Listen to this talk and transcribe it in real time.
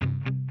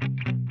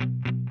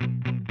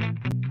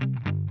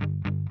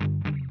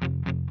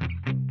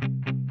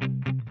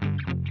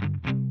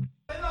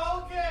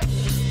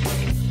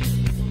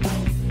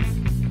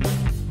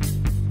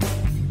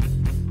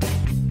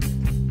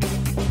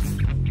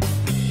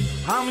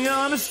I'm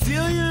gonna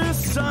steal your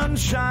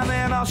sunshine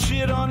and I'll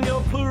shit on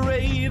your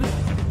parade.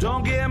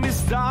 Don't get me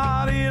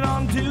started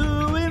on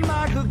doing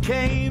Michael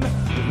Caine.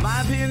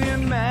 My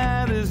opinion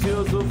matters,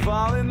 yours will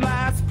fall in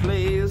last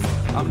place.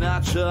 I'm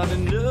not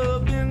shutting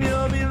up and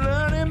you'll be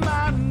learning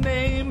my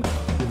name.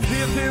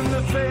 Fifth in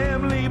the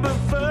family, but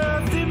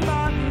first in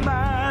my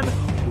mind.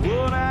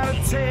 1 out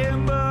of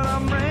 10, but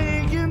I'm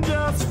ranking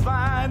just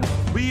fine.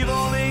 We've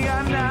only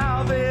got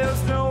now,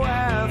 there's no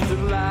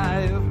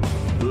afterlife.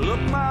 Look,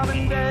 Mom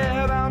and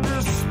Dad, I'm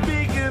just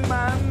speaking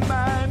my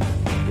mind.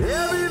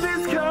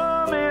 Everything's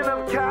coming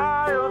up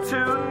Kyle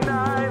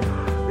tonight.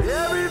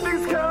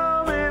 Everything's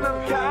coming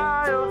up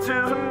Kyle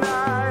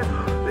tonight.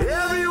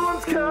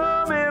 Everyone's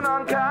coming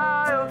on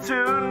Kyle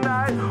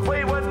tonight.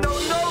 Wait, what? No,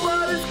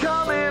 nobody's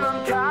coming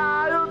on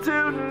Kyle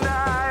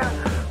tonight.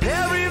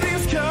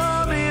 Everything's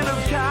coming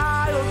up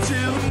Kyle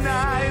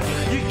tonight.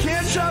 You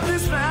can't shut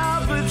this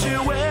mouth, but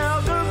you're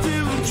welcome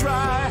to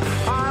try.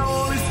 I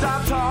only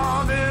stop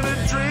talking to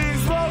drink,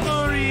 smoke,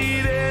 or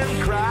eat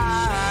and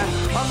cry.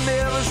 I'll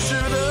never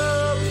shut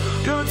up,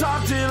 gonna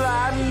talk till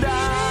I die.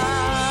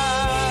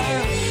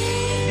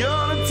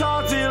 Gonna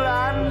talk till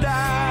I die.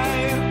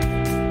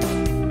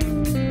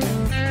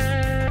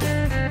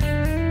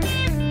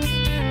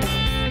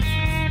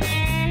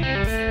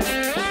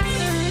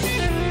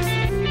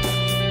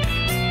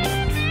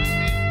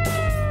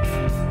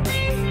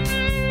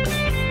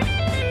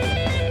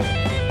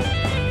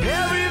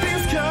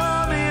 Everything's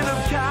coming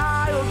up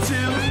Kyle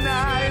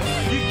tonight.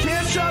 You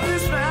can't shut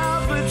this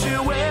mouth, but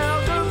you're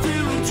welcome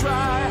to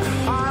try.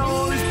 I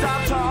only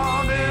stop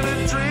talking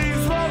to drink,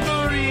 smoke,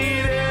 or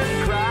eat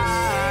and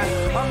cry.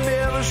 I'll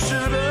never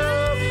shut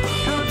up,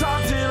 gonna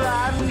talk till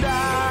I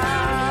die.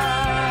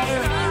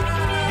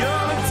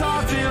 Gonna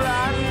talk till I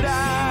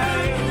die.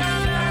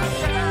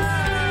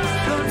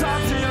 Gonna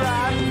talk till I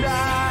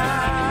die.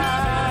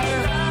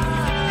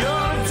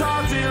 Gonna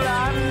talk till I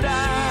die.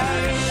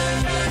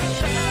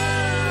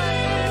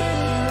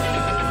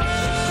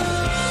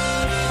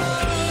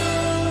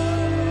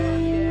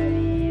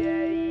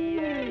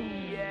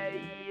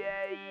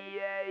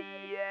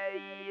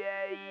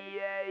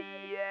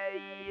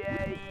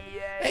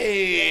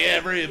 Hey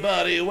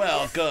everybody,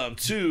 welcome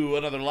to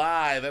another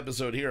live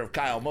episode here of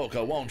Kyle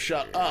Mocha Won't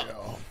Shut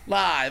Up.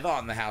 Live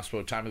on the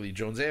Houseboat, Tommy Lee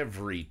Jones,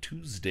 every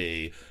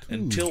Tuesday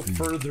until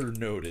further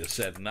notice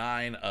at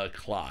 9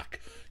 o'clock.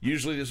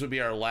 Usually this would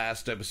be our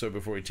last episode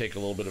before we take a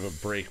little bit of a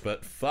break,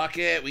 but fuck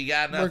it, we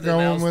got nothing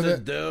else to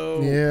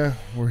do. Yeah,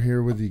 we're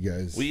here with you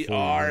guys. We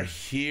are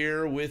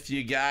here with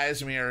you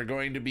guys, and we are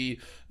going to be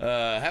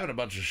having a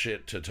bunch of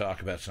shit to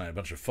talk about tonight, a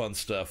bunch of fun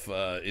stuff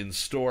in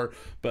store.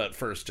 But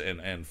first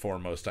and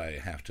foremost, I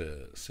have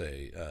to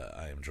say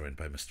I am joined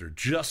by Mr.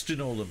 Justin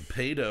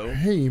Olimpado.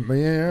 Hey,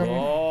 man.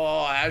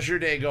 Oh, how's your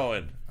day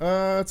going?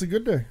 It's a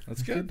good day.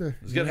 That's good. Day.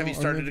 It's good. Have you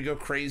started to go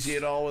crazy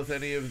at all with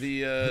any of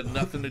the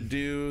nothing to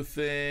do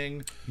thing?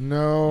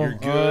 No. You're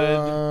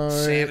good.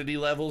 Sanity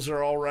levels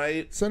are all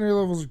right. Sanity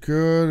levels are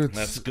good.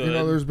 That's good. You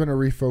know, there's been a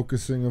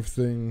refocusing of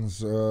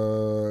things. It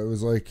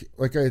was like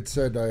I had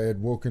said, I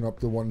had woken up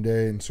the one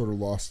day and sort of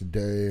lost a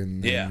day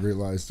and then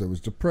realized I was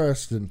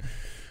depressed and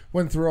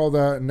went through all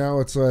that. And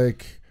now it's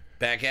like...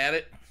 Back at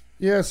it?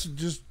 Yes,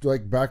 just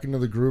like back into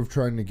the groove,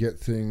 trying to get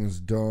things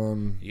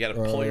done. You got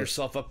to pull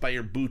yourself up by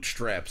your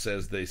bootstraps,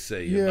 as they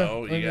say. You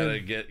know, you got to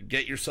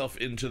get yourself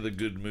into the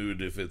good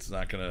mood if it's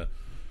not gonna.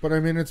 But I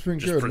mean, it's been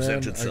just good,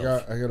 present man.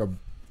 itself. I got a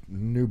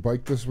new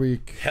bike this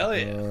week. Hell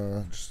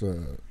yeah! Just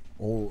a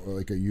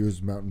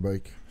used mountain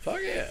bike. Fuck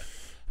yeah!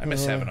 I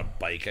miss having a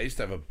bike. I used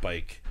to have a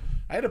bike.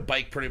 I had a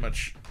bike pretty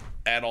much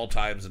at all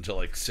times until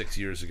like 6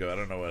 years ago. I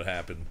don't know what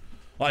happened.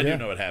 Well, I do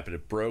know what happened.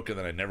 It broke, and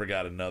then I never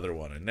got another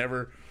one. I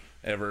never,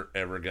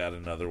 ever got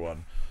another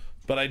one.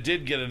 But I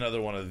did get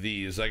another one of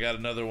these. I got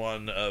another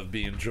one of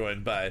being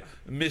joined by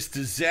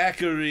Mr.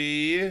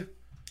 Zachary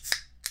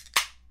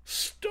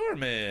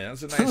Stormy.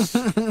 That's a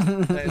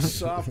nice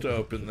soft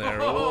open there.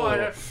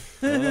 Oh.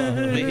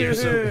 We hear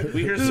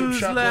some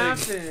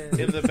chuckling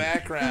in the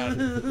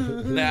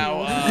background.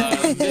 Now,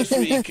 this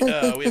week, we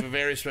have a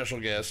very special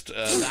guest.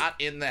 Not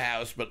in the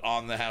house, but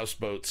on the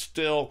houseboat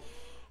still.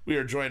 We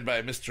are joined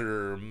by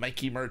Mr.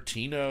 Mikey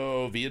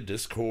Martino via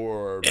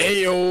Discord.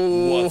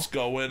 Heyo. What's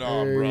going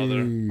on,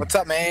 brother? What's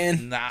up,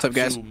 man? Not What's up,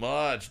 guys? too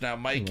much. Now,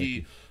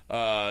 Mikey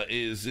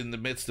is in the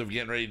midst of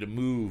getting ready to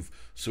move,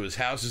 so his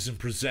house isn't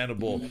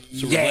presentable.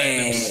 So we're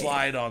letting him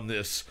slide on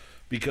this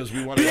because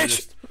we wanted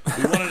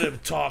to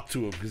talk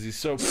to him because he's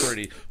so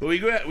pretty. But we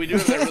do have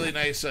that really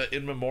nice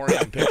in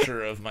memoriam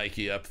picture of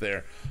Mikey up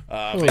there.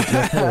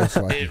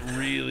 It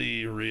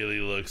really, really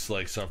looks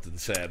like something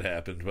sad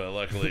happened, but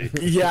luckily,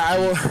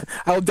 I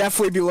will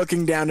definitely be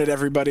looking down at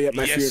everybody at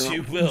my funeral. Yes,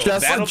 you will.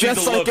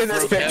 Just like in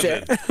this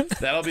picture.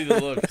 That'll be the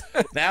look.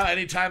 Now,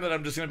 anytime that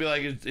I'm just gonna be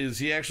like, is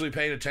he actually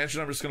paying attention?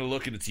 I'm just gonna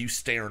look and it's you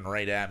staring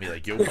right at me,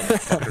 like, yo,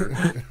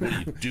 motherfucker, what are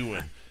you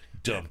doing?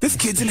 dumb. This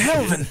kid's in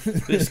heaven.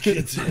 This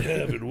kid's in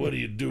heaven. What are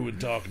you doing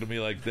talking to me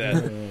like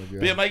that?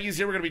 But yeah, Mikey's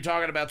here. We're going to be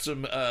talking about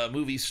some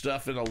movie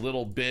stuff in a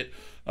little bit.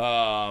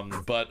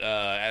 But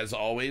as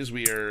always,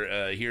 we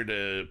are here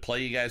to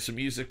play you guys some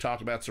music,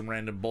 talk about some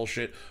random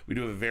bullshit. We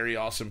do have a very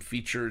awesome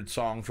featured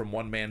song from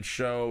One Man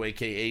Show,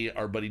 aka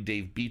our buddy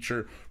Dave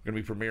Beecher. We're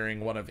going to be premiering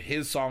one of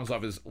his songs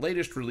off his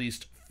latest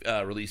release,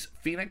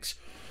 Phoenix.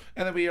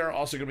 And then we are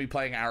also going to be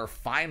playing our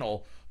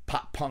final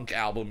pop punk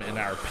album in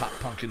our pop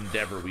punk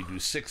endeavor. We do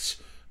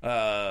six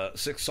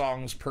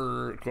songs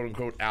per quote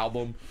unquote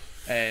album,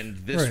 and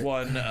this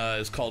one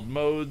is called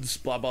Modes,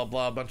 blah blah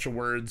blah, a bunch of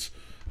words,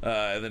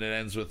 and then it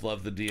ends with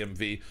Love the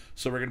DMV.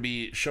 So we're going to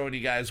be showing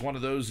you guys one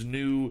of those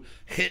new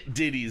hit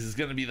ditties. It's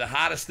going to be the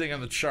hottest thing on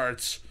the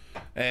charts.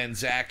 And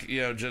Zach,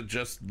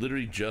 just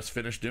literally just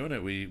finished doing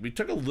it. We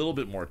took a little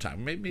bit more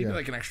time, maybe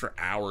like an extra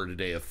hour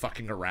today of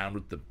fucking around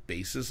with the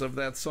basis of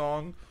that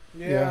song.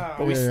 Yeah,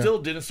 but we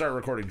still didn't start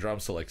recording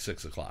drums till like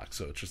 6 o'clock.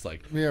 So it's just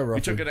like roughly. We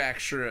took an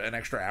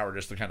extra hour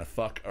just to kind of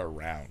fuck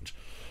around.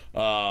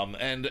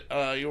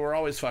 You were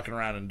always fucking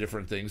around in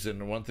different things,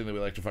 and one thing that we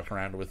like to fuck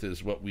around with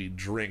is what we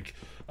drink.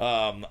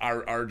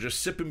 Our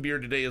just sipping beer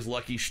today is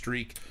Lucky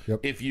Streak.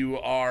 Yep. If you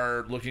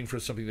are looking for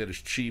something that is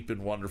cheap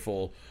and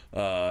wonderful,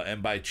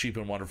 and by cheap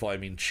and wonderful I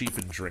mean cheap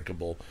and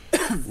drinkable,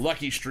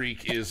 Lucky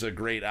Streak is a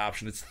great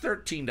option. It's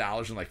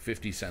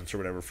 $13.50 or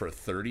whatever for a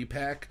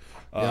 30-pack.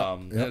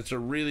 It's a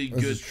really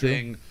good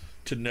thing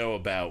to know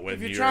about when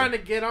you're trying to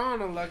get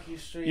on a Lucky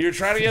Streak. You're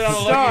trying to get on a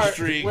Lucky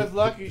Streak. With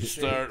Lucky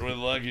Streak. Start with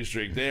Lucky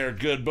Streak. They are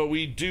good, but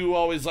we do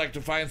always like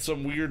to find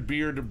some weird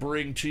beer to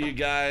bring to you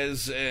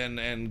guys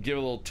and give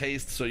a little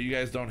taste so you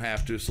guys don't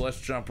have to. So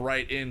let's jump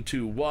right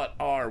into what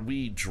are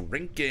we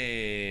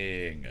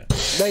drinking?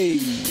 Hey.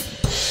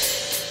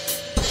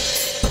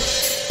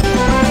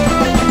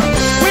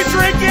 We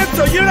drink it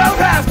so you don't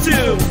have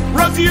to.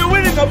 Rub you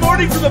in the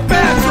morning from the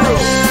bathroom.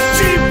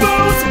 Cheap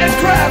booze and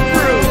craft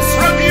brews.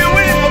 Rub you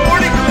in the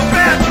morning from the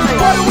bathroom.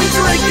 What are we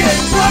drinking?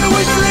 What are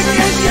we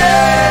drinking?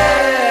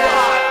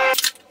 Yeah!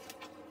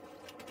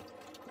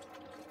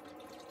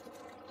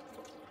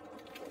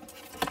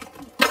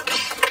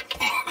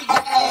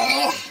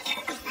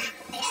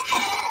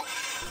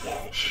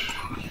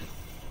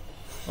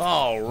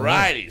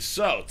 Alrighty,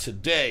 so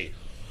today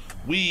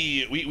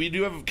we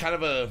do have kind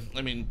of a,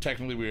 I mean,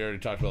 technically we already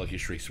talked about Lucky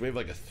Streak, so we have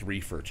like a 3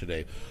 for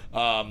today.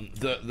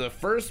 The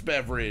first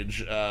beverage,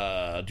 do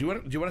you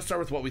want to start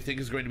with what we think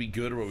is going to be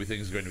good or what we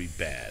think is going to be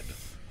bad?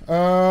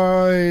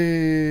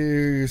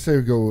 I say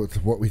we go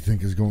with what we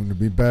think is going to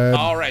be bad.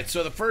 All right,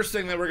 so the first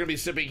thing that we're going to be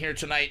sipping here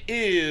tonight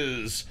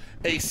is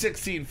a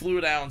 16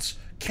 fluid ounce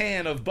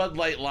can of Bud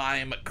Light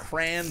Lime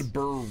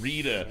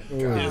Cran-Burrita.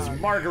 It is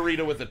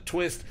margarita with a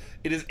twist.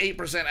 It is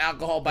 8%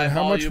 alcohol by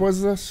volume. How much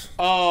was this?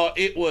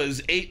 It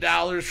was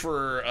 $8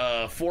 for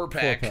a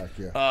 4-pack. 4-pack,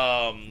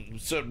 yeah.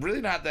 So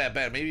really not that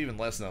bad. Maybe even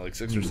less than that, like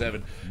 6 or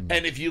 7.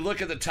 And if you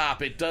look at the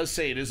top, it does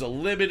say it is a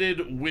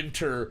limited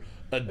winter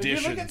edition.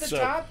 If you look at the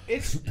top,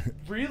 it's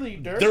really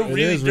dirty. They're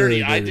really dirty. Really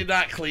dirty. I did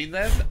not clean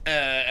them,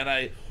 and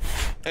I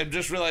am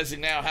just realizing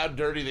now how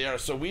dirty they are.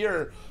 So we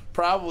are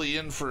probably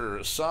in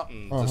for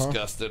something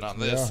disgusting on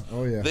this. Yeah.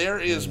 Oh, yeah. There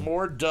is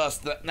more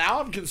dust.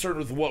 Now I'm concerned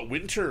with what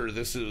winter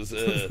this is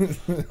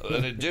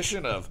an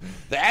edition of.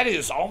 That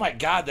is, oh my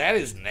God, that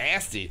is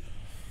nasty.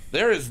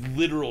 There is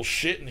literal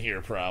shit in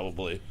here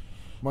probably.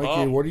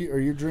 Mikey, what are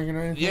you drinking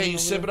anything? Yeah, you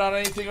sipping on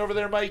anything over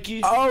there,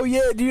 Mikey? Oh,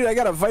 yeah, dude, I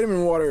got a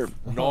vitamin water.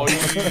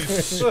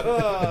 Nice.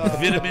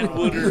 Vitamin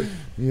water.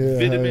 Yeah,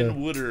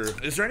 Vitamin water.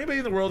 Is there anybody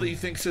in the world that you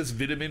think says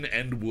vitamin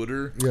and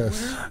water?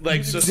 Yes.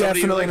 Like, so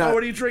somebody Definitely like, not. oh,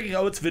 what are you drinking?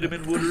 Oh, it's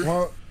vitamin water.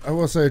 Well, I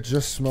will say it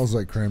just smells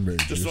like cranberry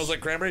juice. Just smells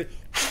like cranberry.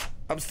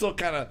 I'm still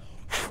kind of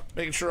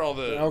making sure all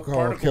the alcohol.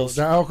 particles.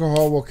 The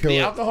alcohol will kill The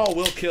it. alcohol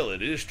will kill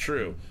it. It is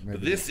true. Maybe.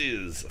 But this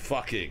is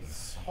fucking.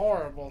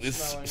 Horrible This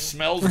smelling.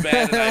 smells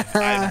bad,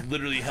 and I've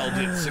literally held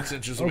it 6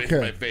 inches away from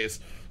Okay. my face.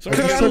 So I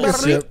just took a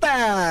sip.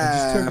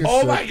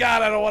 oh my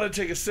God, I don't want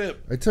to take a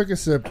sip. I took a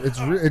sip.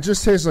 It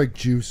just tastes like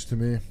juice to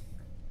me.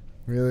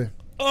 Really?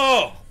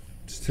 Oh,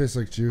 It just tastes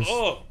like juice.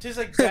 oh. Tastes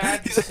like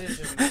bad decisions.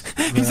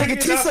 He's like, it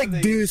tastes like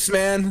deuce,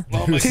 man.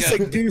 Oh my It tastes God.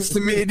 like deuce to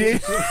me,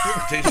 dude.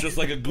 Tastes just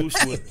like a goose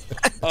would.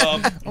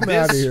 I'm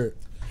out of here.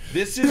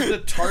 This is the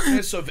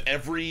tartness of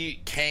every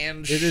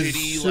canned It is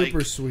shitty, super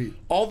like sweet.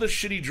 all the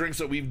shitty drinks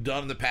that we've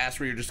done in the past,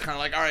 where you're just kind of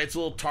like, all right, it's a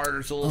little tart,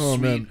 it's a little Oh,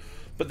 sweet, man.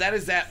 but that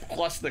is that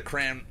plus the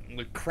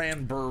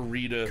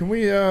cranberry. Can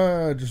we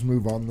just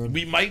move on then?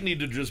 We might need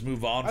to just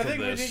move on I from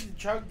think we this. need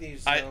to chug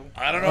these, I though.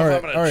 don't know All if right,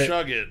 I'm gonna all right.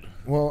 chug it.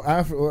 Well,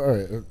 after. All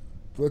right.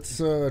 Let's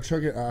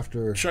chug it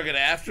after. Chug it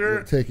after.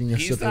 We're taking a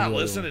He's sip of not oil.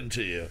 listening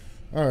to you.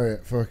 All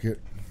right. Fuck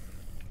it.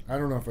 I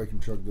don't know if I can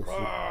chug this.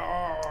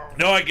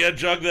 No, I can't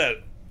chug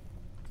that.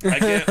 I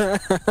can't.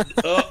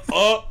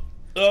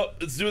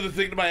 It's doing the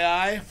thing to my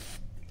eye.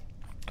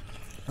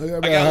 I got I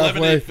about got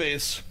halfway. lemonade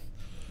face.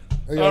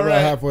 I got All about right.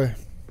 halfway.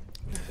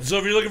 So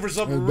if you're looking for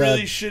something That's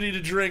really bad. shitty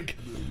to drink,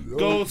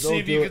 go see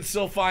if do you it. can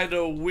still find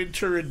a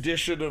winter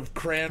edition of Oh,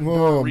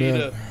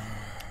 Cran-Burrita. man.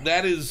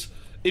 That is,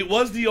 it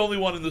was the only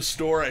one in the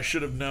store. I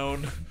should have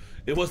known.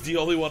 It was the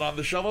only one on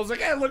the shelf. I was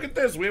like, hey, look at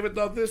this. We haven't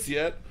done this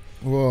yet.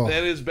 Whoa.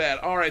 That is bad.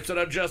 All right, so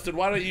now, Justin,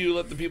 why don't you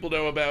let the people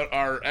know about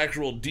our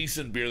actual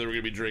decent beer that we're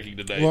going to be drinking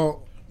today?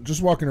 Well,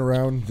 just walking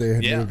around, they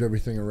had Yeah. moved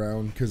everything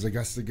around because I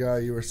guess the guy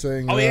you were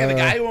saying. Oh, yeah, the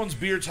guy who owns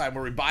Beer Time,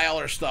 where we buy all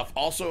our stuff,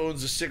 also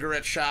owns a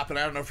cigarette shop, and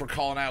I don't know if we're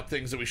calling out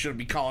things that we shouldn't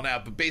be calling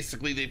out, but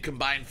basically they've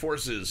combined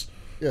forces.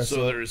 Yeah, so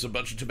so- there's a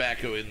bunch of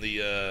tobacco in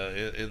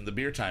the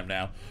Beer Time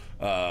now.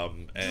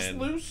 And Just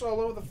loose all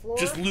over the floor.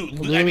 Just loot.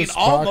 Loose I mean,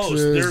 almost.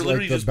 boxes, They're like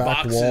literally the just back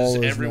boxes wall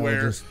is now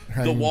everywhere. just The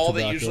hanging wall that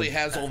tobacco. usually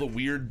has all the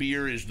weird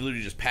beer is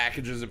literally just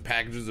packages and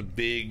packages of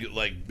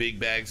big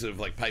bags of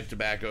like pipe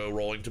tobacco,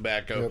 rolling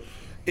tobacco. Yep.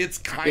 It's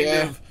kind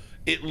Yeah. of.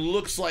 It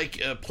looks like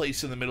a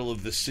place in the middle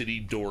of the city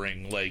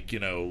during, like, you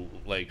know,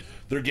 like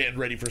they're getting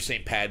ready for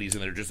St. Patty's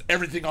and they're just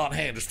everything on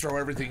hand, just throw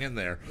everything in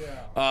there.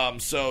 Yeah.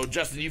 So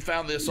Justin, you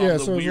found this on Yeah, the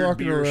so I was weird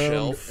walking beer around,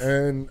 shelf.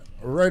 and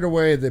right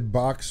away the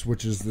box,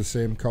 which is the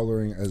same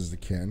coloring as the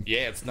can,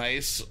 Yeah, it's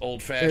nice,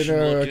 old fashioned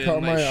It, looking,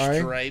 caught my nice eye.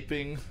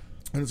 striping.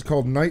 and it's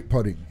called Night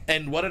Pudding.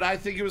 And what did I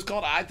think it was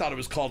called? I thought it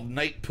was called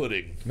night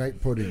pudding.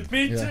 Night Pudding.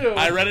 Me Yeah. too.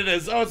 I read it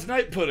as, it's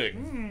night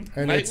pudding.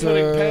 And Night it's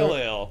pudding a, pale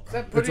ale. Is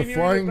that It's putting a you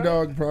Flying in your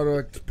Dog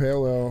product,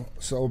 pale ale,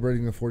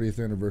 celebrating the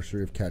 40th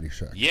anniversary of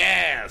Caddyshack.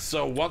 Yeah,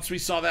 so once we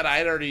saw that, I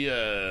had already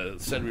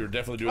said we were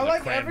definitely doing I like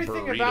the cran everything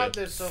burrito. about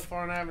this so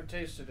far, and I haven't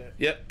tasted it.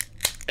 Yep.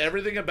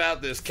 Everything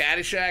about this.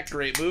 Caddyshack,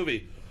 great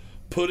movie.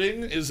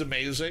 Pudding is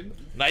amazing.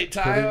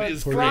 Nighttime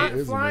is Pudding great.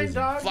 is Flying amazing.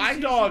 Dog. Flying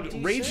is Dog,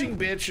 decent. Raging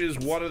Bitch is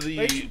one of the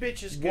Raging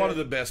Bitch is one of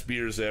good. the best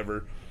beers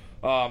ever.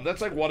 That's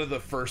like one of the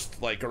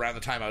first, like around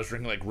the time I was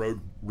drinking like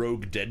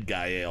Rogue Dead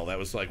Guy Ale. That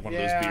was like one of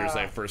those Yeah. beers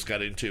I first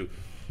got into.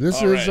 This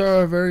All is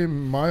right. very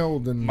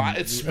mild and It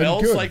and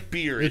smells good. like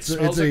beer. It It's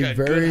smells a like a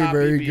very good hoppy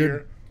very beer.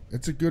 good.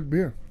 It's a good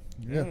beer.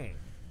 Yeah.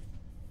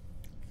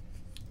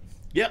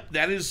 Yep,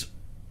 that is.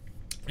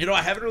 You know,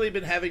 I haven't really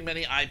been having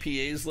many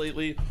IPAs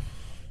lately.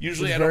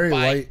 Usually, It's I don't very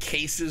buy light.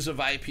 cases of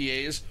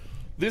IPAs.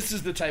 This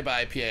is the type of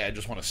IPA I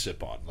just want to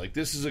sip on. Like,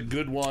 this is a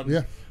good one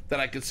Yeah. that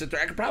I could sit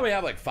there. I could probably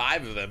have like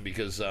 5 of them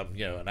because,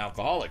 you know, an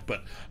alcoholic.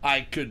 But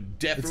I could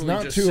definitely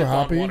not just too sip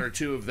hoppy. on 1 or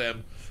 2 of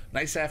them.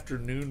 Nice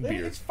afternoon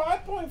beer. It's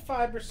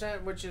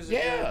 5.5%, which is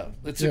Yeah,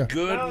 good. it's Yeah. a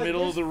good Not like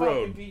middle of this the fucking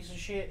road. Piece of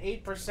shit,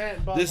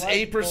 8%. Bud This Light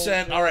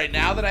 8%. bullshit. All right,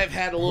 now that I've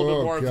had a little bit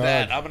Oh, more of God.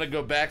 that, I'm gonna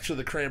go back to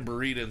the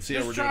cranberry and see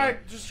how we're doing.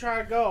 Just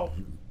try to go.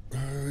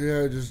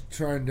 Yeah, just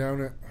try and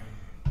down it.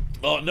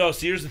 Oh no!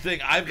 So here's the thing: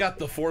 I've got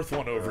the 4th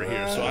one over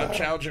here, so I'm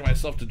challenging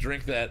myself to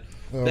drink that.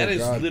 Oh, That is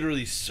God.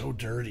 literally so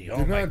dirty. Oh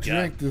Do my not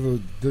god!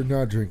 do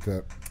not drink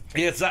that.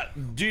 Yeah, it's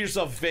not. Do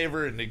yourself a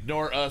favor and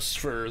ignore us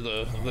for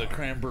the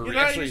cranberry. You're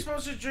Actually,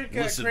 supposed to drink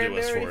listen to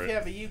us cranberry for if it. you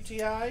have a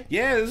UTI.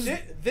 yeah,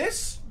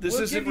 This This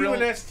will isn't give you real-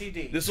 an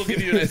STD. this will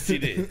give you an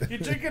STD. You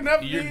drink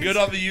enough. You're these, good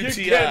on the you're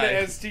UTI. getting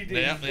an STD.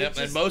 Yep, It's yep. And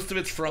just- most of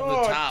it's from oh,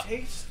 the it top.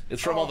 tastes-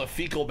 It's from all oh. the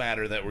fecal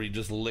matter that we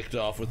just licked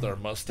off with our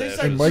mustaches.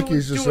 like And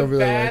Mikey's just doing over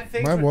there bad like,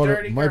 things my with water,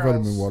 dirty my girls.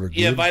 vitamin water. Good.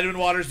 Yeah, vitamin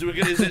water's doing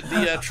good. Is it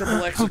the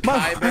triple X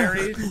acai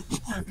berry?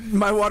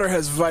 My water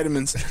has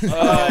vitamins.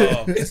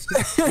 Oh,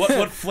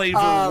 what flavor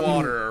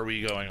water are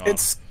we going on?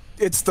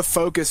 It's the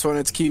Focus one.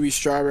 It's kiwi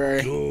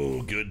strawberry.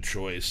 Oh, good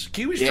choice.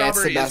 Kiwi Yeah, it's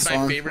strawberry the is best my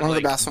one. favorite. One of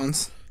like, the best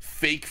ones.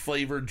 Fake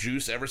flavored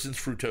juice ever since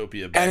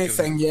Fruitopia.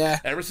 Anything, yeah.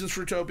 Ever since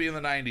Fruitopia in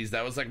the 90s,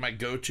 that was like my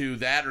go-to.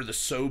 That or the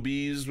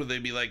Sobeys, where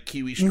they'd be like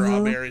kiwi Mm-hmm.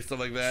 strawberry, stuff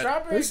like that.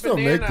 Strawberry They still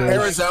banana. make those.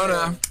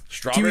 Arizona.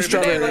 Strawberry Kiwi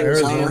strawberry banana.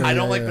 Arizona, I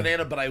don't yeah, like yeah.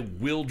 banana, but I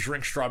will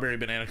drink strawberry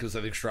banana because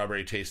I think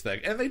strawberry tastes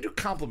that. And they do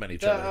complement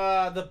each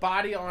other. The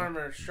Body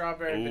Armor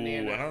strawberry Ooh, I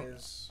banana don't-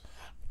 is.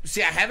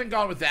 See, I haven't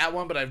gone with that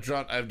one, but I've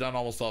done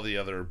almost all the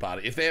other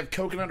body. If they have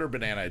coconut or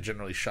banana, I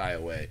generally shy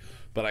away.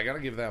 But I gotta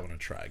give that one a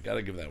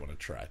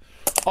try.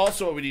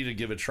 Also, what we need to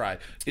give a try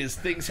is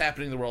things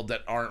happening in the world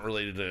that aren't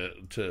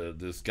related to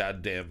this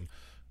goddamn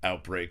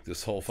outbreak,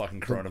 this whole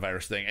fucking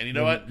coronavirus thing. And you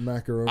know what?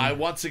 Macaroni. I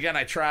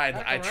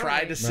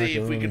tried to see if we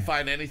Macaroni. could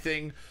find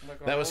anything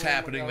that was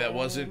happening that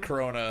wasn't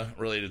corona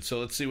related. So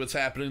let's see what's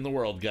happening in the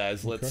world,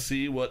 guys. Let's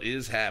see what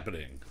is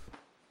happening.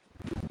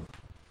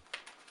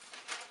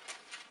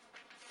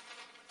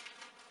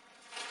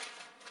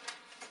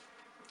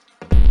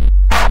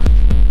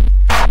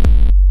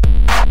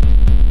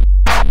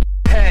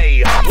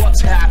 Hey,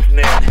 what's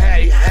happening?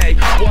 Hey,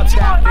 what's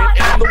happening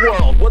in the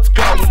world? What's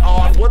going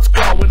on? What's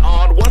going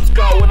on? What's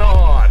going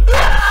on?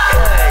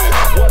 Hey,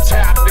 what's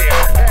happening?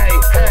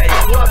 Hey,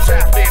 what's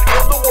happening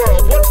in the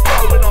world? What's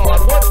going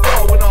on? What's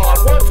going on?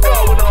 What's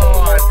going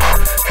on?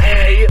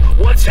 Hey,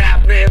 what's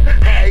happening?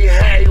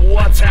 Hey,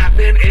 what's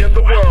happening in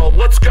the world?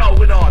 What's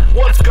going on?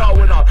 What's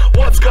going on?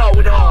 What's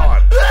going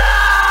on?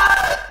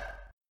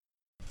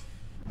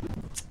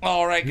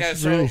 All right, You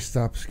guys. should really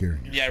stop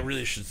scaring you. Yeah, I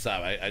really should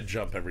stop. I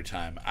jump every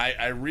time.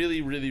 I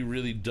really, really,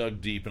 really dug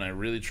deep, and I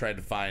really tried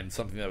to find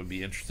something that would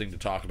be interesting to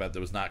talk about that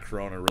was not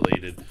Corona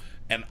related.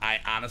 And I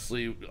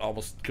honestly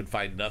almost could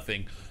find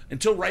nothing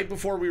until right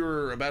before we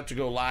were about to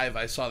go live.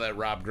 I saw that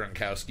Rob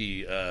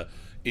Gronkowski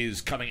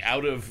is coming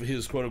out of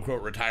his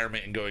quote-unquote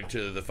retirement and going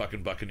to the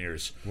fucking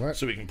Buccaneers What?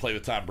 so he can play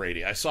with Tom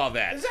Brady. I saw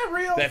that. Is that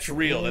real? That's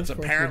real. That's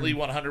fucking- apparently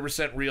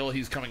 100% real.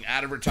 He's coming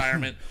out of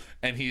retirement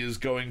and he is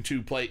going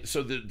to play.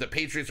 So the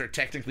Patriots are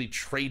technically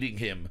trading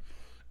him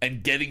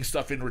and getting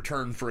stuff in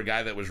return for a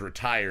guy that was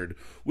retired,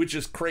 which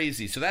is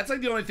crazy. So that's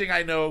like the only thing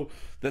I know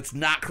that's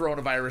not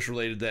coronavirus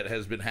related that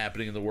has been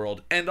happening in the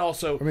world. And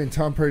also, I mean,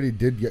 Tom Brady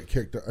did get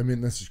kicked. I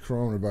mean, this is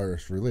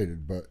coronavirus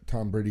related, but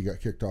Tom Brady got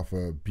kicked off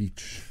a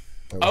beach.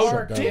 That was Oh,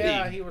 shut down. did he?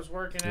 Yeah, he was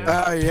working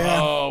out. Oh yeah.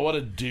 oh, what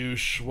a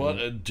douche. What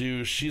a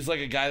douche. He's like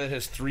a guy that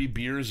has 3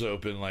 beers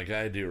open like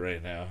I do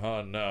right now.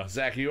 Oh, no.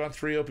 Zach, are you on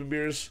 3 open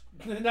beers?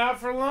 Not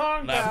for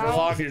long, Not for pal.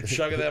 long. You're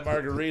chugging that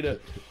margarita.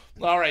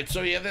 All right,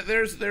 so yeah,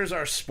 there's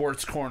our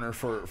sports corner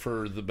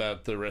for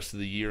about the rest of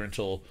the year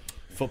until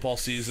football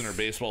season or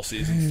baseball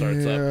season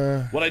starts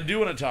Yeah. up. What I do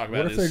want to talk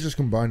about What if is they just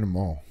combined them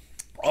all?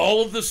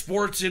 all of the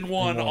sports in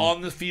one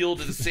on the field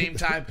at the same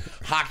time.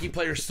 Hockey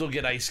players still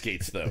get ice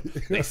skates, though.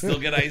 They still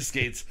get ice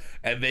skates,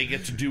 and they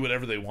get to do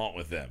whatever they want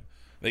with them.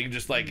 They can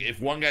just, like, if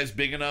one guy's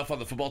big enough on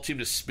the football team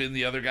to spin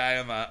the other guy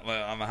on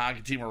the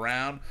hockey team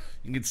around,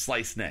 you can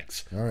slice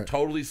necks. All right.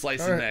 Totally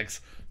slicing All right.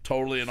 necks.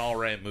 Totally an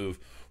all-right move.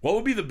 What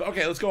would be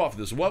okay, let's go off of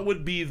this. What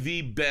would be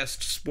the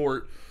best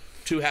sport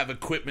to have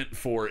equipment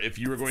for if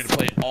you were going to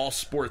play all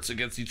sports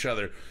against each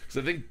other? Because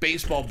I think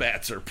baseball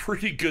bats are a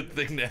pretty good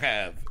thing to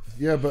have.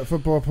 Yeah, but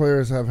football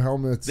players have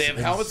helmets. They have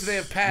and helmets and they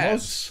have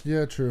pads. Most,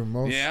 yeah, true.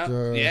 Most. Yeah,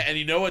 yeah, and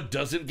you know what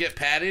doesn't get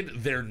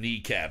padded? Their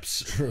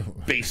kneecaps. True.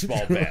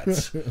 Baseball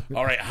bats.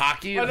 All right,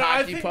 hockey and But I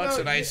hockey think, pucks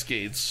though, and ice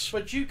skates.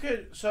 But you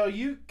could, so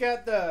you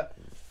get the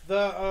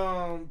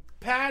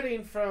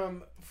padding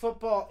from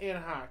football and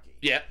hockey.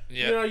 Yeah,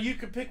 yeah. You know, you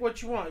could pick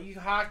what you want. You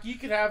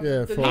could have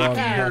Yeah, the full knee on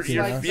pads hockey,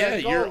 like yeah,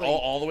 that you're goalie.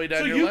 all the way down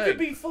so your you leg. could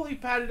be fully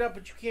padded up,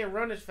 but you can't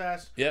run as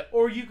fast. Yep.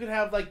 Or you could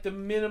have like the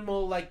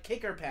minimal like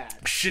kicker pad.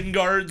 Shin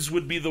guards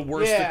would be the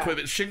worst Yeah.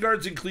 equipment. Shin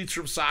guards and cleats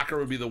from soccer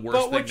would be the worst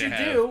But thing what to you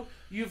have. do,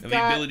 you've and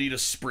got the ability to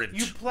sprint.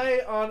 you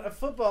play on a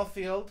football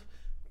field,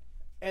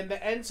 and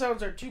the end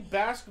zones are 2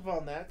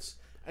 basketball nets,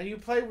 and you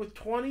play with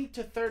 20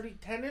 to 30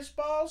 tennis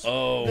balls.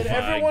 Oh, Then my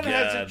everyone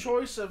has God. a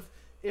choice of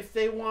if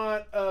they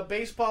want a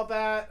baseball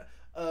bat,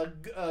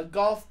 a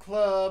golf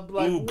club,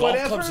 like Ooh, golf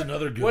whatever, club's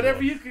another good whatever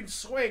one. you can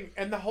swing.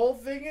 And the whole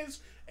thing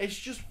is, it's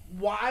just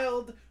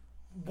wild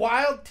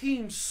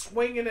teams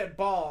swinging at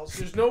balls.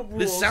 There's no rules.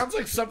 This sounds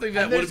like something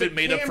that And would have there's been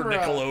made a up for camera.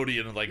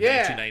 Nickelodeon in like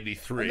Yeah.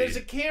 1993. And there's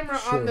a camera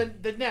Sure. on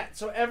the net,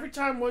 so every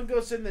time one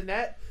goes in the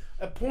net,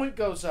 a point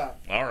goes up.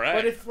 All right.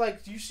 But if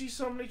like you see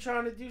somebody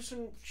trying to do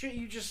some shit,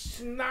 you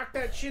just knock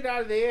that shit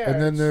out of the air.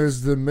 And then It's-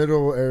 there's the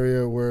middle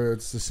area where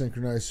it's the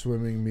synchronized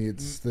swimming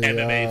meets the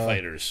MMA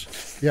fighters.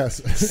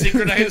 Yes.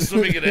 Synchronized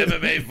swimming and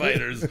MMA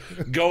fighters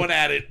going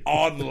at it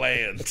on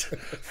land.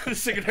 The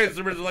synchronized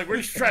swimmers are like,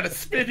 we're just trying to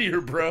spin here,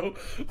 bro.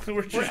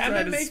 We're just Or trying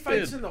to MMA spin.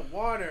 fights in the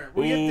water.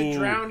 We have to Ooh.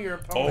 drown your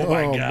Oh opponent.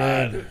 my Oh,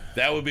 god, man.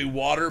 that would be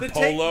water The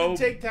polo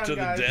takedown, to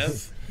guys. the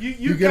death.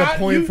 You get a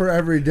point for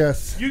every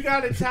death. You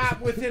got to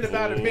tap within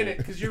about a minute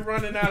because you're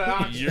running out of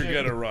oxygen. You're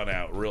gonna run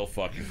out real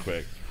fucking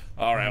quick.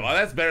 All right, well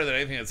that's better than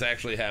anything that's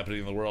actually happening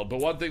in the world. But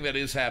one thing that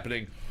is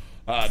happening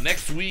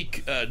next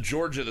week,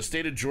 Georgia, the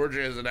state of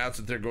Georgia has announced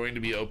that they're going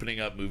to be opening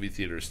up movie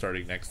theaters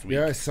starting next week.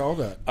 Yeah, I saw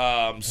that.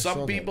 Some saw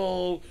that.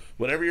 people,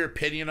 whatever your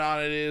opinion on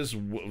it is,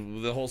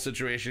 the whole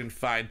situation,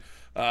 fine.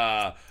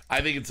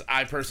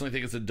 I personally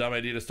think it's a dumb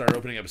idea to start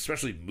opening up,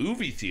 especially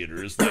movie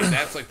theaters. Like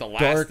that's like the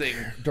last thing.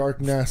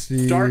 Dark,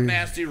 nasty. Dark,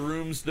 nasty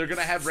rooms. They're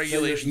gonna have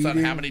regulations on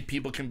eating- how many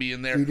people can be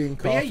in there. eating,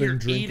 But yeah, coughing, you're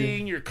drinking.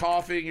 eating, you're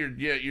coughing, you're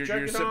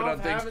Jerking sipping off, on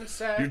things. having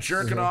sex. You're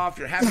jerking off.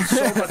 You're having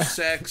so much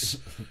sex,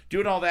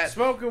 doing all that.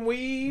 Smoking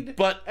weed.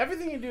 But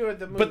everything you do at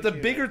the movie But the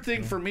theater. bigger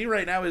thing for me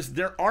right now is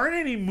there aren't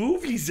any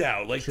movies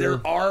out. Like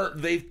True.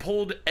 they've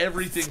pulled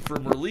everything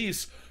from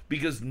release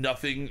because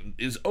nothing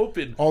is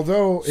open.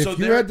 Although, if So you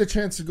they're- had the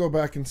chance to go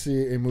back and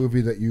see a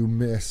movie that you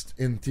missed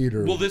in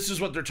theater, Well, this is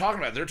what they're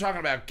talking about. They're talking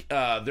about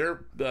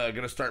they're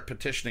going to start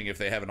petitioning, if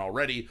they haven't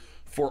already,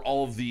 for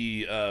all of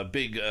the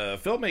big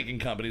filmmaking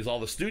companies, all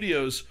the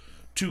studios,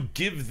 to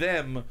give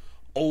them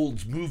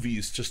old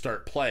movies to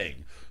start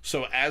playing.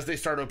 So as they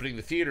start opening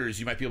the theaters,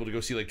 you might be able to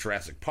go see like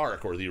Jurassic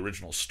Park or the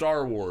original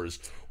Star Wars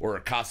or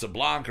a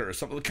Casablanca or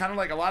something. Kind of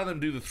like a lot of them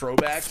do the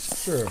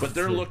throwbacks, Sure, but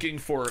they're sure. looking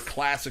for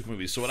classic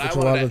movies. So what which I a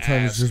lot wanted of to the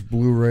time ask, is just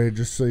Blu-ray,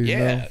 just so you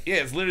know. yeah,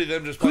 it's literally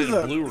them just playing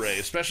a the- Blu-ray.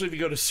 Especially if you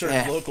go to certain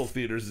Yeah. local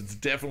theaters, it's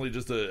definitely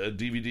just a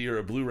DVD or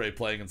a Blu-ray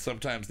playing, and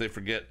sometimes they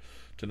forget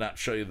to not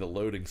show you the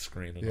loading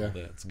screen and all Yeah.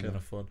 that. It's kind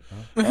of fun.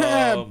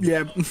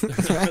 Yeah.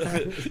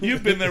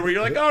 You've been there where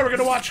you're like, oh, we're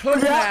gonna watch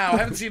Hook now.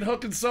 Haven't seen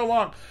Hook in so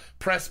long.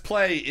 Press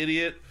play,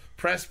 idiot.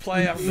 Press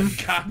play on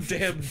the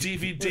goddamn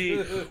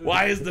DVD.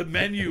 Why is the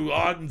menu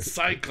on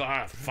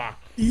Cyclops? Fuck.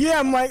 Yeah,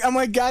 I'm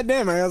like,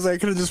 goddamn! I was like, I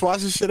could have just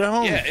watched this shit at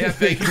home. Yeah,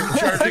 thank you for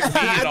charging me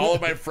and all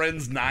of my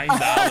friends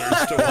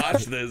 $9 to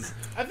watch this.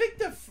 I think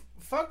the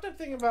fucked up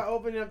thing about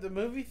opening up the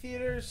movie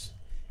theaters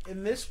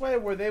in this way,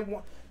 where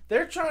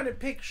they're trying to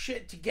pick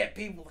shit to get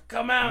people to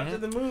come out to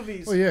the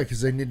movies. Well, yeah,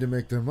 because they need to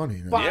make their money.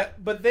 You know? Yeah.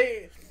 But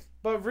they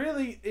But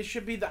really, it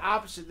should be the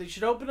opposite. They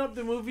should open up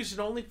the movies and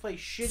only play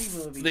shitty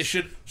movies. They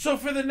should So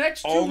for the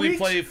next 2 only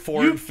weeks, play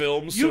foreign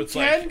films. So you it's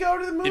can like go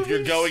to the movies. if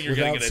you're going, you're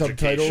going to get Without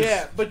subtitles? education.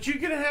 Yeah, but you're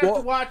gonna have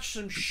to watch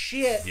some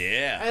shit.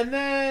 Yeah. And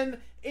then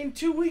in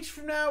 2 weeks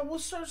from now, we'll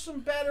start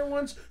some better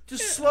ones to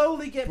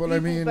slowly get But people I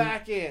mean,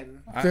 back in.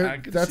 I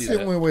can That's see the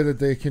that. only way that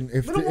they can.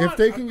 If We don't if want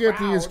they a can get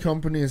these crowd.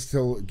 companies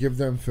to give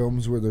them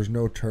films where there's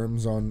no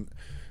terms on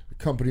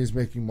companies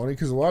making money,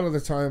 because a lot of the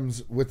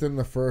times within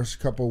the first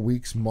couple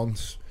weeks,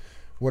 months,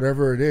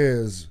 whatever it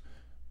is,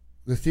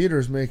 the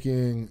theater's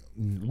making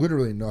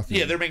literally nothing.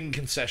 Yeah, they're making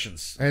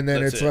concessions. And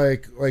then That's it's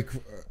it. like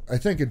I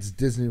think it's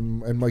Disney,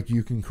 and Mike,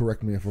 you can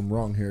correct me if I'm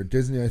wrong here.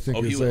 Disney, I think,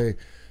 Oh, he is will.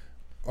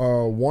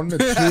 a 1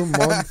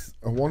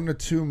 to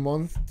 2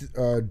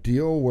 month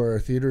deal where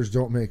theaters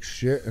don't make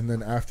shit, and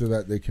then after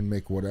that they can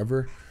make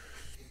whatever.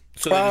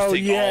 So they just Oh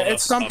take yeah, all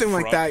it's something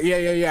like that. Yeah.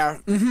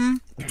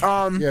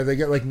 Yeah, they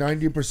get like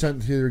 90%.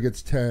 The theater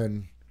gets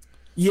 10.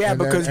 Yeah,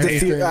 And then because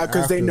anything they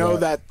after know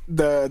that.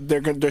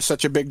 that they're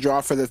such a big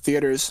draw for the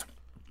theaters.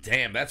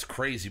 Damn, that's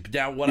crazy. But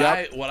now, what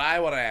Yep. I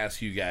want to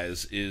ask you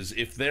guys is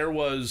if there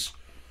was,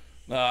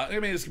 I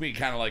mean, this can be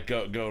kind of like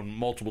go in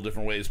multiple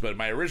different ways. But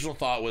my original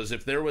thought was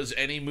if there was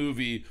any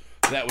movie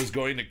that was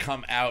going to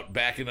come out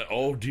back in the,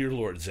 oh dear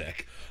Lord,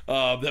 Zach,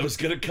 that was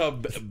going to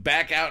come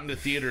back out into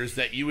theaters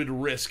that you would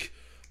risk,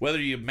 whether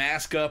you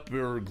mask up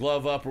or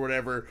glove up or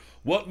whatever,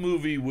 what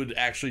movie would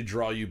actually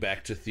draw you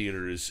back to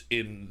theaters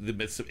in the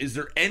midst of... Is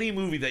there any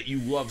movie that you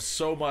love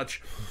so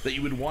much that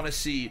you would want to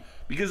see?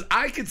 Because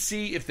I could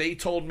see if they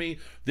told me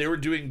they were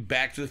doing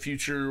Back to the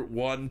Future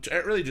 1...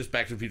 Really just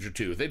Back to the Future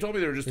 2. If they told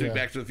me they were just doing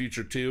Back to the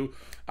Future 2,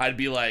 I'd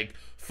be like,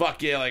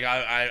 fuck yeah, like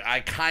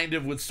I kind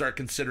of would start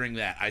considering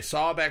that. I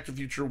saw Back to the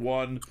Future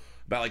 1...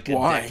 about like a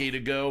decade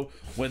ago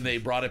when they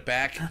brought it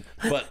back,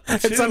 but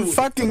It's on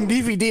fucking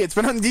DVD. It's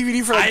been on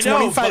DVD for like I know,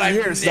 25 but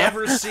years. I've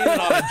never seen it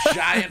on a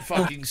giant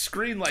fucking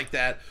screen like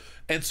that,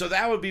 and so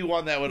that would be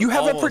one that would. You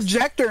have almost, a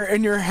projector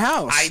in your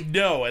house. I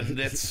know, and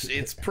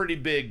it's pretty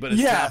big, but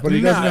it's yeah, not But big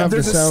it doesn't enough. have the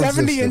there's a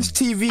sound 70-inch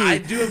system. TV. I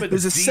do have a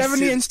There's a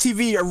decent- 70-inch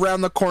TV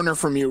around the corner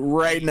from you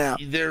right now.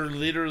 There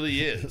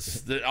literally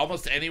is.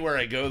 Almost anywhere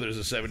I go, there's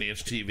a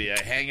 70-inch TV.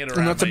 I hang it around.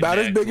 And that's my about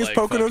as neck big as like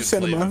Pocono fucking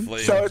Cinema. Flavor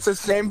Flav. So it's the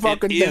same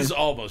fucking It thing. is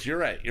almost. You're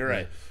right. You're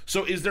right.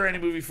 So, is there any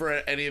movie for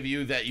any of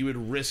you that you would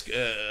risk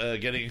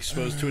getting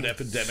exposed to an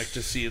epidemic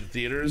to see in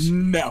theaters?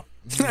 No.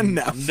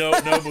 No.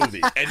 No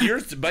movie. And you're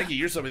Mikey.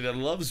 You're somebody that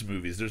loves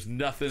movies. There's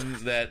nothing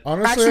that.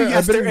 Honestly, Actually,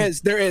 yes, I've been,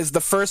 there is.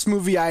 The first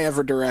movie I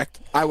ever direct,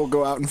 I will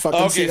go out and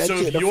fucking see Okay, that so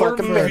shit. if a your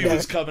fucking movie minute.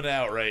 was coming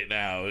out right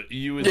now,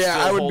 you would Yeah,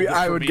 still I would hold be- the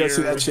I would go see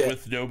premiere that shit.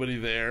 with nobody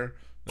there.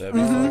 That'd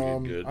be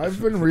fucking good.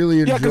 I've been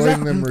really Yeah,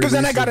 enjoying them because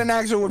then I got releasing. an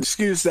actual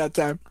excuse that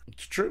time.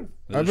 It's true.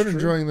 That I've is been true.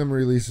 enjoying them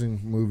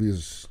releasing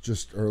movies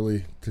just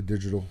early to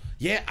digital.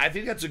 Yeah, I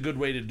think that's a good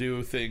way to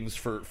do things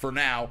for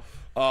now.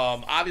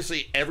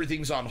 Obviously,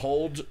 everything's on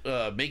hold,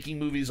 making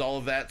movies, all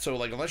of that. So,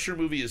 like, unless your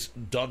movie is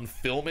done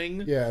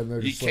filming, Yeah, and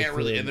they're you just, like, can't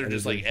really, through and they're an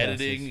just like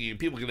editing editing. process.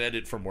 People can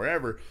edit from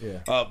wherever.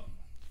 Yeah.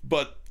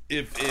 But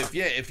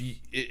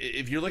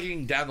if you're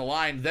looking down the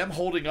line, them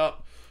holding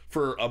up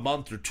for a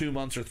month or 2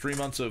 months or 3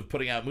 months of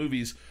putting out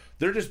movies,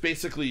 they're just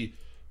basically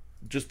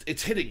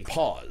it's hitting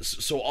pause.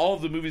 So all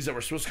of the movies that were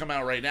supposed to come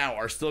out right now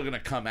are still going to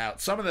come out.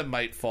 Some of them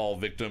might fall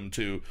victim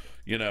to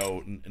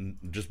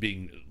just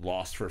being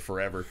lost for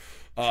forever.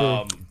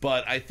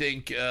 But I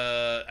think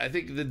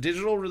the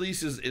digital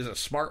release is a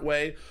smart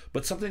way.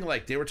 But something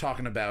like they were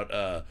talking about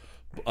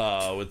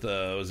with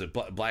was it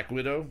Black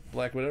Widow,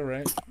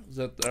 right? Is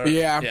that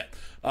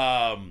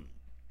Yeah.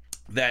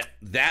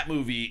 That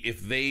movie,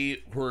 if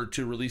they were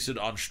to release it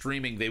on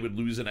streaming, they would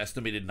lose an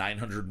estimated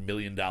 $900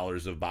 million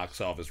of box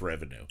office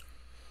revenue.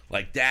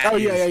 Like that. Oh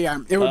is, yeah.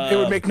 It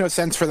would make no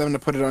sense for them to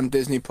put it on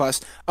Disney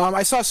Plus.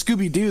 I saw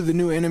Scooby Doo. The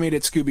new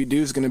animated Scooby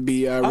Doo is going to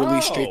be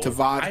released straight to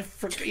VOD. I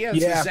forgot. Yeah,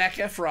 it's Zac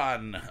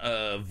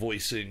Efron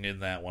voicing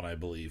in that one, I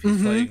believe.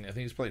 He's playing. I think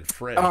he's playing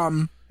Fred.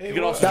 He could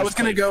also that just was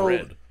going to play go.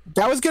 Fred.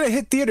 That was going to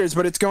hit theaters,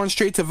 but it's going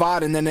straight to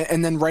VOD,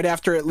 and then right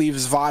after it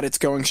leaves VOD, it's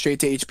going straight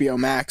to HBO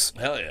Max.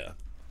 Hell yeah.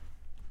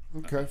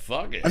 Okay.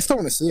 Fuck it. I still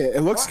want to see it.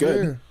 It looks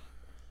good.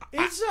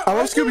 Yeah. I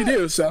love Scooby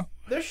Doo, so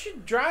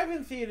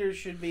drive-in theaters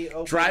should be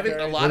open.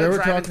 A lot They of were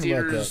drive-in talking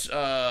about theaters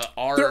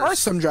are. there are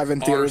some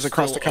drive-in theaters are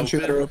across the still country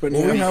that are open.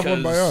 Well, we yeah. have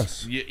one by because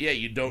us.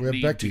 you don't We have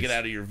need to Becky's. get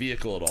out of your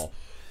vehicle at all.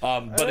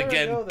 But don't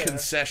again, go there.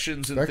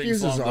 concessions and Becky's things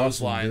is along those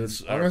awesome, lines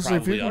dude. are Honestly,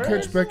 if probably you can on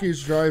catch hold.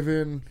 Becky's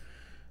drive-in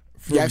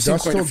from Yeah, I've seen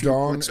dusk quite a till few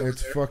dawn, flicks over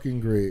it's there. fucking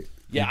great.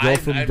 Yeah, you go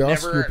I've from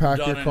dusk, never you pack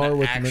done your car an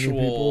with actual,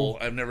 many people.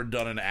 I've never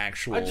done an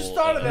actual. I just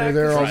thought of that You're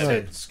there because all I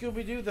said night.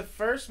 Scooby-Doo. The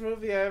first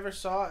movie I ever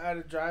saw at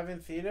a drive-in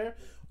theater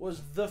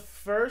was the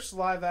first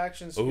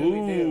live-action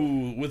Scooby-Doo.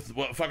 Ooh, with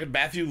what fucking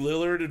Matthew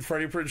Lillard and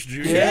Freddie Prinze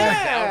Jr.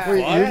 Yeah.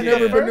 Wait, Fuck you've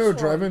never yeah. been to a First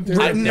drive-in one.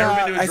 theater? I've never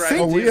been to a I drive-in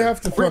Oh, we theater.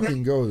 have to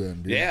fucking go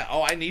then, dude. Yeah.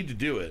 Oh, I need to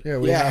do it. Yeah,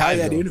 we Yeah, have hell to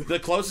yeah, go. dude. The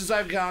closest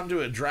I've gone to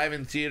a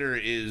drive-in theater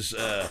is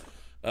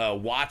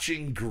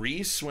watching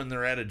Grease when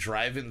they're at a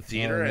drive-in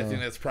theater. I think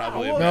that's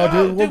probably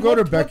dude, we'll go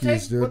to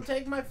Becky's, dude. We'll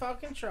take my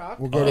fucking truck.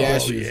 We'll go to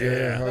Becky's.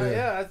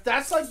 Yeah,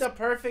 that's like the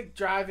perfect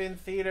drive-in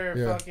theater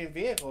fucking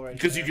vehicle right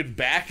because there. you can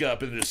back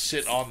up and just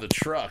sit on the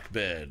truck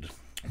bed.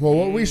 Well,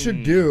 what we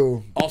should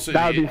do... Also,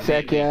 that would be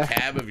sick, the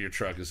cab of your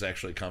truck is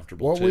actually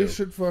comfortable, What we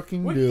should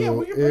fucking do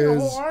we can bring a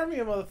is... whole army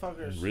of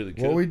motherfuckers. Really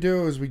good. What we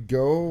do is we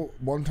go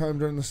one time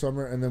during the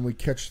summer, and then we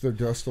catch the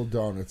dust till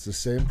dawn. It's the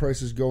same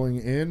price as going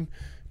in.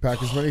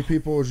 Pack as many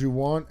people as you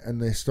want, and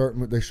they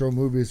show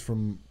movies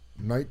from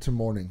night to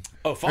morning.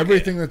 Oh, fuck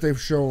everything that they've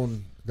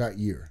shown that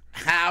year.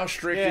 How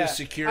strict is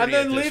security? And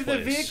then at this leave place?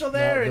 the vehicle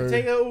there and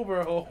take an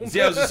Uber home.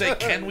 Yeah, I was gonna say,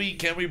 can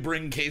we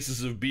bring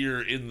cases of beer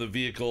in the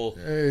vehicle?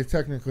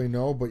 Technically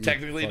no, but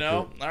technically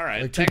no. It. All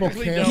right, like,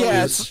 technically no.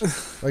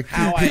 Yes. Like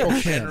how people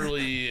I can.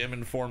 generally am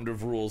informed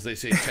of rules. They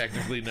say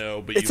technically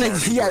no, but you've like,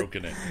 already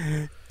broken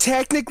it.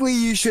 Technically,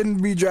 you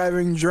shouldn't be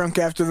driving drunk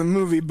after the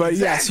movie, but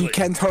yes, you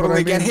can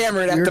totally get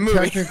hammered at the movie.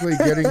 You're technically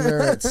getting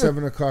there at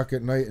 7 o'clock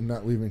at night and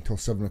not leaving till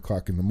 7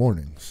 o'clock in the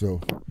morning.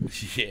 So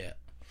yeah.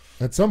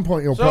 At some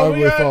point, you'll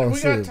probably fall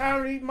asleep. We got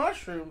time to eat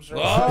mushrooms. Right?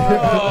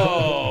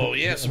 Oh,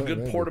 yeah, some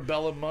good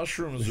portobello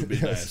mushrooms would be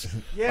nice.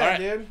 Yeah, right.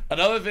 dude.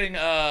 Another thing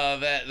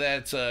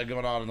that's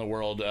going on in the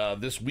world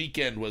this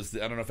weekend was, I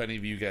don't know if any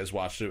of you guys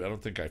watched it. I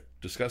don't think I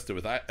discussed it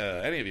with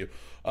any of you.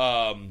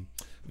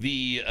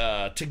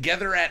 The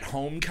Together at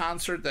Home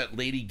concert that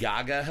Lady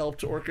Gaga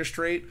helped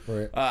orchestrate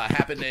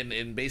happened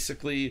in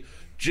basically...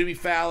 Jimmy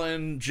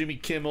Fallon, Jimmy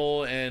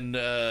Kimmel, and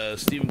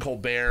Stephen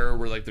Colbert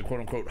were like the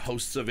quote-unquote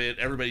hosts of it.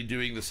 Everybody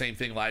doing the same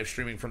thing, live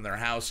streaming from their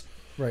house.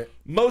 Right.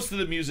 Most of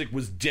the music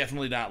was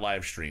definitely not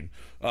live streamed.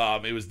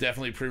 It was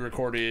definitely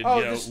pre-recorded. Oh,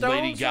 you know, the Stones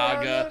Lady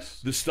Gaga, were on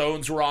this? the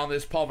Stones were on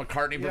this. Paul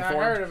McCartney performed,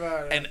 I heard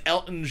about it. and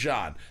Elton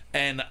John.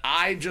 And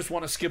I just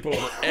want to skip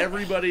over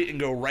everybody and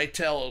go right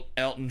to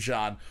Elton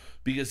John,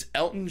 because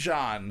Elton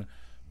John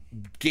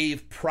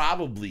gave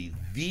probably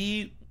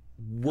the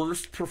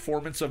worst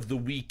performance of the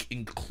week,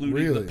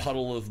 including the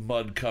Puddle of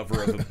Mud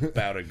cover of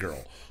About a Girl.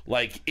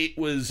 Like, it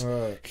was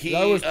that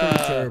was pretty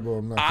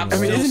terrible.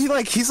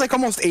 He's like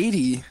almost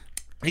 80.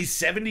 He's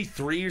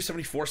 73 or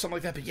 74, something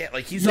like that. But yeah,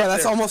 like he's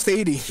that's almost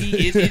 80.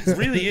 It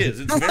really is.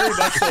 It's very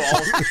much so.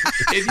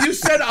 If you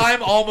said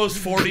I'm almost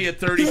 40 at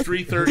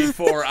 33,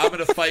 34, I'm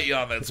going to fight you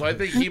on that. So I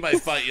think he might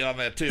fight you on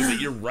that too.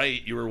 But you're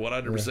right. You were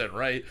 100%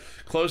 right.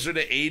 Closer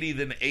to 80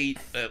 than 8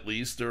 at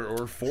least,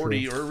 or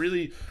 40, or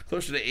really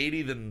closer to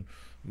 80 than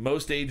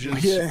most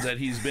ages that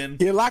he's been.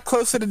 You're a lot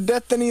closer to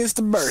death than he is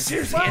to birth.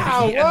 Seriously.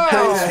 Whoa.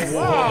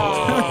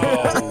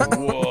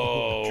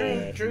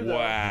 True.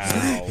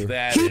 Wow.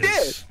 That he is...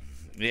 did.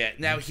 Yeah.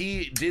 Now,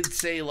 he did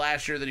say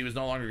last year that he was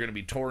no longer going to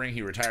be touring.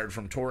 He retired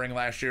from touring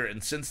last year,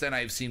 and since then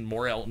I've seen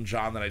more Elton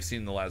John than I've seen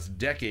in the last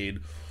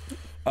decade.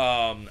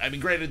 I mean,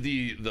 granted,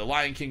 the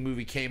Lion King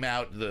movie came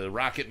out, the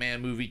Rocket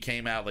Man movie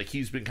came out. Like,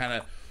 he's been kind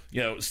of,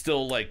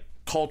 still like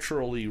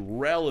culturally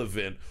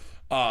relevant.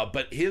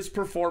 But his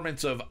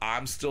performance of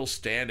 "I'm Still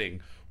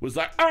Standing" was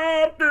like, and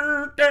I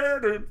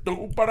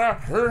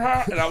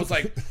was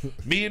like,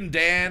 me and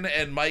Dan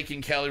and Mike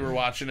and Kelly were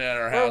watching it at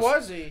our house. Where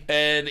was he?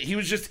 And he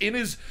was just in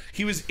his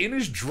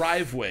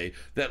driveway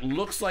that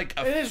looks like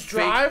a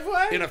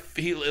driveway?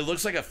 It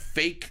looks like a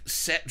fake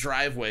set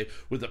driveway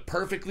with a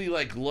perfectly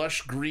like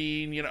lush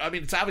green, I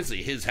mean, it's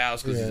obviously his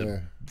house because he's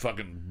a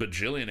fucking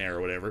bajillionaire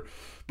or whatever.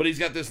 But he's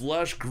got this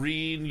lush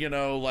green,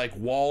 like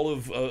wall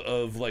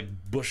of like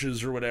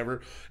bushes or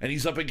whatever, and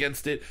he's up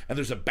against it, and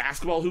there's a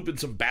basketball hoop and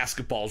some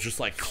basketballs just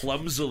like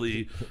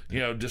clumsily,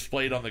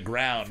 displayed on the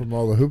ground from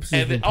all the hoops.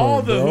 And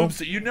all the hoops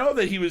that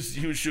that he was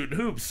shooting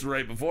hoops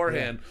right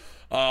beforehand.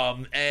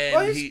 And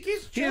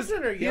his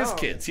children are young.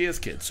 He has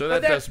kids, so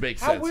that does make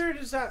sense. How weird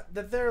is that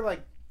they're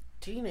like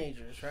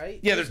teenagers, right?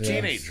 Yeah, they're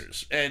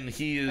teenagers, and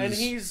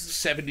he's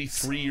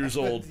 73 years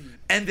old,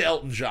 and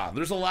Elton John.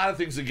 There's a lot of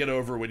things to get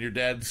over when your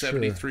dad's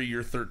 73,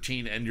 you're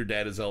 13, and your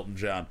dad is Elton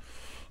John.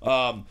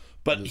 But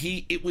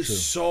it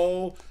was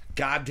so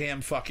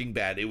goddamn fucking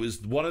bad. It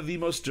was one of the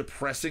most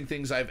depressing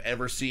things I've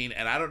ever seen,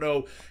 and I don't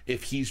know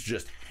if he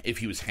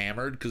was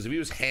hammered, because if he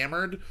was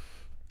hammered,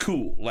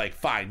 cool, like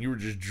fine, you were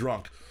just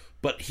drunk.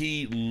 But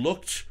he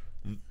looked,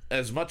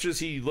 as much as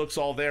he looks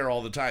all there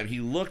all the time, he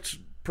looked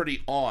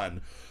pretty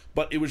on.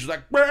 But it was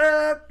like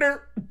I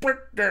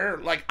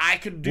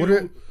could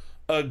do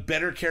a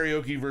better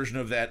karaoke version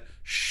of that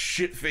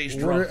shit-faced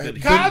drunk that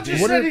he Kyle did.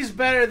 just said he's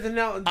better than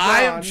Elton John.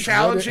 I am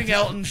challenging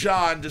Elton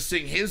John to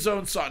sing his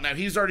own song. Now,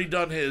 he's already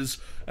done his,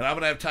 and I'm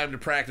going to have time to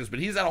practice, but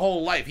he's had a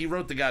whole life. He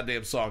wrote the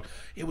goddamn song.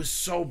 It was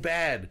so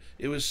bad.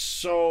 It was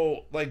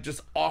so, like, just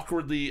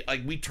awkwardly,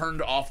 like, we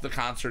turned off the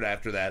concert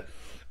after that.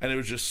 And it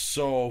was just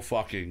so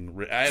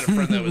fucking... I had a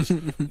friend that was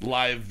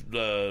live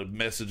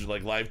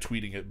live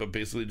tweeting it, but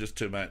basically just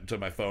to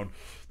my phone.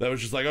 That was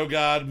just like, oh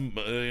God,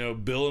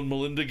 Bill and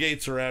Melinda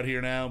Gates are out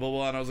here now, blah, blah,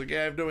 blah. And I was like, yeah,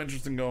 I have no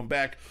interest in going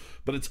back.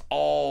 But it's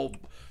all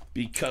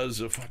because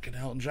of fucking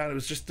Elton John. It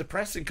was just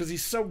depressing because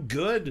he's so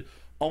good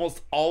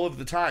almost all of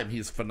the time.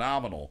 He's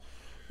phenomenal.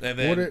 And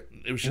then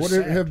it was just would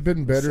sad. it have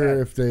been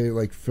better if they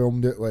like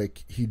filmed it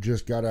like he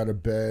just got out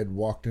of bed,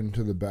 walked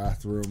into the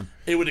bathroom,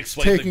 it would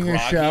explain taking the a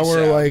shower,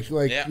 sound.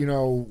 like Yeah. you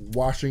know,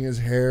 washing his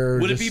hair.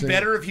 Would it be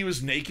better if he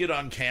was naked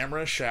on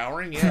camera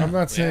showering? Yeah, I'm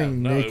not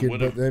saying Yeah, no, it naked,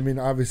 would've- but I mean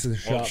obviously the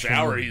shot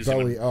shower, from the he's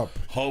belly gonna- up.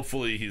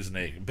 Hopefully he's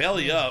naked.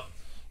 Belly up.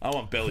 I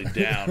want belly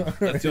down.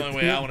 That's the only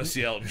way I want to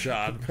see Elton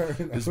John.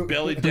 Is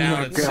belly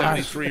down at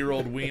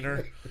 73-year-old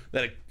wiener.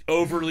 That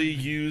overly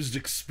used,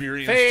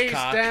 experienced Face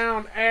cock.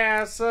 down,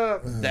 ass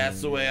up.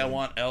 That's the way I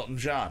want Elton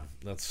John.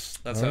 That's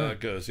how it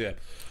goes. Yeah.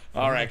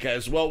 All right,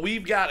 guys. Well,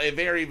 we've got a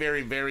very,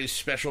 very, very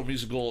special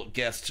musical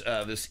guest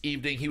this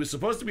evening. He was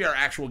supposed to be our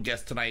actual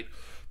guest tonight,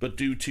 but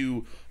due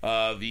to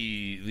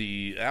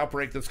the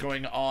outbreak that's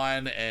going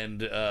on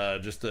and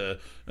just an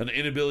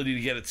inability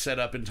to get it set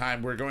up in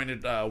time, we're going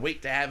to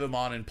wait to have him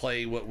on and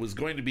play what was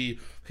going to be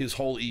his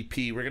whole EP.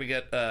 We're going to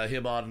get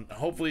him on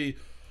hopefully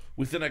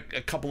within a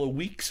couple of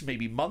weeks,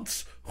 maybe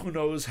months. Who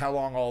knows how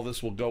long all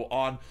this will go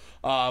on.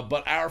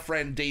 But our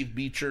friend Dave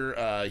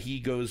Beecher, he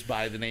goes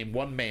by the name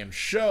One Man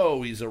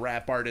Show. He's a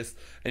rap artist,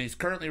 and he's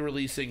currently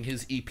releasing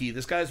his EP.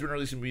 This guy's been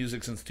releasing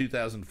music since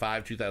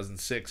 2005,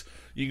 2006.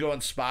 You can go on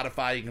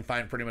Spotify. You can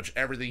find pretty much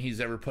everything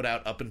he's ever put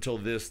out up until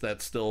this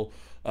that's still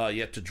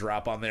yet to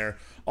drop on there.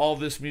 All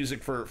this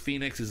music for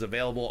Phoenix is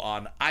available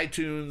on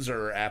iTunes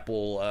or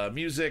Apple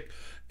Music.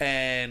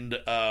 And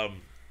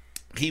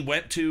he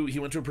went to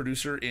a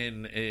producer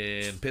in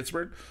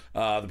Pittsburgh.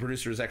 The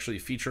producer is actually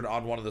featured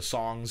on one of the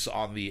songs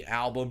on the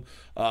album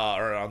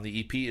or on the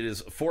EP. It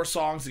is 4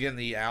 songs. Again,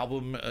 the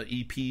album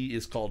EP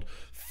is called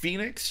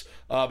Phoenix,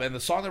 and the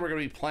song that we're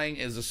going to be playing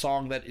is a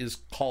song that is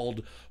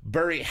called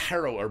Bury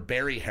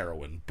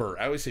Heroin.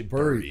 I always say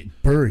Bury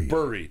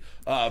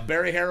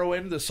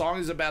Heroin. The song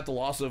is about the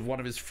loss of one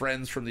of his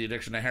friends from the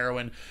addiction to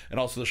heroin, and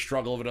also the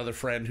struggle of another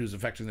friend who's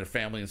affecting their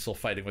family and still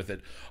fighting with it.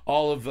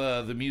 All of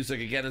the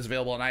music, again, is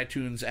available on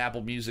iTunes,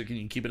 Apple Music, and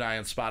you can keep an eye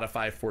on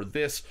Spotify for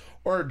this,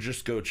 or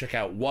just go check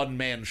out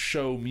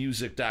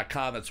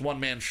onemanshowmusic.com. That's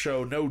One Man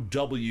Show, no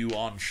W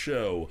on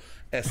show,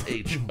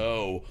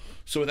 SHO.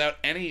 So without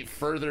any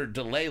further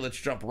delay, let's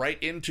jump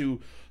right into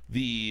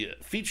the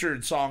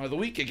featured song of the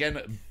week.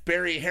 Again,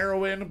 Bury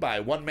Heroin by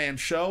One Man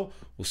Show.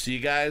 We'll see you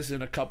guys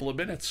in a couple of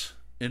minutes.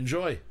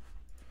 Enjoy.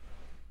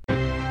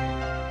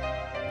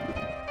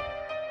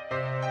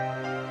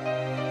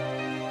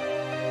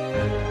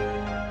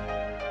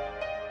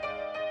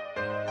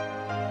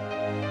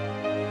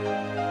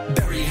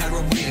 Bury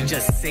heroin,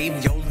 just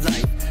save your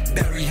life.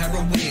 Bury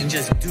heroin,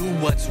 just do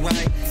what's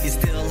right. You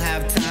still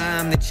have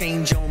time to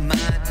change your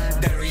mind.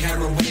 Bury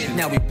heroin,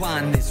 now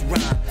rewind this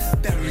rhyme.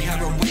 Bury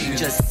heroin,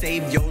 just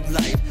save your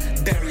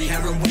life. Bury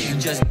heroin,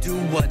 just do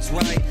what's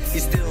right. You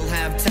still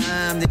have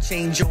time to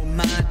change your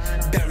mind.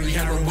 Bury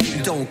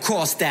heroin, don't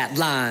cross that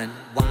line.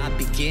 Why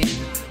begin?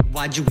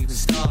 Why'd you even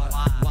start?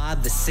 Why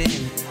the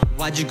sin?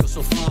 Why'd you go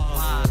so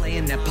far?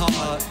 Playing that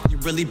part, you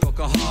really broke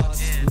our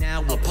hearts.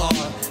 Now apart,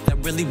 that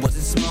really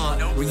wasn't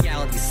smart.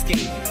 Reality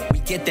escape, we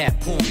get that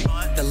point.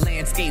 The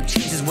landscape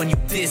changes when you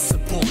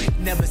disappoint.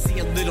 Never see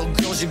a little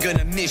girls, you're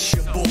gonna miss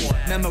your boy.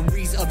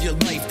 Memories of your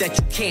life that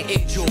you can't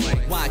enjoy.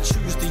 Why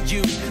choose to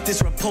use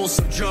this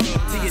repulsive drug?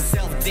 To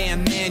yourself,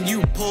 damn man,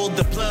 you pulled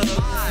the plug.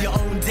 Your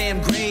own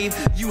damn grave,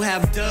 you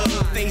have dug.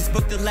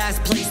 Facebook, the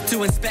last place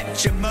to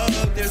inspect your mug.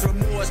 There's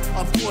remorse,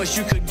 of course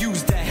you could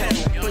use the help,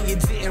 but you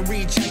didn't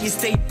reach out, you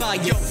stayed by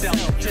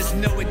yourself. Just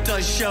know it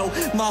does show,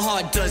 my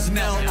heart does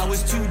melt. I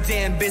was too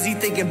damn busy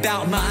thinking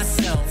about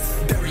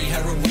myself. Bury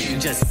heroin,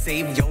 just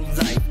save your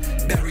life.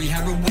 Bury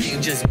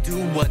heroin, just do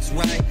what's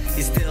right.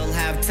 You still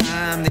have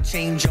time to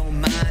change your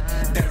mind.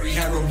 Bury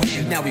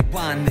heroin, now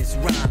rewind this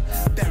rhyme.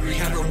 Bury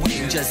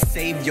heroin, just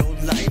save your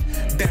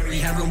life. Bury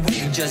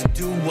heroin, just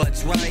do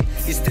what's right.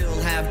 You still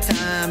have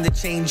time to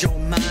change your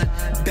mind.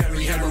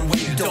 Bury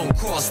heroin, don't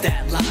cross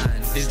that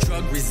line. This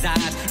drug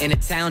resides in a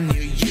town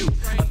near you,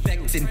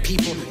 affecting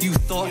people you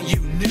thought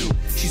you knew.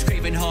 She's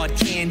craving hard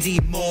candy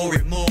more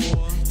and more,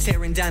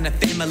 tearing down a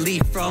family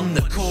from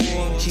the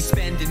core. She's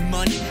spending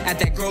money at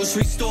that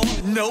grocery store.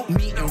 Nope,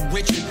 meeting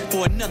Richard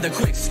for another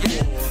quick score.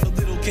 The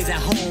little kids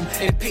at home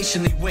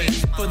impatiently wait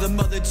for the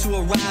mother to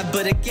arrive,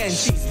 but again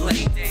she's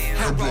late.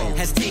 Heroin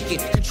has taken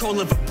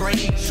control of her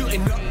brain,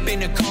 shooting up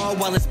in a car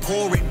while it's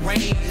pouring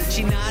rain.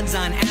 She nods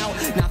on out,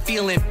 not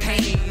feeling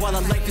pain, while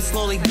her life is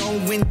slowly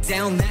going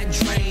down that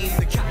drain.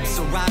 The cops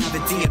arrive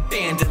at the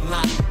abandoned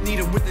lot, need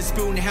her with a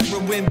spoon,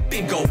 heroin,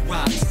 big old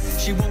rocks.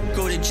 She won't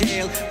go to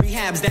jail,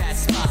 rehab's that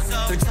spot.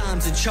 Third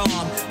time's a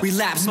charm,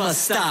 relapse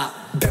must stop.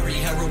 Bury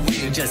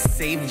heroin, just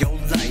save your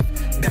life.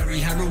 Bury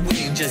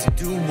heroin, just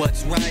do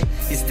what's right.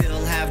 You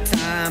still have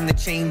time to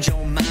change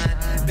your mind.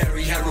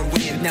 Bury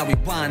heroin, now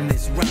rewind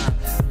this rhyme.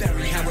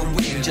 Bury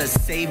heroin,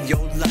 just save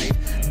your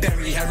life.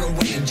 Bury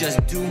heroin,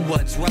 just do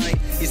what's right.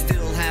 You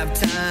still have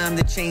time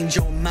to change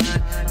your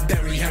mind.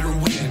 Bury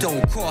heroin,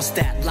 don't cross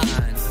that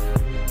line.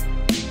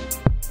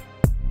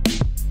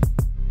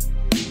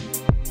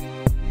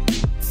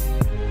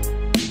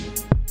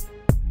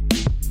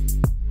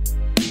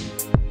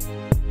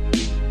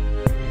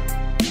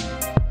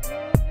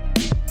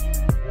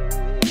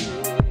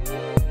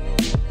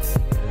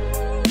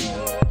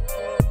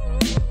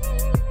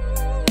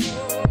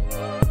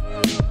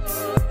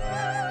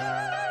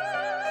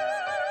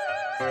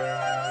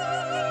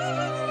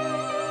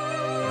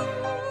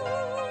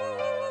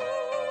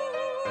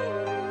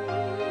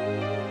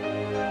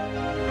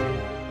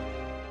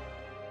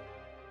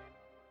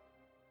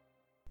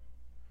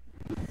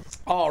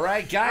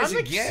 right, guys. I'm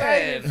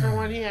excited for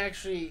when he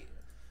actually,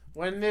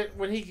 when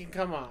he can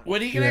come on.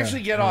 When he can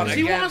actually get on.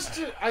 He again, wants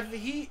to.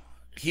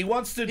 He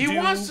wants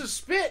to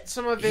spit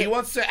some of it. He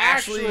wants to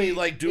actually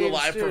like do a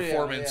live studio,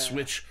 performance,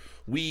 which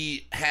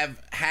we have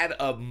had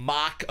a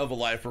mock of a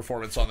live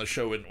performance on the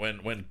show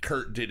when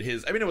Kurt did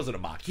his. I mean, it wasn't a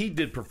mock. He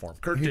did perform.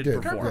 Kurt did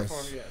perform.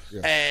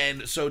 Yes.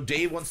 And so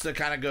Dave wants to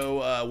kind of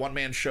go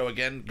one-man show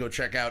again. Go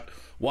check out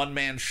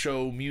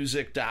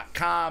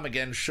onemanshowmusic.com.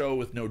 Again, show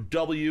with no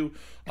W.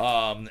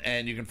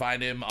 And you can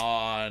find him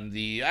on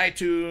the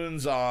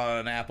iTunes,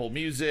 on Apple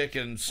Music,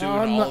 and soon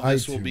all of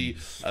this will be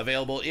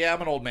available. Yeah,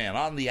 I'm an old man.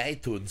 On the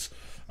iTunes.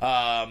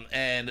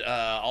 And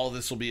all of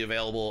this will be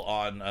available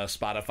on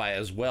Spotify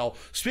as well.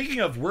 Speaking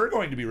of, we're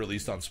going to be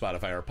released on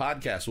Spotify. Our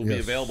podcast will be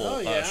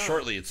available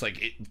shortly. It's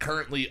like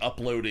currently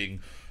uploading,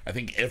 I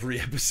think,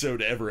 every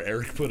episode ever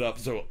Eric put up,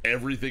 so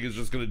everything is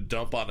just going to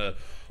dump onto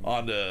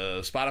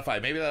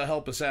Spotify. Maybe that'll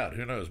help us out.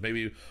 Who knows?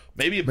 Maybe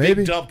a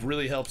big dump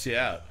really helps you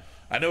out.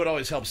 I know it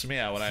always helps me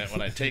out when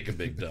I take a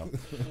big dump.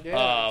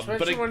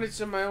 Especially when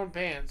it's in my own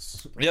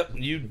pants. Yep,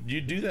 you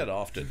do that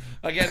often.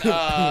 Again,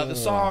 the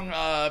song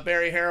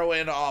Barry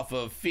Heroin off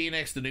of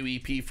Phoenix, the new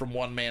EP from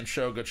One Man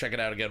Show. Go check it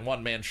out again.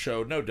 One Man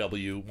Show, no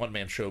W,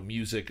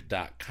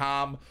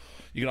 onemanshowmusic.com.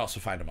 You can also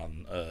find them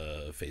on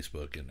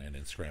Facebook and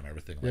Instagram,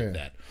 everything like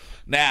that.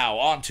 Now,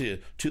 on to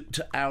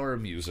our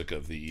music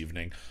of the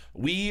evening.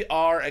 We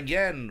are,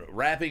 again,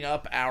 wrapping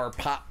up our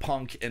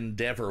pop-punk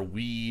endeavor.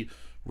 We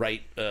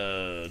write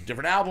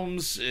different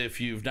albums.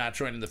 If you've not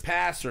joined in the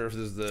past, or if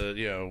this is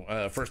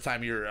the first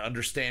time you're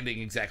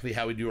understanding exactly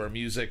how we do our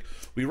music,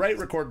 we write,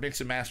 record,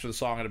 mix, and master the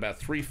song in about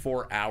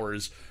 3-4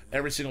 hours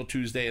every single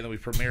Tuesday, and then we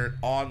premiere it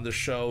on the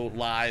show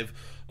live.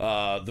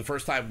 The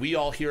first time we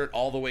all hear it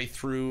all the way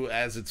through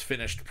as its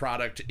finished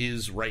product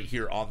is right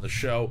here on the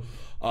show.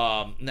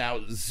 Now,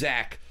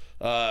 Zach,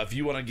 if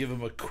you want to give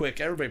them a quick,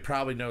 everybody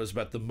probably knows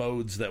about the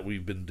modes that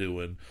we've been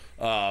doing,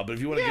 but if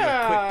you want to give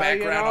a quick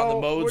background on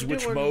the modes,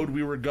 which mode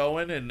we were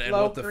going, and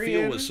what the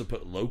feel was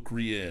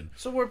Locrian.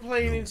 So we're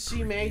playing in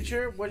C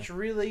major, which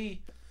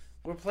really,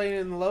 we're playing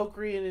in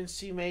Locrian in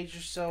C major,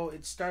 so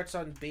it starts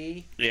on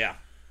B. Yeah.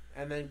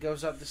 And then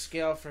goes up the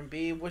scale from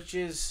B, which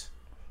is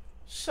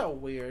so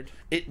weird.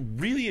 It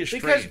really is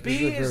strange. Because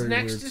B is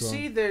next to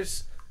C,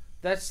 that's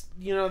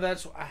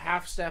a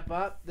half step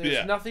up.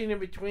 There's nothing in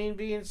between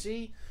B and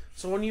C.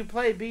 So when you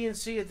play B and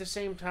C at the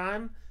same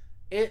time,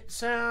 it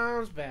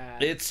sounds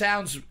bad. It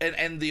sounds,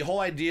 and the whole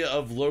idea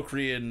of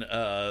Locrian,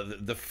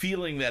 the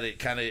feeling that it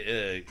kind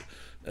of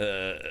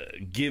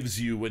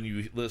gives you when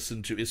you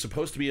listen to, is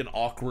supposed to be an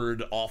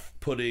awkward,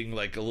 off-putting,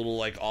 like a little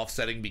like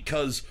offsetting,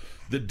 because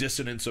the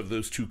dissonance of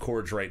those two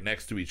chords right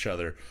next to each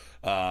other,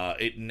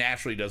 it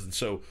naturally doesn't.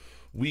 So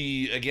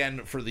we,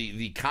 again, for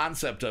the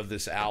concept of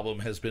this album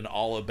has been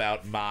all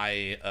about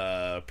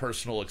my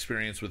personal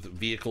experience with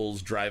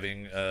vehicles,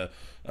 driving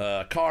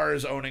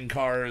cars, owning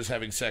cars,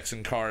 having sex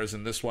in cars,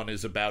 and this one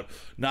is about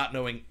not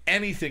knowing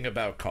anything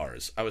about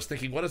cars. I was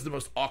thinking, what is the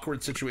most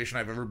awkward situation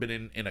I've ever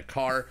been in a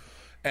car?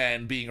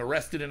 And being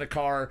arrested in a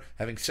car,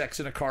 having sex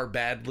in a car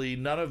badly,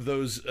 none of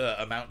those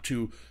amount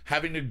to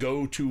having to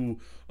go to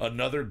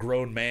another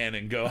grown man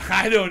and go,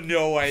 I don't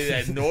know why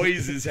that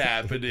noise is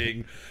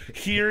happening.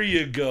 Here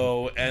you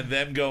go. And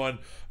them going,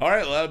 all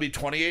right, well, that'll be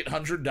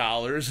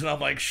 $2,800. And I'm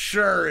like,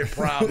 sure, it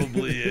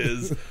probably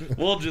is.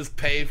 We'll just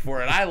pay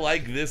for it. I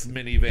like this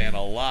minivan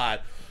a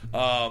lot.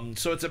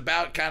 So it's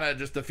about kind of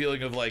just the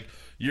feeling of like,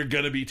 you're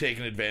going to be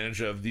taken advantage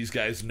of. These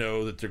guys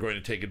know that they're going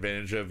to take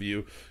advantage of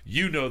you.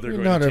 You know they're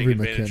going to take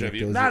advantage of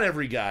you. Not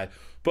every guy.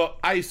 But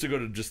I used to go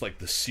to just like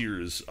the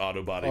Sears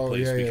auto body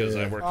place because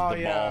I worked at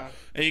the mall.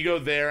 And you go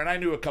there, and I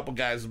knew a couple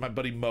guys. My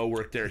buddy Mo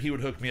worked there. He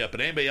would hook me up.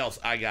 But anybody else,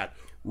 I got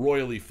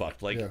royally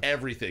fucked. Like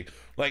everything.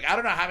 Like, I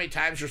don't know how many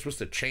times you're supposed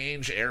to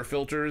change air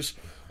filters.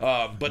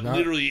 But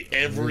literally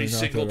every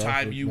single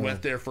time you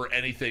went there for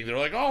anything, they're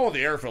like, oh, the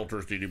air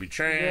filters need to be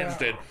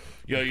changed. And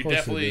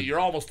you're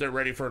almost there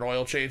ready for an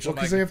oil change. Well,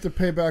 because they have to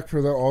pay back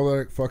for all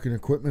that fucking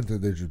equipment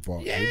that they just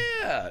bought.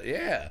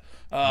 Yeah.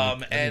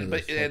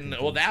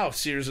 Now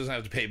Sears doesn't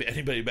have to pay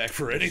anybody back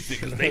for anything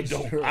because they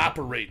don't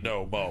operate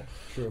no more.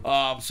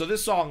 So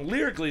this song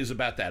lyrically is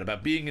about that,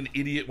 about being an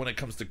idiot when it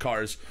comes to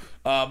cars.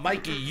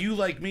 Mikey, you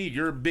like me,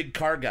 you're a big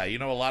car guy. You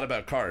know a lot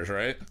about cars,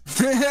 right?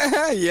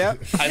 Yeah.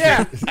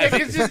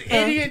 Because this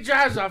idiot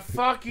drives a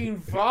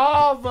fucking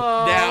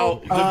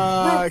Volvo.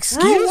 Now,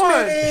 excuse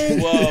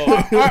me.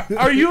 Whoa.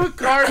 Are you a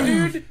car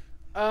dude?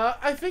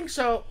 I think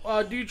so.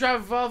 Do you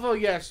drive a Volvo?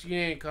 Yes, you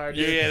ain't a car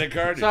dude. You ain't a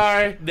car dude.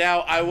 Sorry.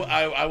 Now,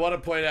 I want to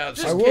point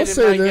out I will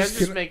say this.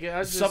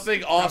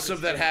 Something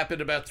awesome that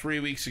happened about 3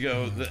 weeks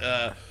ago.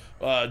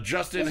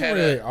 Justin had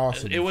really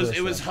awesome. It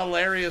was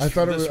hilarious. I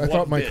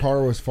thought my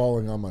car was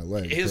falling on my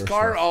leg. His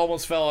car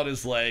almost fell on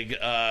his leg.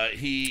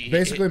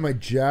 My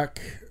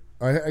jack.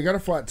 I got a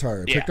flat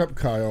tire. Picked up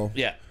Kyle.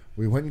 Yeah.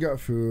 We went and got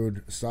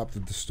food. Stopped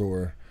at the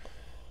store,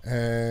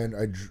 and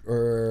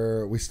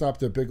we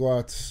stopped at Big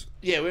Lots.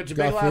 Yeah, we went to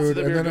Big Lots,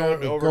 and then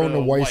we were going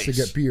to Weiss to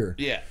get beer.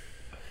 Yeah.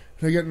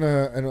 I get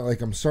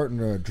I'm starting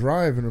to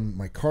drive, and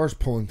my car's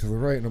pulling to the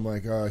right, and I'm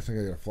like, oh, I think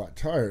I got a flat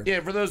tire.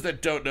 Yeah, for those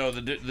that don't know,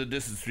 the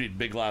distance between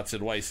Big Lots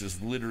and Weiss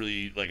is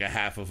literally like a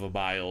half of a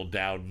mile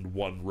down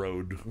one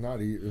road.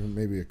 Not even,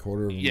 maybe a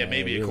quarter of a mile. Yeah,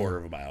 maybe a quarter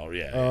of a mile,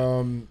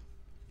 yeah.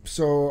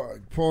 So,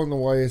 pulling the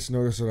Weiss,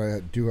 notice that I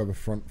do have a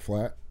front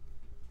flat.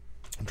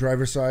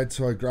 Driver's side,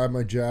 so I grab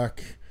my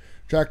jack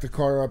the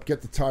car up,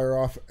 get the tire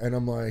off, and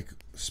I'm like,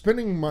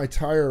 spinning my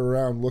tire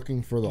around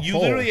looking for the hole. You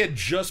literally had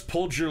just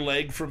pulled your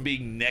leg from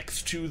being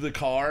next to the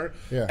car,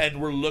 and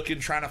we're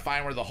trying to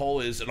find where the hole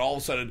is, and all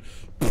of a sudden,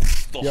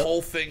 the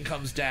whole thing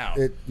comes down.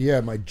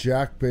 My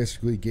jack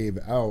basically gave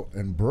out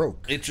and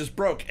broke. It just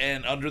broke,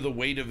 and under the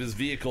weight of his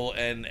vehicle,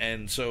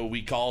 and so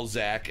we call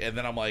Zach, and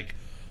then I'm like,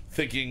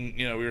 thinking,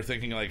 we were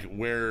thinking like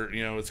where,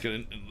 it's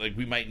gonna, like,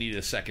 we might need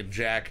a second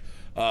jack.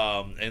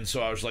 And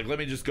so I was like, let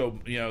me just go,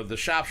 the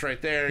shop's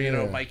right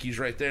there, Mikey's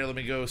right there. Let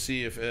me go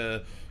see if,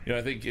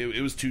 I think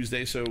it was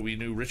Tuesday, so we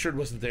knew Richard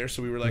wasn't there.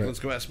 So we were like, let's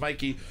go ask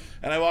Mikey.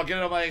 And I walk in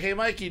and I'm like, hey,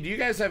 Mikey, do you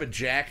guys have a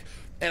jack?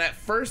 And at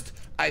first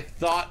I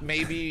thought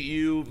maybe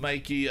you,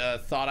 Mikey,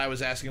 thought I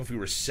was asking if we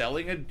were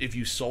selling it, if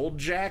you sold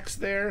jacks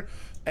there.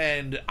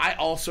 And I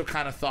also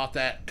kind of thought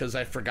that because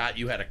I forgot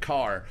you had a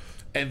car.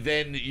 And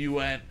then you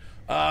went,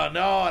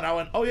 no, and I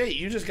went, oh yeah,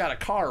 you just got a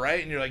car,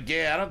 right? And you're like,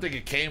 yeah, I don't think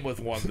it came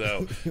with one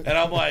though. And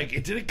I'm like,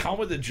 it didn't come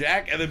with a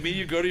jack. And then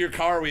you go to your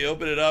car, we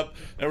open it up,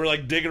 and we're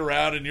like digging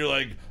around, and you're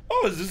like,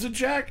 oh, is this a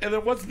jack? And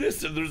then what's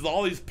this? And there's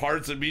all these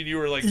parts, and me and you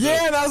were like,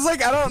 yeah, and I was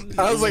like,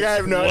 I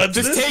have no,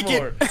 just take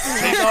it.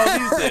 Take all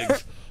these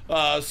things.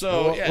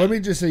 Let me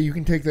just say, you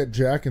can take that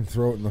jack and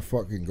throw it in the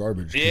fucking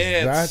garbage.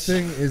 Yeah, that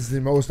thing is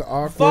the most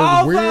awkward,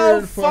 Volvo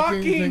weird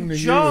fucking thing to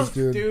junk,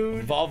 use,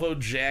 dude. Volvo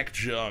jack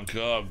junk.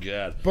 Oh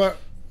god. But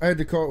we had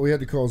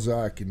to call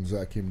Zach, and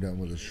Zach came down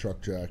with his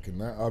truck jack,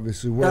 and that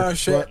obviously worked. Oh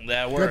shit,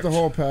 that worked. Got the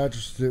whole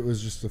patch. It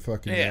was just a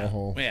fucking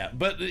hole. Yeah,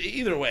 but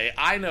either way,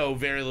 I know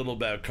very little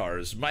about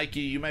cars.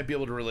 Mikey, you might be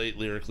able to relate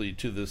lyrically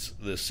to this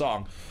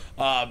song.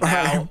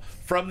 Now,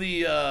 from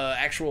the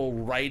actual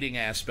writing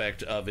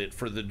aspect of it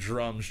for the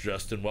drums,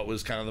 Justin, what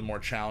was kind of the more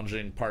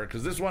challenging part?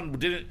 Because this one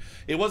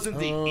it wasn't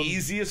the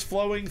easiest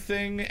flowing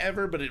thing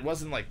ever, but it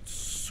wasn't like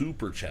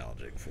super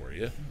challenging for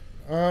you.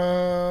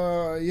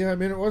 Yeah, I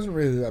mean, it wasn't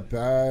really that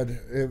bad.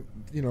 It,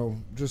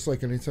 just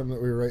like any time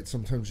that we write,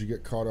 sometimes you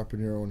get caught up in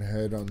your own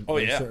head on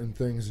certain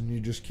things, and you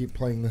just keep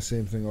playing the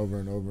same thing over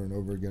and over and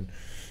over again.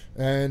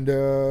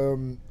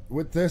 And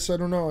with this, I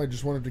don't know. I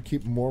just wanted to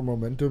keep more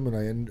momentum,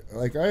 and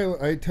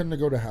I tend to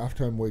go to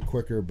halftime way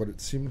quicker, but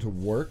it seemed to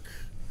work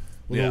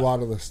with a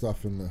lot of the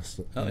stuff in this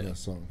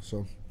song.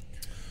 So,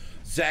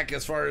 Zach,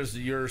 as far as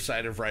your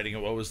side of writing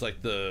it, what was like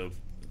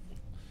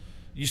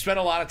you spent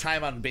a lot of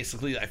time on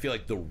basically, I feel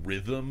like, the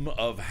rhythm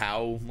of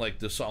how, like,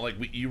 the song, like,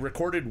 you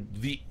recorded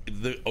the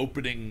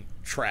opening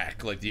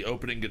track, like the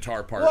opening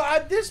guitar part. Well,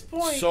 at this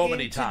point, so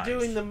many times,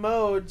 doing the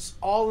modes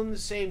all in the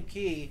same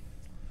key.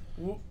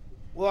 Well,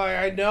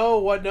 I know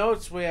what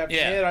notes we have to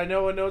hit. I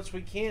know what notes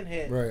we can't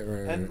hit. Right.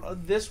 And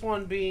this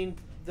one being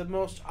the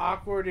most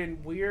awkward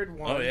and weird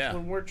one.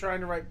 When we're trying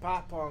to write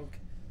pop punk,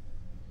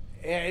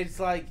 it's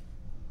like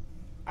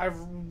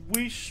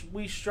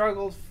we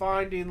struggled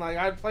finding, like,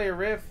 I'd play a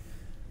riff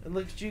and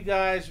look at you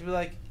guys and be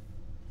like,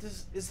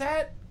 is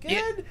that good?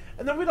 Yeah.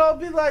 And then we'd all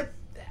be like,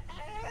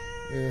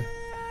 yeah.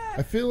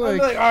 I feel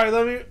like, all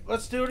right,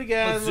 let's do it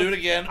again. Let's do it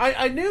again.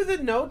 I knew the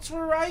notes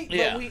were right,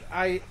 but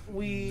I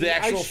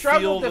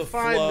struggled to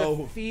find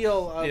the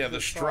feel of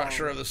the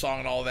structure of the song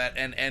and all that.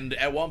 And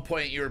at one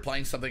point you were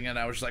playing something, and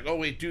I was just like, oh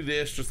wait, do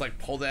this, just like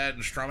pull that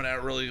and strum it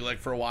out really, like,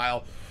 for a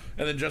while.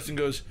 And then Justin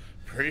goes,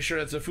 pretty sure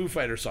that's a Foo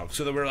Fighters song.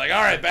 So then we're like,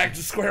 all right, back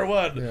to square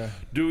one. Yeah.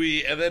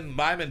 And then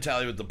my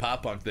mentality with the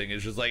pop punk thing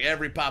is just like,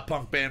 every pop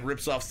punk band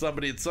rips off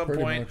somebody at some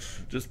point.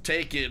 Just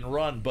take it and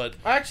run. But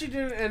I actually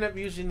didn't end up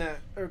using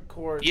that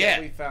chord that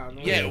we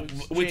found.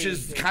 Which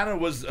is kind of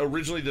was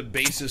originally the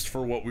basis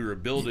for what we were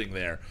building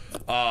there.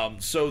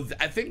 So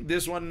I think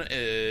this one,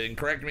 and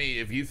correct me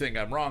if you think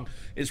I'm wrong,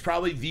 is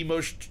probably the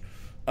most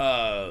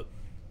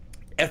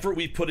effort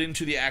we put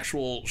into the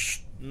actual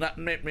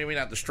maybe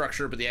not the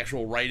structure, but the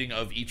actual writing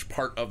of each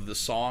part of the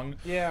song.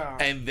 Yeah.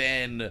 And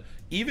then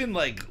even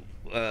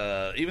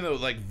though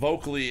like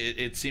vocally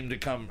it seemed to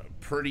come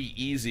pretty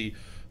easy,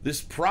 I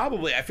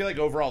feel like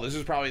overall this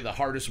is probably the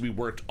hardest we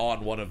worked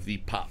on one of the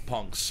pop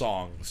punk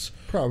songs.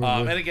 Probably.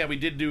 And again, we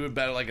did do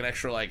about like an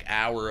extra like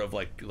hour of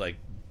like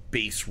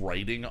bass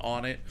writing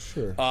on it.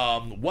 Sure.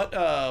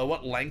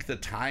 What length of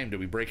time did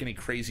we break any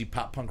crazy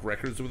pop punk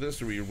records with this?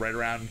 Or were you right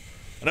around?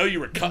 I know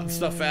you were cutting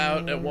stuff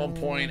out at one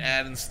point,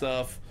 adding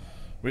stuff.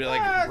 Were you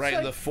right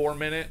in the 4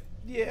 minute?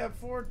 Yeah,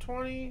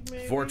 4:20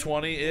 maybe.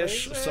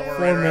 4:20-ish, somewhere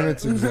 4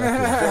 minutes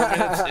exactly.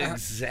 4 minutes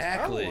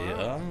exactly.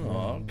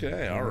 Oh,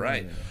 okay, all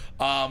right.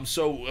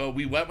 So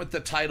we went with the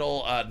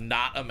title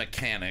 "Not a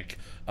Mechanic,"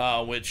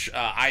 which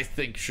I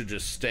think should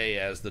just stay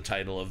as the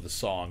title of the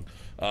song.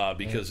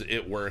 because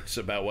it works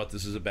about what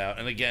this is about.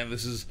 And again,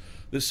 this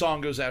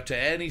song goes out to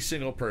any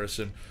single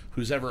person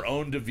who's ever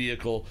owned a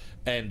vehicle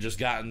and just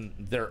gotten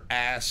their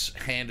ass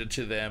handed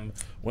to them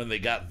when they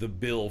got the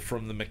bill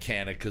from the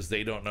mechanic because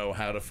they don't know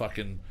how to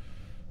fucking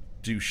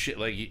do shit.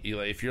 Like,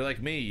 if you're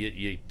like me,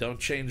 you don't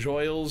change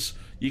oils.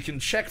 You can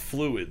check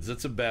fluids.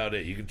 That's about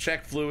it. You can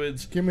check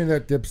fluids. Give me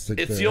that dipstick.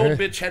 It's the old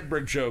Mitch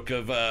Hedberg joke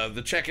of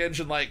the check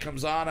engine light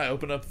comes on. I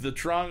open up the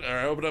trunk, or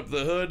I open up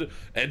the hood.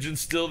 Engine's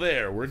still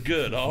there. We're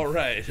good. All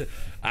right.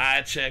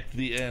 I checked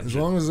the engine. As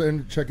long as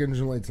the check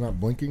engine light's not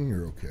blinking,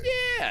 you're okay.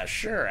 Yeah,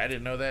 sure. I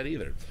didn't know that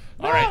either.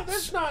 No, all right.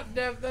 that's not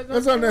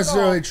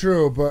necessarily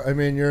true, but I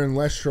mean, you're in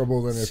less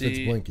trouble than if it's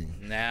blinking.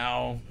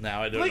 Now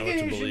I don't know what to blinking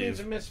believe. usually means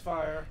a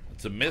misfire.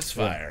 It's a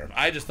misfire. Yeah.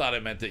 I just thought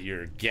it meant that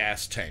your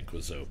gas tank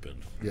was open.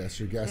 Yes,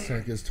 your gas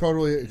tank is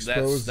totally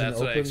exposed That's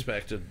and open. What I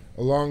expected.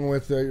 Along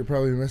with, you're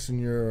probably missing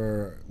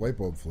your light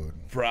bulb fluid.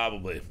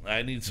 Probably.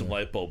 I need some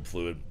light bulb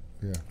fluid.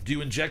 Yeah. Do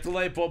you inject the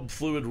light bulb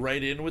fluid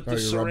right in with the Right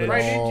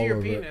syringe? into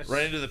your penis.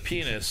 Right into the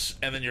penis,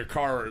 and then your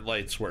car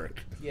lights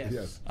work.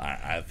 Yes.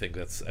 I think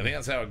that's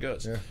how it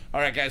goes. Yeah.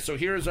 All right, guys. So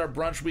here's our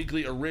Brunch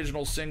Weekly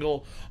original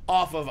single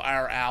off of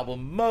our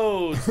album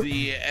Modes,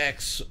 the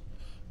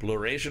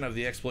exploration of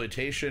the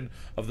exploitation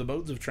of the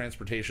modes of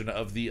transportation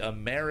of the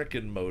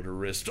American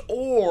motorist,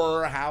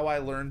 or how I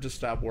learned to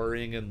stop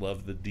worrying and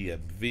love the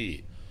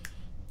DMV.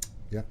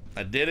 Yeah.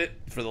 I did it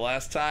for the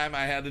last time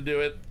I had to do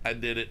it. I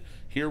did it.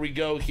 Here we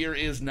go. Here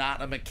is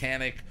Not a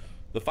Mechanic,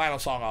 the final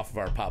song off of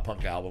our pop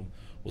punk album.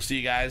 We'll see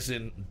you guys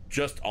in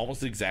just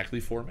almost exactly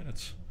 4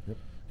 minutes. Yep.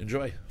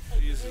 Enjoy.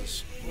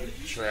 Jesus.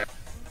 Track.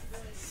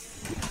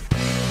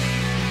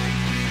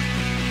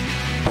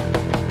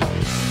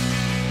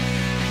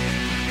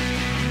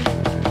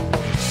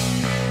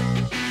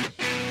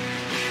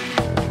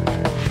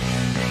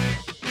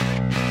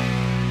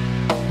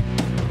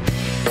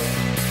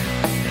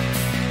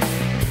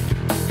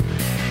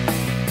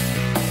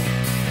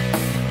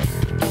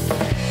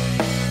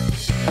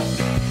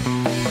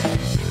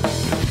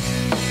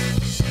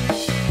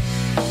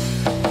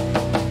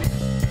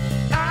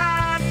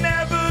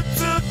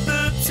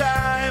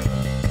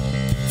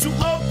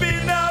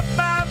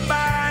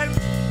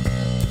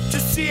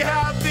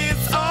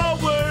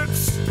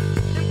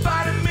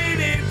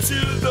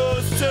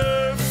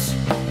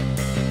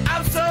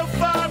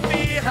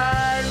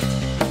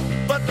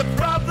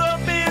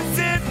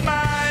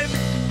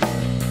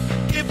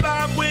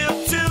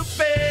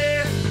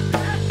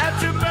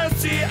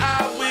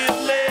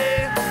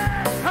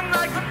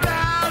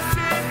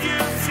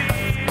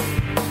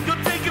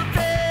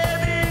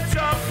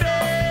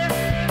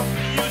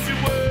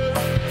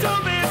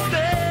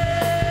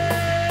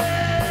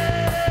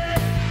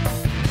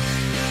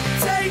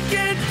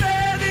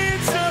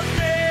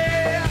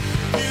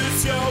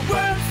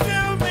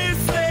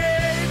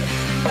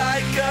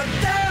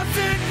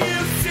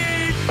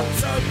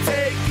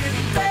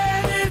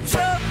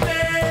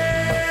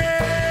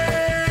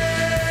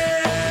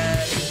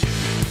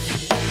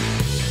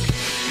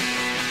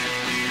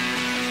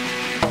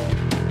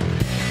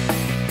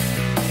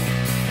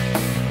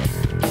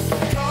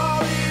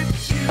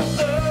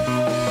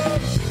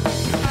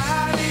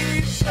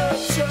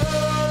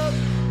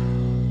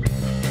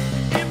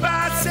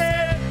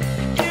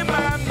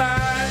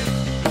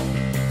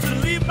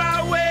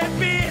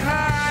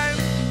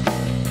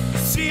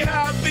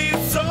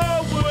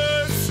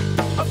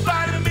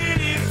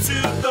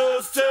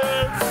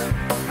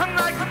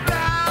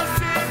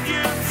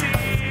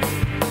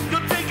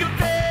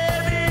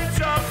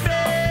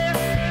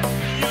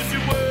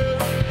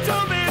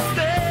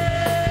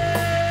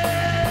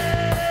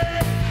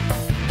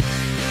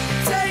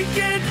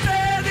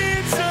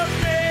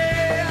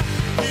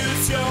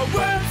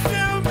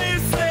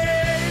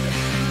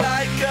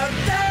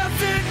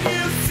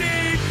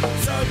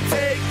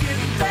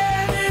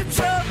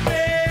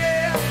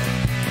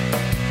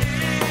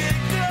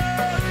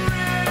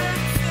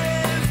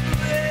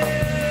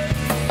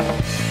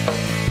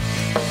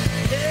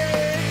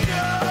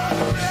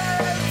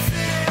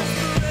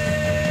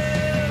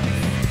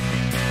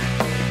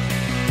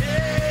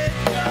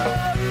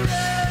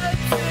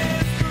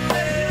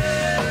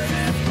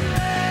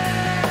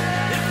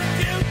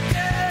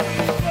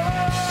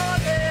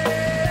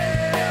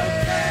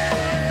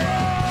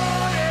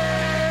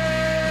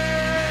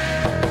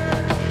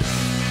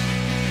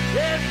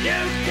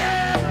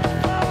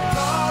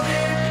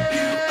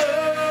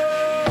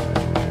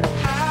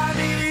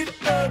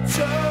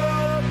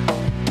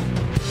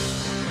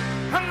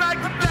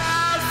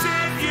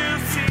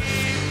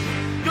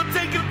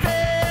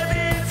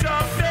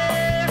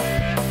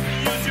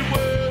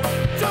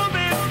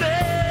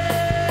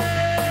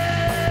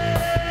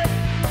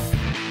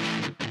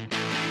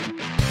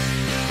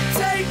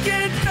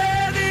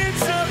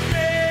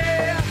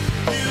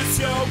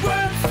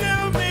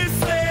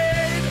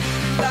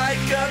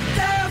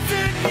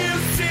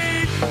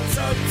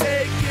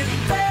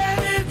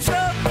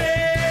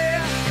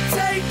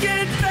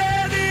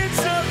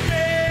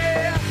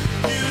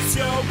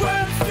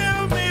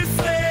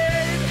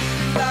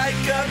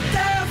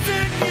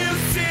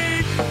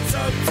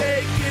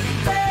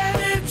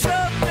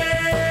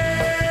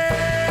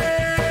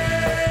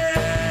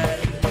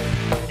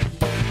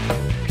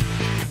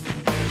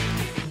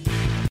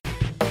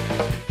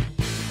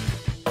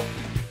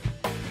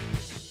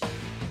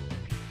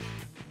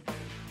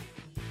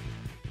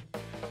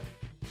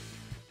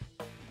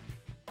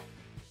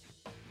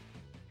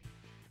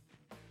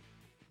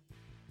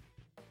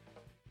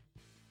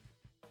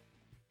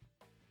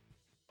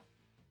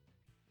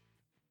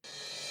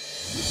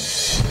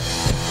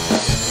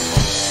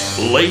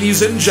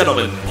 Ladies and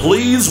gentlemen,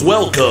 please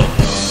welcome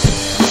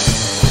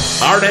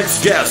our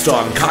next guest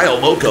on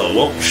Kyle Mocha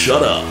Won't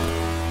Shut Up.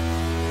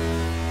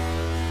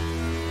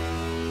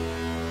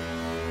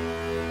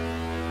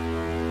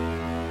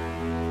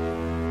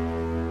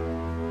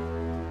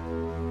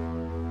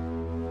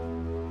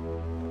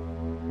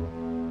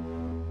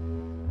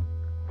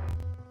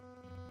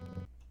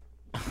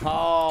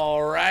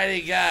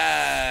 Alrighty,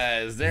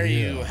 guys. There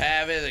you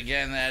have it.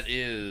 Again, that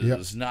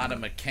is Not a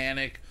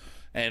Mechanic.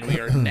 And we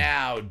are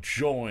now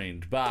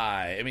joined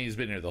by, I mean, he's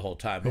been here the whole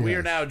time, but we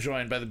are now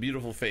joined by the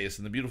beautiful face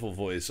and the beautiful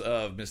voice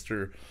of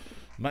Mr.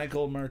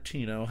 Michael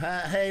Martino.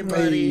 Hi, hey,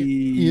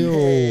 buddy.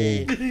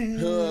 Hey.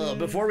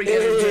 Before we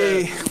get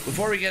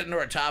into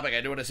our topic,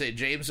 I do want to say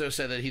James though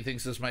said that he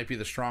thinks this might be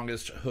the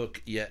strongest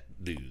hook yet,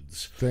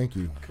 dudes. Thank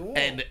you. Cool.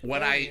 And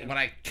when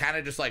I kind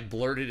of just like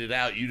blurted it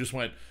out, you just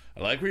went, I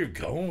like where you're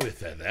going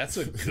with that. That's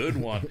a good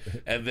one.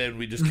 And then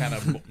we just kind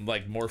of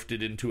like morphed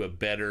it into a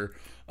better.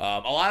 A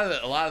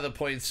lot of the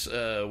points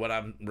when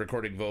I'm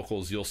recording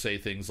vocals, you'll say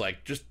things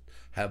like just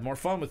have more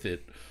fun with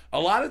it. A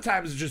lot of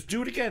times, just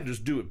do it again,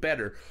 just do it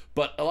better.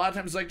 But a lot of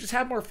times, like just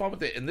have more fun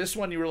with it. And this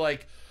one, you were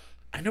like,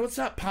 I know it's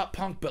not pop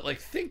punk, but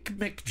like think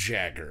Mick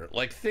Jagger,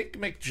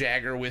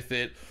 with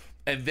it.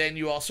 And then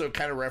you also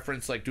kind of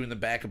reference like doing the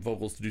backup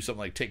vocals to do something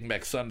like Taking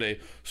Back Sunday.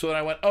 So then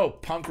I went, oh,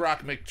 punk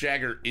rock Mick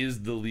Jagger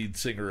is the lead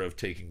singer of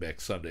Taking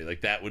Back Sunday. Like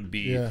that would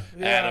be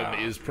Adam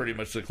is pretty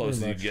much the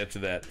closest you get to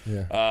that.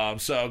 Yeah.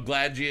 So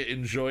glad you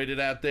enjoyed it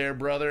out there,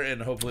 brother,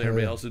 and hopefully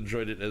everybody else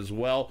enjoyed it as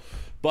well.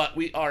 But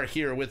we are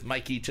here with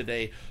Mikey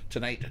tonight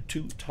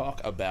to talk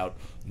about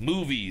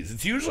movies.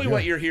 It's usually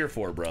what you're here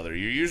for, brother.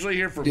 You're usually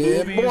here for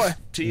movies,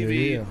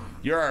 TV. Yeah.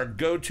 You're our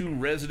go-to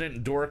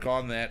resident dork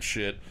on that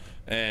shit.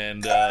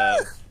 And I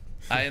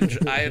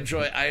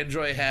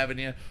enjoy having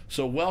you.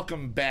 So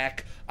welcome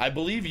back. I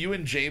believe you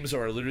and James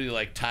are literally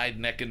like tied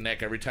neck and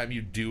neck. Every time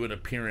you do an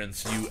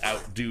appearance, you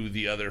outdo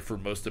the other for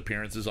most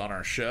appearances on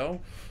our show.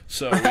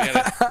 So we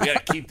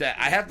gotta keep that.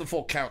 I have the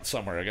full count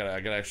somewhere. I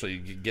gotta actually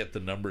get the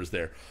numbers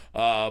there.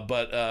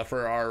 But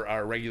for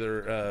our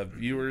regular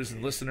viewers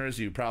and listeners,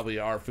 you probably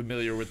are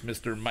familiar with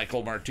Mr.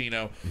 Michael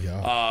Martino.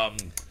 Yeah.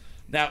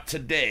 Now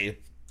today,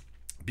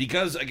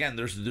 because again,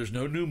 there's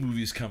no new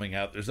movies coming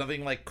out. There's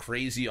nothing like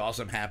crazy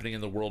awesome happening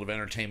in the world of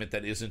entertainment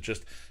that isn't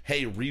just,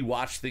 hey,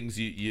 rewatch things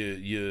you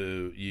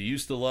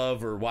used to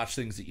love or watch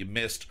things that you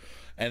missed.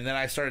 And then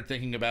I started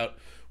thinking about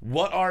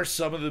what are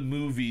some of the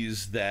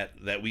movies that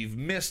we've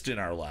missed in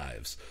our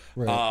lives.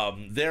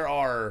 Right. There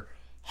are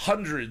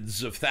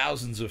hundreds of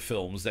thousands of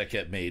films that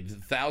get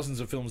made, thousands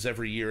of films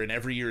every year, and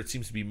every year it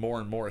seems to be more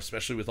and more,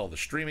 especially with all the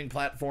streaming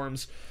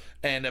platforms.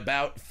 And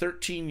about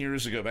 13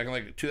 years ago, back in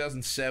like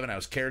 2007, I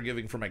was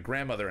caregiving for my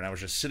grandmother, and I was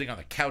just sitting on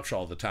the couch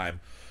all the time.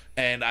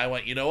 And I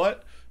went, you know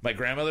what? My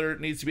grandmother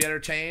needs to be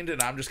entertained,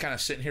 and I'm just kind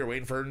of sitting here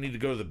waiting for her to need to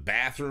go to the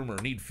bathroom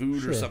or need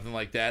food or something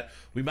like that.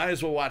 We might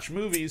as well watch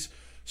movies.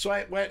 So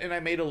I went and I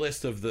made a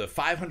list of the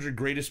 500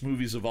 greatest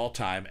movies of all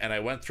time, and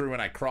I went through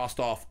and I crossed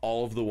off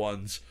all of the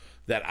ones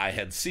that I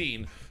had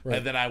seen. Right.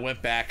 And then I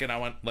went back and I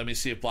went, let me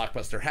see if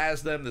Blockbuster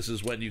has them. This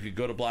is when you could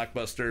go to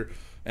Blockbuster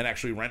and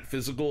actually rent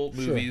physical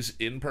movies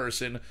in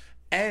person.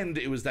 And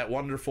it was that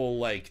wonderful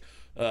like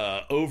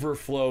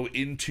overflow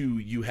into,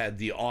 you had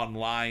the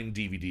online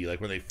DVD,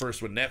 like when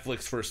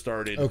Netflix first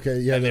started. Okay,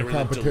 yeah, and they were the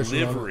competition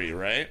delivery,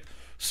 right?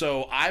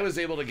 So I was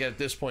able to get at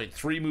this point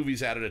 3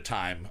 movies out at a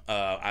time.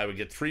 I would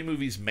get 3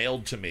 movies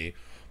mailed to me.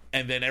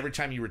 And then every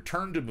time you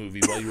returned a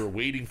movie while you were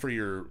waiting for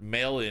your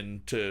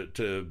mail-in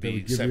to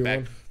be sent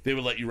back, they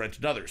would let you rent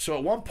another. So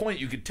at one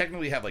point, you could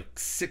technically have like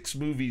 6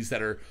 movies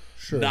that are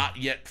not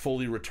yet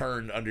fully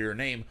returned under your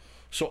name.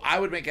 So I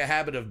would make a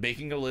habit of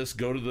making a list,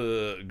 go to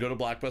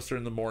Blockbuster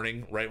in the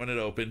morning, right when it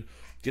opened,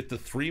 get the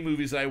 3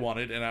 movies that I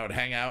wanted, and I would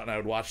hang out and I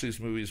would watch these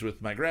movies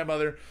with my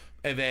grandmother.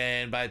 And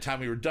then by the time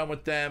we were done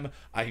with them,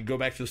 I could go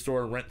back to the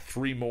store and rent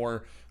 3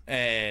 more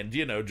and,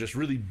 just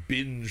really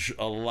binge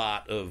a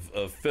lot of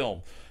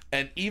film.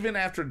 And even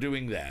after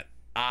doing that,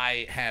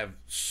 I have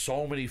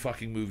so many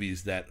fucking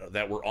movies that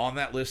were on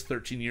that list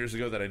 13 years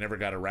ago that I never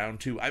got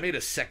around to. I made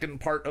a second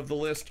part of the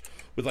list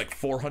with like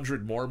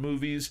 400 more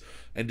movies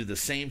and did the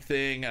same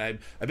thing. And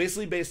I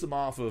basically based them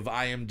off of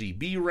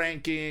IMDb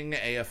ranking,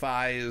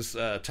 AFI's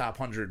top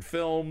 100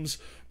 films,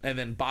 and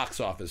then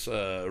box office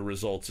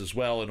results as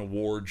well, and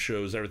award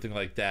shows, everything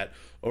like that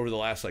over the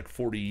last like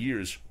 40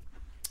 years.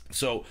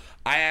 So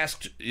I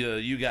asked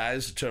you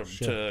guys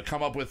to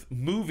come up with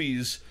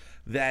movies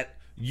that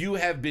you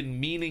have been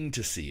meaning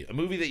to see, a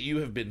movie that you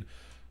have been,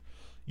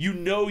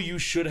 you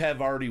should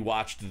have already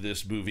watched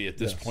this movie at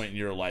this point in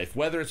your life,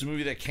 whether it's a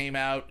movie that came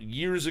out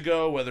years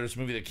ago, whether it's a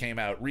movie that came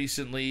out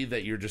recently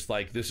that you're just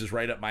like, this is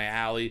right up my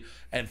alley,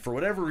 and for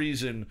whatever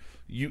reason,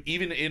 you,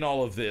 even in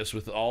all of this,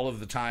 with all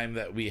of the time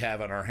that we have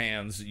on our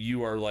hands,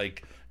 you are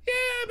like yeah,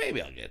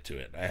 maybe I'll get to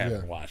it. I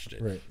haven't watched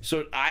it. Right.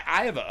 So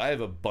I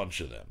have a bunch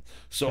of them.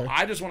 So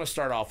I just want to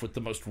start off with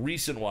the most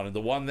recent one, and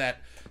the one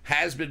that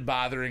has been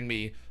bothering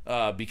me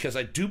because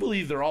I do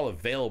believe they're all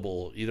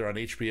available either on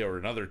HBO or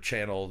another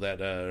channel that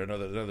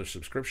another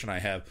subscription I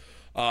have.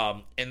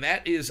 And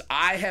that is,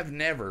 I have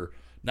never,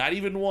 not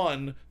even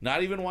one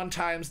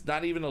times,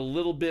 not even a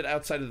little bit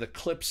outside of the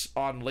clips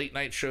on late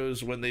night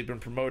shows when they've been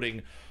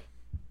promoting,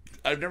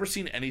 I've never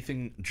seen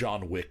anything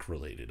John Wick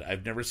related.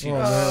 I've never seen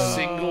a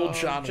single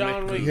John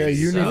Wick movie. Yeah,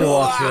 you need to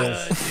watch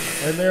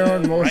those. And they're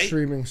on most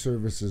streaming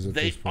services at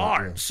this point. They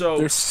are. Yeah. So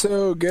they're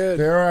so good.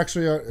 They're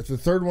actually if the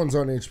third one's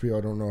on HBO.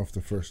 I don't know if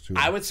the first two.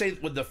 I would say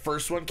when the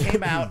first one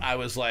came out, I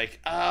was like,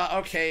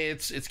 okay,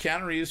 it's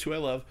Keanu Reeves, who I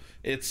love.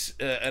 It's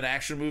an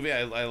action movie.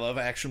 I love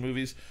action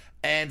movies.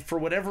 And for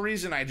whatever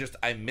reason,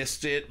 I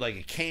missed it. Like,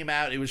 it came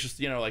out, it was just,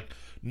 like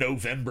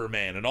November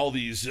Man and all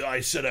these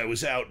I Said I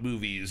Was Out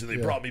movies, and they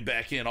brought me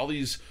back in, all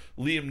these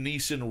Liam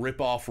Neeson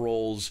rip-off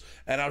roles,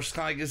 and I was just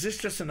kind of like, is this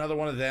just another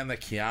one of them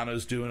that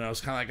Keanu's doing? I was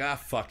kind of like,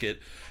 fuck it.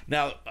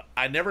 Now,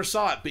 I never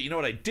saw it, but you know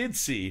what I did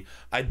see?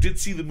 I did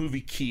see the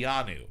movie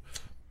Keanu.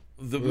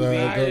 The movie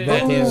that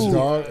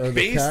is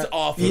based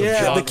off of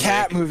John the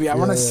cat Wick. movie. I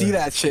want to see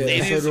that shit.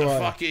 It is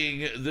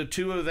fucking the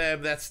two of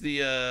them. That's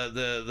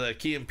the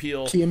Key and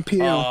Peele. Key and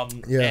Peele.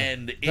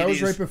 And that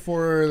was right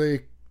before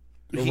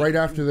right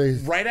after they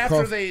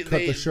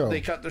cut the show.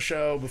 They cut the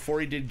show before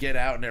he did Get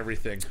Out and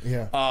everything.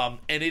 Yeah.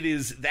 And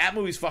that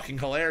movie's fucking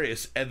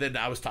hilarious. And then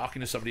I was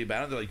talking to somebody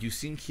about it. They're like, "You've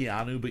seen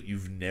Keanu, but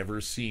you've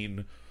never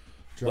seen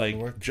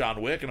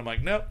John Wick," and I'm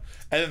like, nope.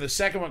 And then the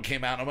second one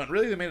came out, and I went,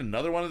 really? They made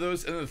another one of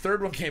those? And then the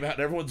third one came out, and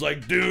everyone's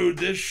like, dude,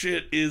 this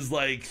shit is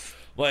like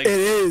it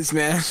is,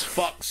 man.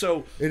 Fuck.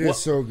 So it is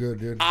so good,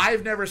 dude.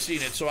 I've never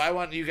seen it, so I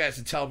want you guys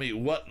to tell me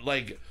what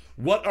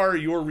are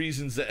your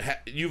reasons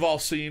that you've all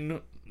seen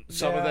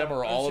some of them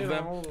or all of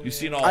them? You've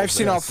seen all. I've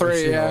seen all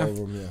three. Yeah. All of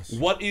them, yes.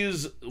 What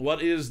is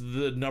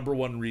the number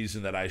one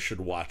reason that I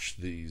should watch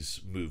these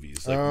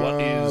movies? Like,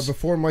 what is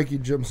before Mikey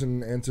jumps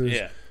and answers?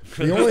 Yeah.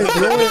 The only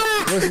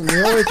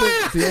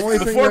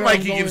thing before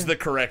Mikey gives the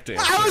correct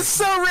answer. I was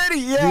so ready.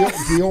 Yeah.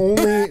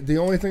 The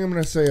only thing I'm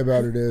going to say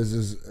about it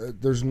is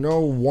there's no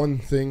one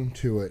thing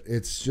to it.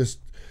 It's just,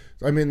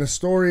 I mean, the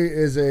story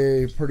is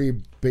a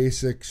pretty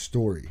basic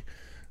story,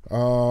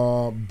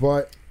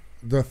 but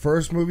the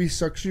first movie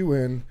sucks you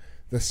in.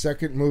 The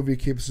second movie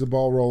keeps the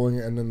ball rolling,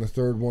 and then the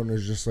third one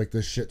is just like the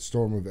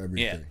shitstorm of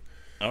everything.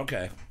 Yeah.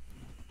 Okay.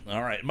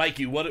 All right,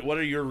 Mikey. What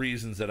are your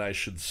reasons that I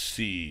should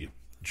see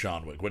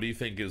John Wick? What do you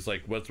think is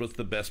like? What's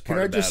the best part?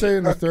 Can I just say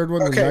in the third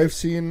one, the knife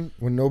scene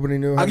when nobody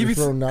knew how to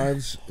throw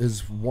knives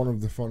is one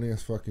of the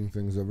funniest fucking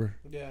things ever.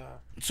 Yeah.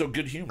 So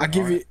good humor.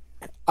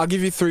 I'll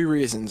give you three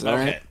reasons. All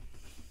right.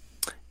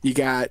 You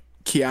got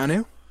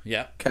Keanu.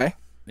 Yeah. Okay.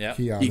 Yeah.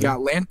 Keanu.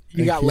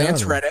 You got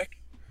Lance Reddick.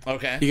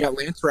 Okay. You got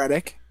Lance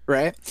Reddick,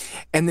 right?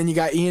 And then you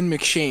got Ian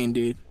McShane,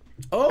 dude.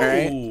 Oh,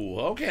 right?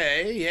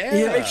 Okay, yeah.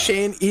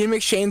 Ian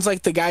McShane's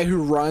like the guy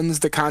who runs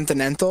the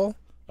Continental.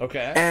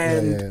 Okay.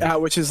 And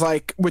which is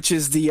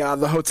the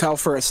hotel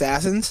for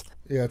assassins.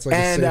 Yeah, it's like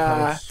a safe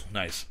house.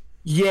 Nice.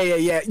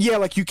 Yeah.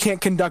 Like, you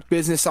can't conduct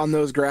business on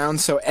those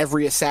grounds, so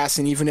every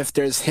assassin, even if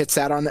there's hits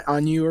out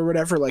on you or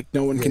whatever, like,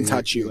 no one can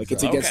touch you. Like,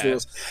 it's against the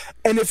rules.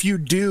 And if you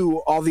do,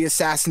 all the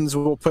assassins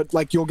will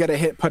you'll get a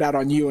hit put out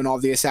on you, and all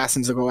the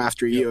assassins will go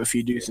after you if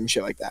you do some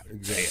shit like that.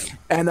 Exactly.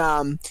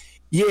 And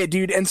yeah,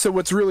 dude. And so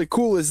what's really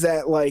cool is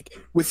that, like,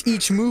 with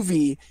each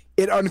movie,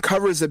 it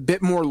uncovers a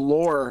bit more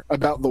lore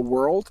about the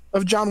world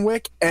of John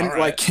Wick and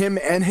like him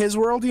and his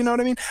world. You know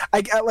what I mean?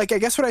 I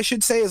guess what I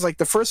should say is, like,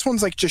 the first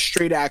one's like just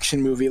straight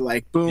action movie.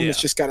 Like, boom,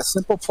 it's just got a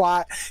simple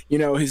plot. You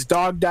know, his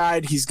dog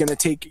died. He's gonna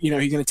take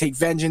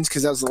vengeance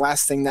because that was the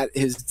last thing that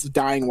his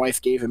dying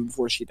wife gave him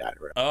before she died.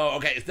 Oh,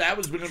 okay. That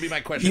was going to be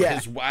my question.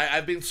 Yeah.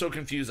 I've been so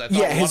confused. I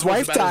thought his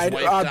wife died.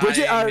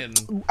 Bridget.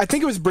 And... I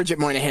think it was Bridget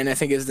Moynihan. I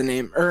think is the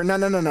name. Or no.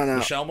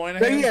 Michelle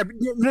Moynihan. Yeah.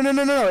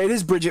 No. It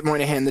is Bridget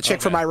Moynihan, the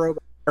chick from iRobot.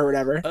 Or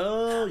whatever.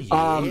 Oh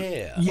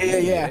yeah.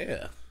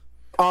 Yeah.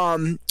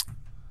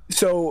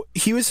 So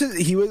she was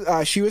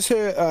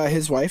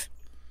his wife.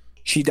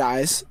 She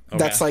dies. Okay.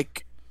 That's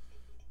like,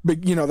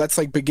 that's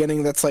like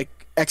beginning. That's like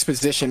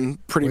exposition,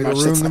 pretty much.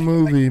 Ruin the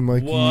movie,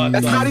 Mikey.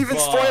 That's not even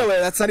spoiler.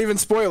 That's not even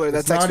spoiler.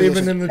 That's not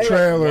even in the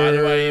trailer. Why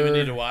do I even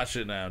need to watch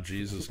it now?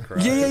 Jesus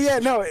Christ. Yeah.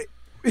 No.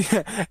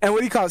 And what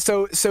do you call it?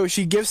 So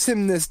she gives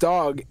him this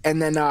dog,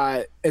 and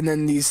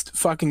then these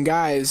fucking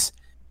guys.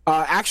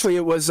 Actually,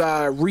 it was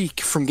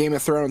Reek from Game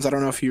of Thrones. I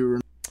don't know if you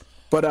remember.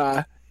 But,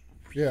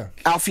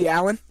 Alfie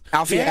Allen?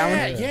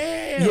 Yeah.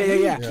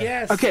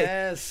 Yes. Okay.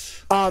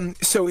 Yes.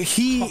 So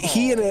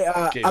he and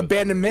a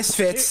band of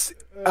misfits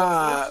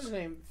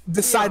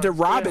decide to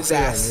rob his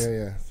ass.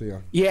 Yeah,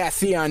 Theon. Yeah,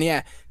 Theon,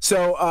 yeah.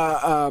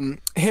 So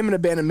him and a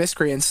band of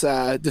miscreants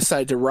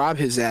decide to rob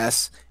his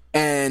ass,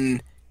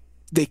 and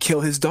they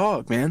kill his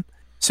dog, man.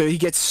 So he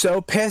gets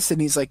so pissed, and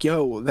he's like,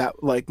 "Yo,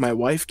 that, like, my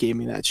wife gave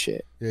me that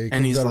shit." Yeah, he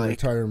comes out of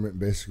retirement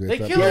basically. They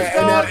kill his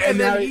dog, and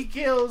then he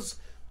kills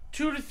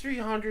 200 to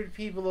 300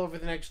 people over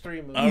the next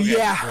 3 movies. Okay.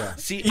 Yeah.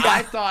 See,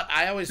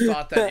 I always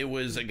thought that it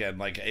was, again,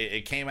 like,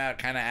 it came out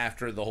kind of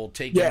after the whole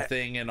Taken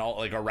thing and all,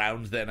 like,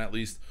 around then at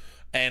least.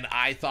 And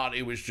I thought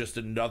it was just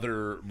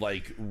another,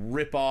 like,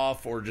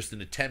 rip-off or just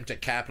an attempt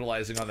at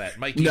capitalizing on that.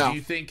 Mikey, do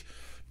you think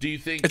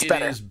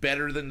it is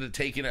better than the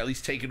Taken, at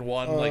least Taken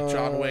 1, like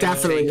John Wick?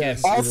 Definitely.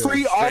 Taken, all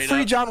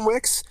three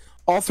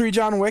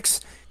John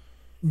Wicks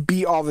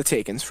beat all the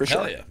Takens for sure.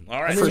 Hell yeah! All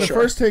right, the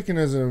first Taken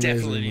is an amazing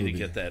definitely need movie. to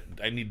get that.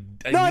 I mean,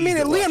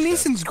 Liam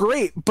Neeson's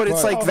great, but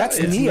it's like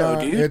that's Neo,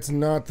 dude. It's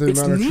not the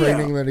amount of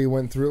training that he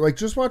went through. Like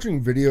just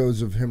watching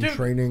videos of him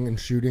training and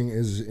shooting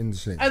is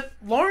insane.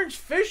 Lawrence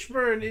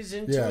Fishburne is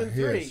in 2 and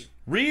 3.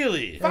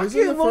 Really?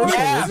 Fucking Lawrence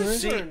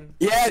Fishburne.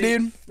 Yeah,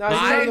 dude. No,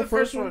 he's not the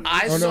first one.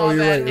 I saw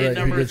that in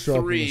number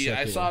 3.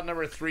 I saw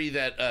number 3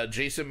 that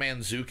Jason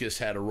Mantzoukas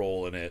had a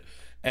role in it.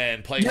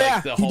 And playing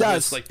like the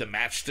homeless, like the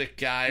matchstick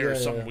guy or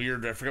some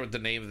weird, I forget what the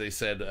name they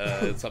said,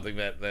 something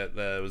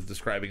that was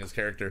describing his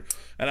character.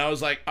 And I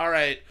was like, all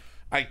right,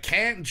 I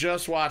can't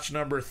just watch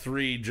number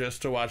 3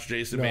 just to watch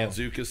Jason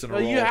Mantzoukas in a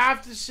role. You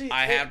have to see.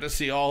 I have to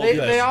see all of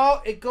this.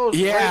 It goes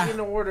right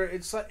in order.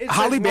 It's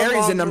Halle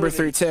Berry's in number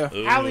 3 too.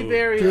 Halle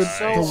Berry is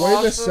so awesome. The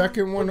way the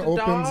second one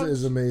opens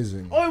is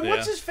amazing. Oh,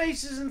 what's his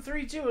face is in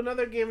 3 too?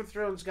 Another Game of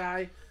Thrones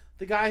guy.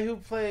 The guy who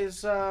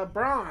plays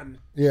Bronn.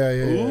 Yeah,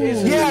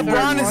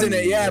 Bronn is in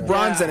it. Yeah,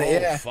 Bronn's in it.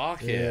 Yeah.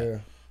 Fuck yeah.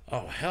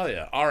 Oh, hell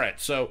yeah. All right,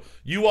 so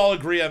you all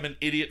agree I'm an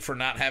idiot for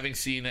not having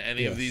seen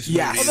any of these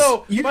movies.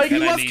 Although, you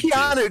love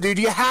Keanu, dude.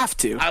 You have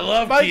to. I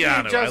love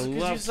Keanu. Just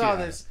because you saw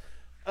this.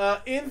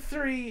 In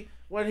 3,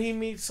 when he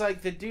meets,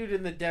 like, the dude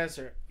in the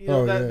desert. You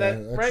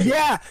know, right?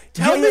 Yeah.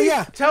 Tell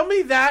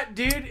me that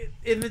dude,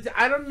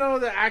 I don't know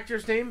the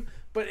actor's name,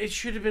 but it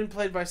should have been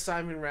played by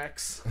Simon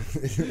Rex.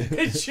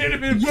 It should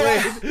have been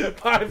played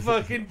by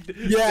fucking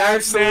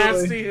Dirt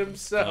Nasty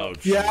himself. Oh,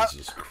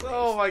 Jesus Christ.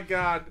 Oh, my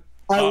God.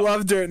 I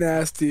love Dirt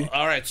Nasty.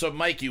 All right, so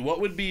Mikey,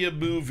 what would be a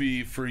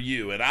movie for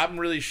you? And I'm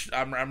really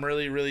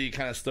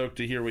kind of stoked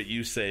to hear what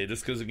you say,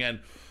 just because,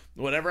 again,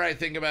 whenever I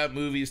think about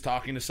movies,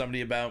 talking to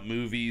somebody about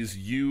movies,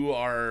 you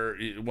are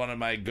one of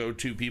my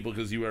go-to people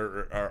because you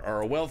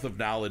are a wealth of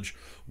knowledge.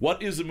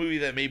 What is a movie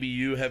that maybe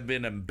you have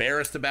been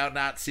embarrassed about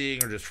not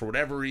seeing or just for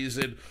whatever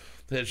reason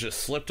has just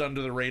slipped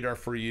under the radar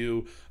for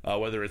you,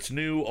 whether it's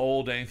new,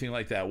 old, anything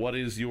like that? What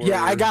is your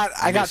I got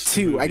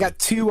 2. movie? I got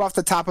 2 off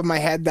the top of my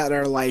head that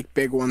are like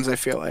big ones, I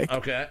feel like.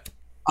 Okay.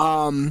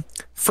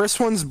 First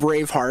one's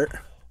Braveheart.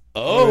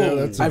 Oh,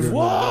 that's a good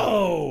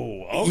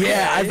whoa! Okay.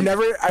 Yeah, I've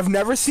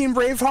never seen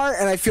Braveheart,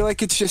 and I feel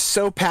like it's just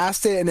so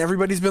past it, and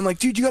everybody's been like,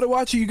 "Dude, you gotta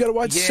watch it. You gotta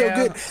watch it. It's so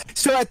good."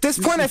 So at this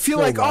point, I feel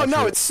like, "Oh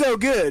no, it's so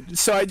good."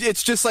 So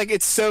it's just like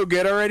it's so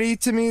good already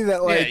to me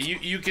that like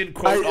you can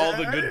quote all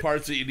the good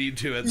parts that you need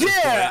to at this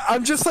point.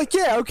 I'm just like,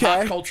 yeah, okay.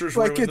 Pop culture's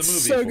like ruined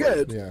it's the movie so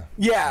for good.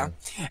 Yeah.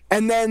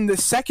 And then the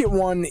second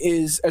one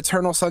is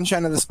Eternal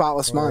Sunshine of the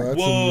Spotless Mind.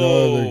 That's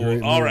another great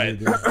movie. All right.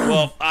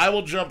 Well, I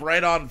will jump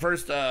right on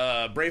first.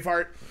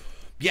 Braveheart.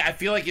 Yeah, I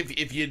feel like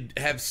if you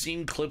have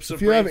seen clips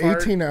of Braveheart... If you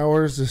have 18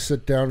 hours to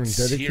sit down and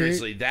dedicate...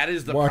 Seriously, that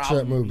is the watch problem.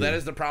 That movie. That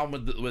is the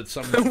problem with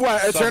some...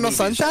 What, Eternal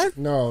Sunshine?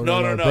 No.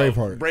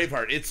 Braveheart.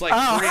 Braveheart. It's like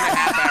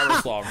 3.5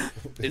 hours long.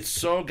 It's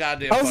so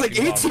goddamn I was like,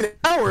 18 long.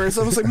 hours?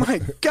 I was like, my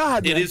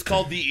God. It is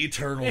called the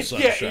Eternal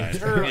Sunshine.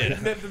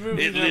 The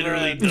movie it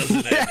literally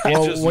doesn't end.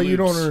 Well, what you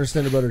don't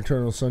understand about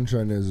Eternal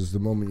Sunshine is the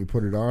moment you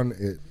put it on,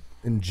 it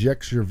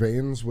injects your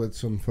veins with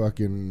some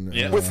fucking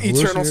with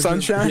Eternal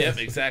Sunshine. Yep,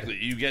 exactly.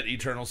 You get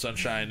Eternal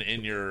Sunshine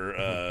in your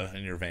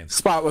veins.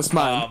 Spotless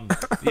Mind.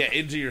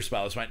 Into your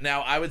spotless mind.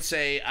 Now, I would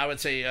say,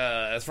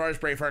 as far as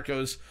Braveheart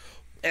goes,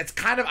 it's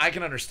kind of, I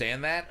can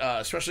understand that,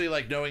 especially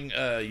like knowing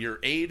your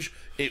age.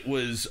 It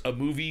was a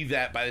movie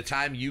that by the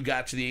time you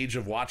got to the age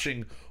of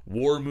watching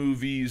war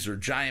movies or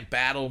giant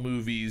battle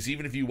movies,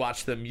 even if you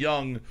watched them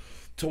young,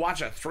 to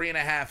watch a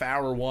 3.5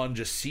 hour one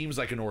just seems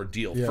like an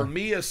ordeal. Yeah. For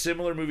me, a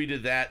similar movie to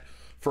that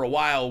for a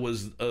while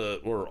was,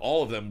 or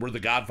all of them were The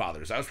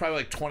Godfathers. I was probably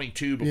like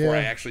 22 before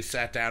I actually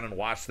sat down and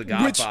watched The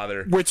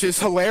Godfather. Which is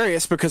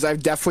hilarious because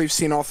I've definitely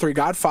seen all 3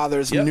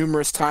 Godfathers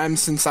numerous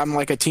times since I'm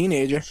like a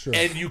teenager. Sure.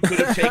 And you could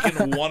have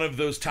taken one of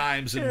those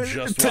times and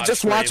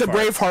just watch a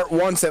Braveheart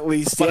once at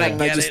least. But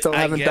I just still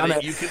haven't done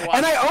it.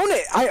 And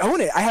I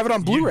own it. I have it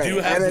on Blu-ray. You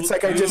do have and it's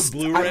like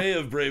Blu-ray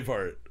of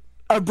Braveheart.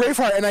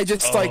 Braveheart, and I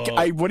just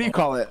what do you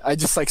call it? I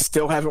just like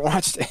still haven't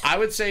watched it. I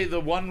would say the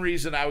one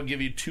reason I would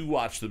give you to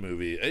watch the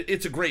movie,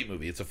 it's a great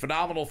movie. It's a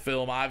phenomenal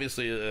film.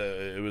 Obviously,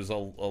 it was a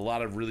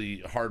lot of really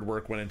hard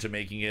work went into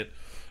making it.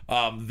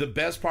 The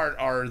best part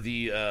are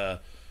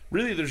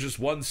really, there's just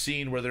one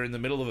scene where they're in the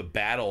middle of a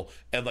battle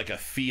and like a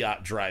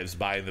Fiat drives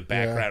by in the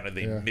background and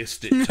they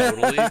missed it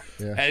totally. And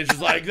it's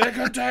just like, they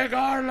could take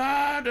our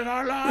land and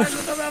our lives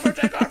and they'll never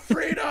take our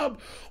freedom.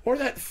 Or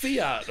that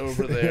Fiat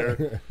over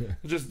there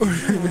just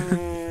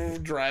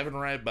driving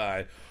right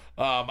by.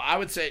 I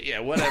would say,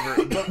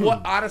 whatever.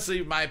 But honestly,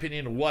 in my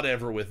opinion,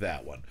 whatever with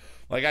that one.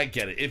 Like, I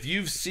get it. If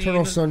you've seen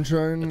Eternal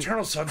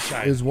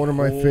Sunshine is one of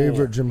my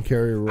favorite Jim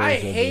Carrey roles. I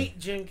hate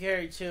Jim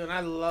Carrey too, and I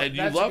love. And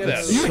you love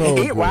that. You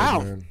hate?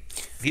 Wow. Man.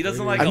 He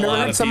doesn't like a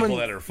lot of people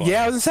that are funny.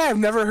 Yeah, I was gonna say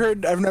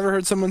I've never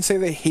heard someone say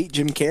they hate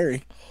Jim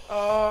Carrey.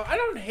 I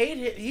don't hate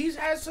it. He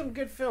has some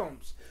good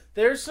films.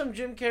 There's some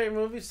Jim Carrey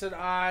movies that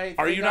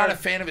Are you not a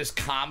fan of his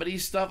comedy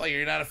stuff? Like,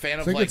 you're not a fan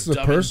of it's the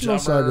Dumb personal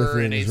and Dumber side of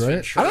things, and Ace right?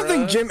 Ventura?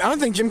 I don't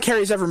think Jim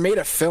Carrey's ever made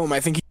a film. I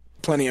think he's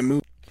plenty of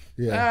movies.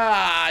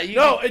 Yeah.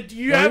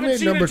 You haven't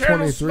seen number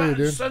Eternal 23,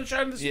 dude.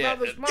 Sunshine of the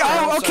Spotless Mind.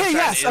 Oh, okay, Sunshine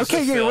yes, is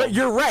okay, the film.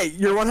 you're right.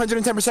 You're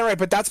 110% right,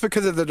 but that's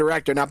because of the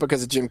director, not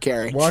because of Jim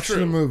Carrey. Watch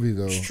the movie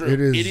though. It's true. It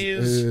It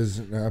is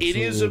a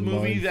absolute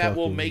movie that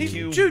will mindfucking make movie.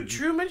 you. Dude,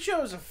 Truman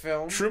Show is a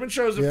film. Truman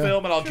Show is a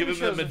film, and I'll give him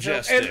the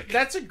Majestic. And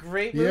that's a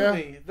great Yeah.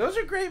 movie. Those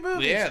are great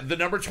movies. Yeah, the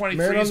number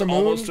 23 Man on is the Moon?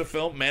 almost a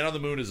film. Man on the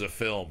Moon is a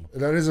film.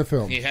 That is a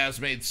film. He has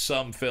made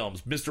some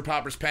films. Mr.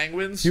 Popper's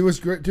Penguins. He was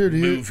great, dude.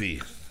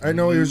 movie. I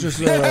know he was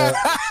just.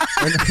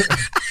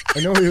 I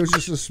know he was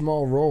just a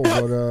small role,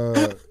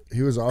 but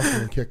he was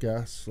awesome in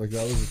Kick-Ass. Like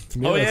that was to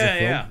me. Oh that was a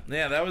film.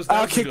 yeah. That was.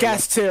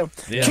 Kick-Ass 2.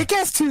 Yeah.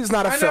 Kick-Ass 2 is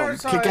not a I film. never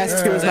saw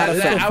Kick-Ass it. 2 is not a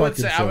film. I would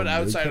say Fucking I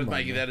would film, side dude. with Come on,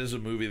 Mikey. man. That is a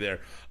movie there.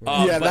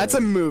 Yeah, but- that's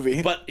a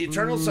movie. But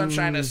Eternal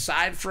Sunshine,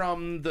 aside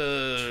from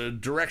the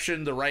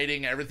direction, the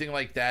writing, everything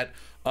like that,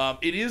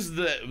 it is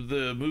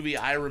the movie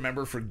I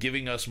remember for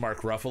giving us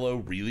Mark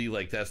Ruffalo. Really,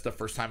 like that's the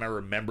first time I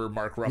remember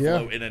Mark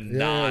Ruffalo in a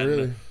non.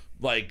 really.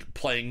 Like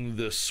playing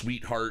the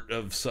sweetheart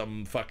of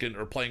some fucking,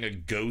 or playing a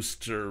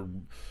ghost, or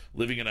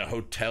living in a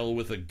hotel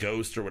with a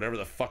ghost, or whatever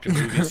the fucking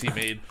movies he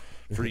made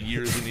for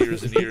years and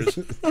years and years.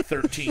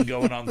 13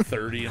 going on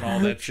 30 and all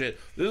that shit.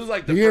 This is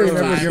like the He ain't first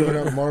never time.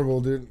 given up Marvel,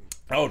 dude.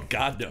 Oh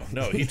God,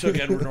 no! He took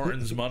Edward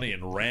Norton's money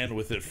and ran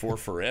with it for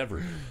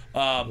forever.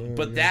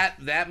 But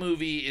that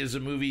movie is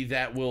a movie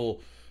that will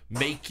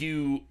make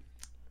you,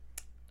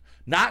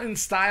 not in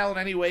style in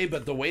any way,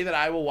 but the way that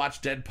I will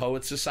watch Dead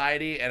Poets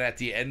Society, and at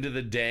the end of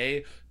the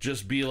day,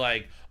 just be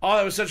like, "Oh,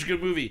 that was such a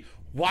good movie."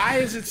 Why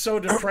is it so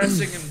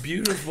depressing and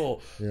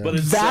beautiful? But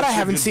it's That such I a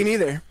haven't good- seen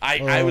either.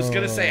 I was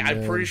gonna say,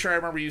 I'm man. pretty sure I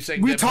remember you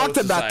saying We Dead talked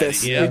Poets about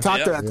this. Society. We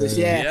talked about this,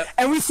 yeah. Yep.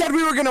 And we said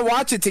we were going to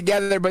watch it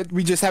together, but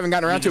we just haven't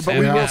gotten around to it. But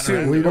we haven't will gotten soon.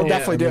 around to We it. will Yeah.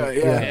 definitely do it,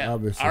 yeah. Yeah.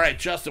 Obviously. All right,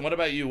 Justin, what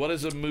about you? What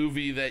is a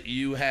movie that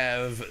you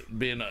have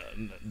been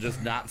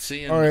just not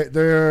seeing? All right,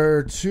 there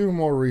are two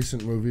more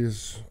recent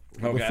movies.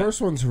 Okay. The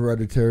first one's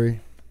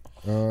Hereditary.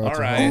 All it's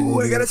a right. horror Ooh, I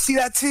movie. got to see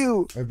that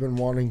too. I've been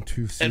wanting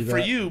to see And that. for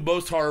you,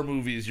 most horror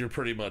movies, you're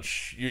pretty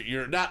much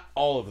you're not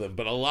all of them,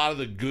 but a lot of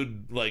the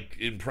good, like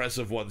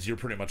impressive ones, you're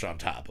pretty much on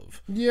top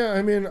of. Yeah,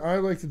 I mean, I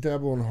like to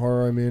dabble in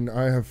horror. I mean,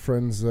 I have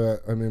friends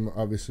that, I mean,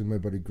 obviously my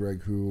buddy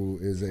Greg, who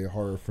is a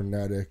horror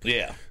fanatic,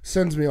 Yeah.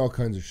 sends me all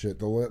kinds of shit.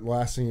 The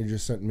last thing he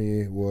just sent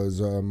me was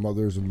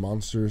Mothers and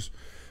Monsters,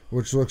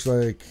 which looks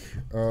like,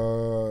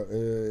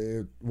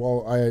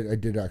 well, I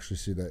did actually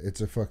see that.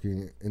 It's a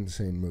fucking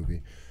insane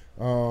movie.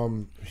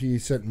 He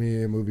sent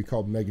me a movie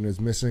called Megan is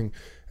Missing,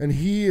 and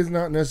he is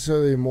not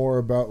necessarily more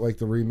about like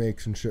the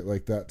remakes and shit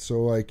like that.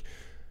 So like,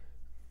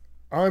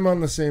 I'm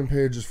on the same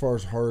page as far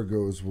as horror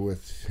goes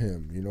with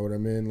him. You know what I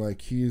mean?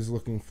 Like, he's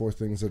looking for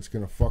things that's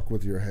gonna fuck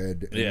with your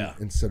head,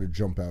 instead of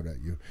jump out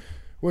at you,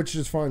 which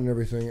is fine and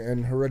everything.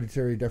 And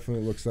Hereditary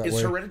definitely looks that Is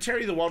way.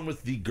 Hereditary the one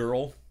with the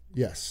girl?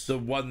 Yes. The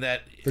one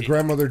that The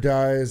grandmother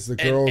dies. The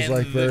girl's and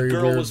like very the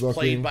girl weird was looking.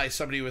 played by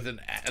somebody with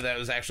that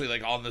was actually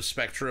like on the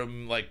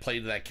spectrum, like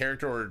played that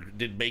character, or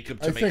did makeup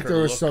to I make think her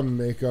there was look. some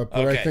makeup,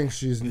 but I Okay. think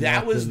she's that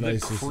not was the the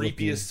nicest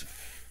creepiest,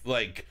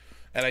 like.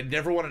 And I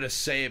never wanted to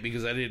say it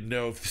because I didn't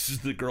know if this is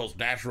the girl's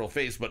natural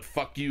face. But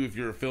fuck you if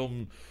you're a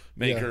filmmaker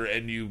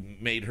and you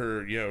made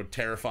her,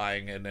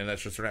 terrifying, and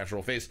that's just her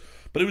natural face.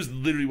 But it was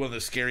literally one of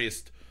the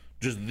scariest.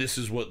 Just this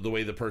is what the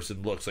way the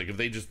person looks like.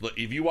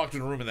 If you walked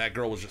in a room and that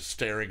girl was just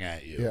staring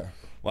at you, Yeah.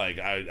 like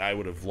I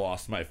would have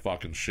lost my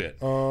fucking shit.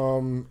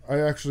 I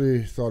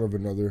actually thought of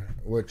another,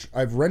 which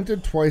I've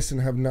rented twice and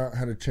have not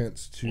had a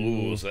chance to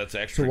Ooh, so that's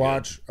extra to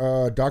watch.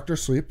 Doctor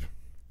Sleep.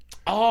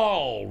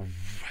 Oh,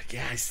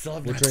 yeah, I still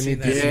have Which not I seen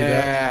need to that. see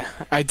Yeah,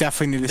 I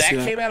definitely need to That see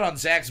that. came out on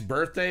Zach's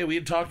birthday. We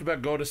had talked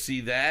about going to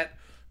see that.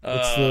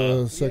 It's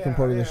the second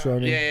part of The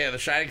Shining. Yeah, The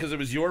Shining, because it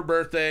was your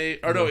birthday.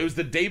 Or no, it was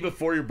the day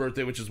before your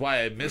birthday, which is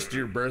why I missed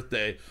your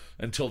birthday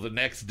until the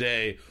next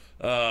day,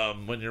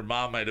 when your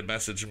mom might have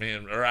messaged me,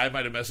 or I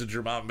might have messaged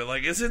your mom and been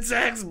like, is it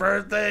Zach's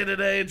birthday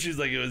today? And she's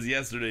like, it was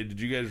yesterday. Did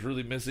you guys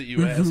really miss it,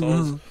 you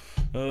assholes?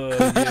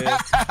 Yeah.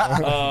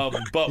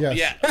 But Yes.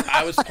 yeah,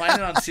 I was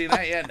planning on seeing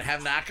that yet and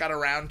have not got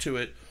around to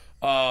it.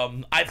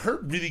 I've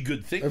heard really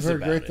good things I've heard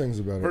about great it. things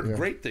about it, Heard yeah.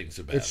 great things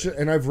about it.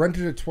 And I've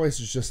rented it twice.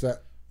 It's just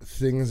that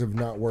things have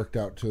not worked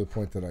out to the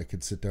point that I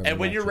could sit down. And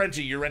when watch you're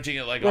it. renting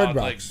it like on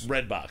like Redbox.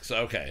 Redbox.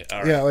 Okay, all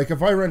right. Yeah, like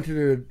if I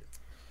rented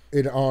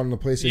it on the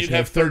PlayStation, You'd I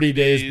have have 30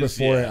 days days,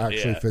 before yeah, I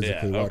actually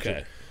physically watch okay.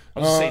 it. I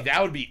was gonna say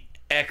that would be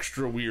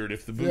extra weird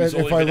if the movie's if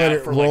only I been let out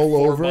it for like roll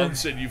 4 over.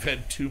 months and you've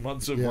had 2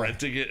 months of Yeah,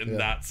 renting it and yeah.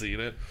 not seen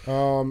it.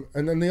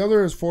 And then the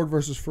other is Ford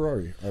versus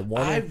Ferrari.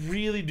 I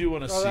really do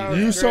want to see that that.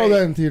 You was saw great.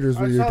 that in theaters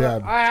with your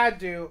dad. I had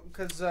to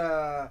because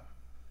I'm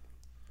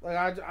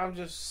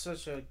just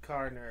such a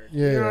car nerd.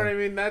 Yeah, you know yeah. what I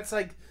mean? That's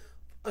like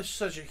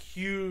such a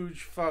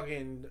huge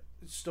fucking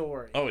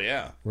story. Oh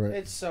yeah, Right.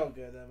 It's so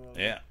good, that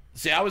movie. yeah.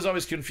 See, I was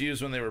always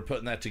confused when they were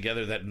putting that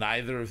together that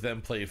neither of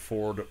them play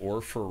Ford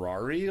or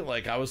Ferrari.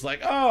 Like, I was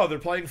like, oh, they're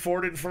playing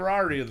Ford and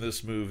Ferrari in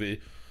this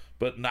movie.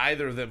 But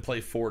neither of them play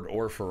Ford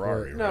or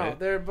Ferrari, right? No,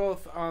 they're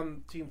both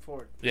on Team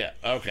Ford. Yeah,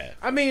 okay.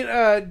 I mean,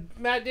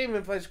 Matt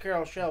Damon plays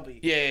Carroll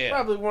Shelby. Yeah.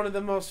 Probably one of the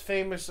most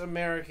famous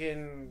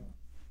American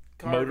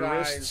car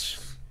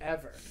guys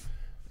ever.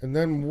 And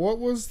then what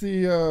was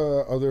the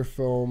other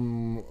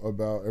film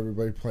about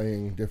everybody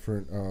playing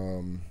different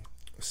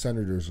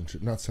senators and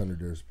shit? Not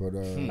senators, but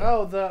the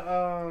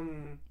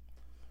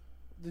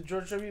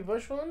George W.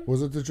 Bush one?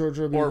 Was it the George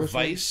W. Or Bush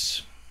Vice?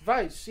 One?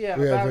 Vice, yeah.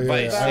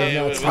 Vice. I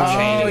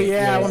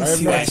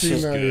have not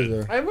seen that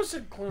either. I almost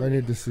said Clooney. I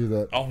need to see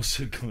that. Almost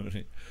said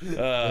Clooney.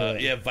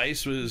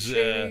 Vice was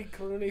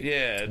Clooney.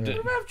 Yeah, Dick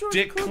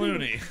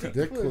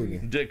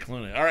Clooney. Dick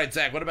Clooney. All right,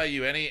 Zach. What about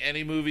you?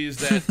 Any movies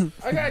that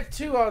I got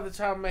two off the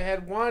top of my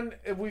head. One,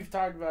 we've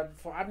talked about it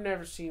before. I've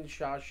never seen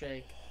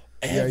Shawshank.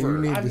 Yeah, you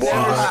need I've to never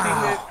see seen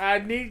that. it. I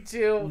need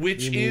to.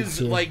 Which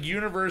is like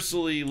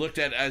universally looked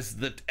at as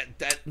that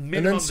minimum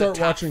And then start the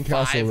top watching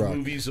Castle 5 Rock.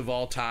 movies of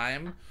all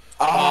time.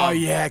 Oh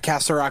yeah,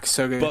 Castle Rock is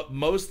so good. But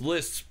most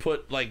lists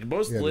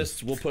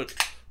lists will put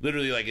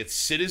literally like it's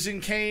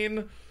Citizen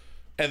Kane,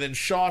 and then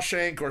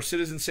Shawshank or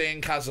Citizen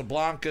Kane,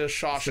 Casablanca,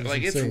 Shawshank.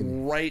 Like it's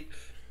right.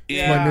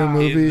 My new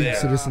movie, there.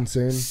 Citizen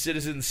Sane.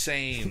 Citizen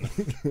Sane.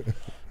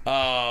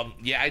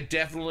 I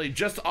definitely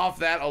just off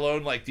that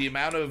alone, like the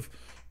amount of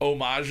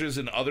homages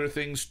and other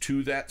things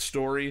to that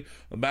story,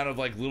 the amount of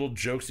like little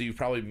jokes that you've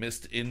probably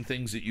missed in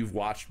things that you've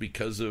watched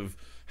because of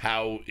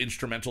how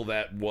instrumental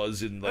that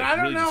was in like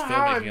really just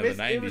filmmaking of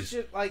the 90s. It was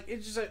just like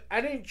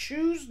I didn't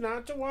choose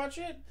not to watch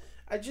it.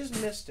 I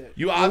just missed it.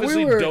 You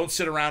obviously don't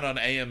sit around on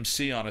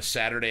AMC on a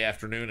Saturday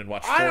afternoon and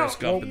watch Forrest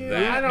Gump and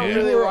that. I don't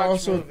really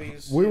watch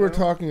movies. We were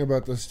talking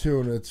about this too,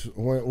 and it's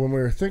when we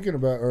were thinking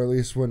about, or at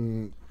least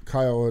when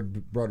Kyle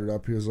had brought it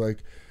up, he was like,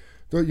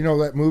 you know,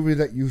 that movie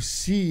that you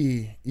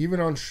see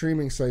even on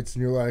streaming sites,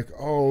 and you're like,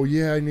 oh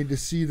yeah, I need to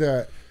see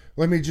that.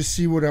 Let me just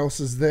see what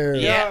else is there.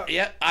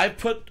 Yeah. I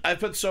put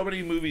so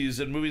many movies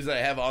and movies that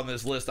I have on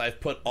this list.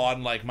 I've put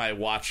on like my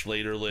watch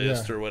later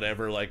list or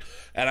whatever. Like,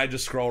 and I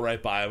just scroll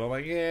right by them. I'm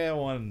like, yeah,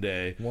 one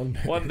day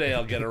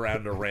I'll get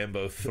around to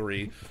Rambo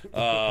 3.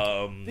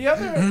 The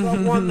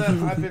other one that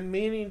I've been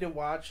meaning to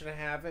watch and I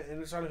haven't,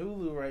 and it's on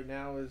Hulu right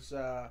now, is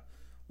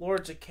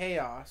Lords of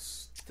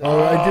Chaos.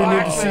 I do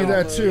need to see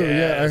that too.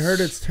 Yes. Yeah, I heard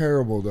it's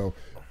terrible though.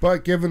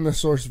 But given the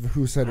source of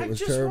who said it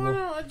was terrible,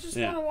 I just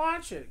want to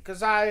watch it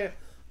because I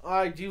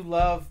do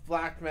love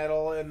black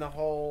metal and the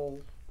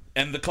whole...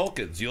 And the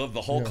Culkins. You love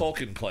the whole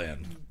Culkin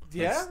clan.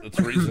 Yeah? That's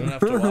reason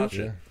enough to watch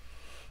it.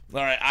 All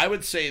right, I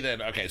would say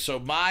then, okay, so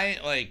my,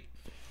 like,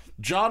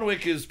 John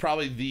Wick is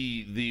probably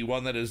the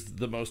one that is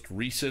the most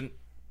recent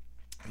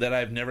that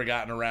I've never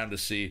gotten around to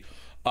see.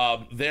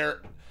 I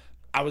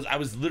was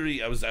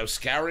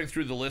scouring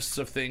through the lists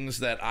of things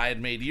that I had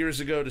made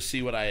years ago to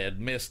see what I had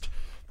missed,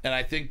 and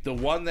I think the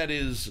one that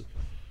is...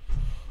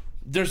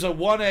 There's a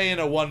 1A and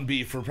a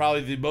 1B for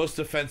probably the most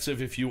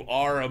offensive if you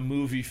are a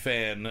movie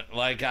fan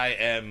like I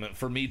am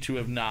for me to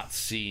have not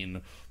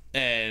seen.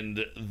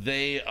 And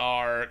they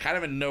are kind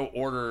of in no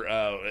order.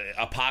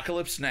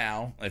 Apocalypse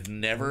Now. I've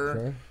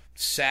never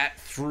sat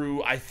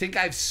through... I think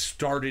I've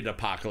started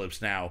Apocalypse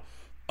Now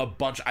a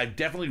bunch. I've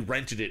definitely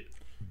rented it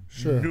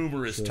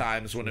numerous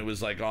times when it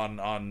was like on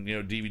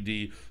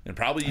DVD and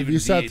probably even VHS. Have you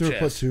sat through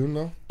Platoon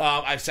though?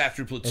 I've sat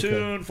through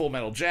Platoon, Full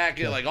Metal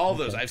Jacket, like all of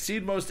those. I've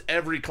seen most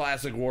every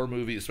classic war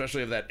movie,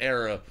 especially of that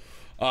era,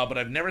 but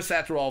I've never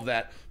sat through all of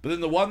that. But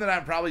then the one that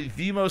I'm probably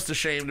the most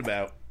ashamed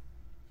about,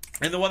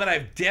 and the one that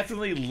I've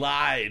definitely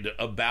lied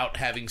about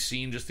having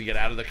seen just to get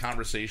out of the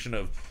conversation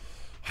of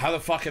how the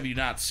fuck have you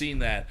not seen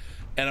that?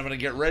 And I'm going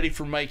to get ready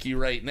for Mikey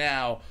right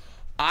now.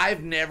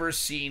 I've never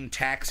seen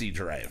Taxi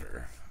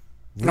Driver.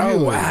 Really?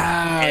 Oh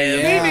wow!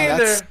 Me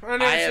neither.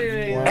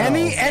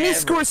 Any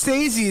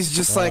Scorsese is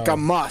just like a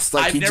must.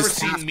 Like I've never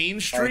seen Mean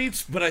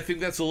Streets, but I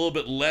think that's a little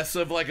bit less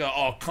of like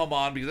a come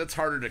on, because that's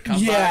harder to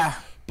come by.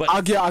 But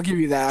I'll give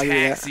you that.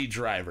 Taxi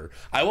Driver.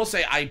 I will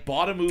say I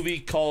bought a movie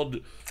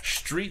called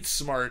Street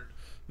Smart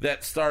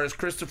that stars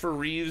Christopher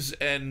Reeves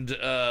and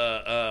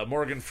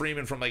Morgan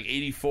Freeman from like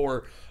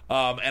 '84.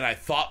 And I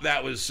thought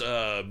that was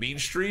Mean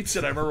Streets,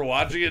 and I remember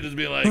watching it and just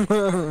being like,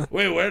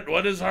 wait,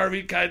 when does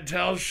Harvey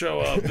Keitel show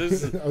up? You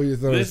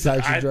thought it was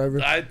Taxi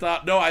Driver? I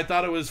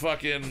thought it was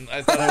Mean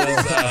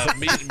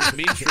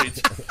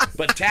Streets.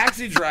 But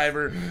Taxi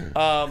Driver,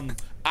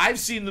 I've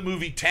seen the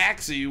movie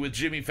Taxi with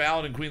Jimmy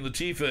Fallon and Queen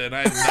Latifah, and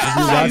I've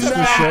not seen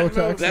the show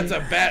Taxi? That's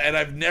a bad,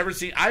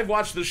 and I've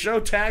watched the show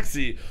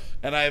Taxi,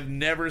 and I've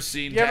never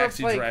seen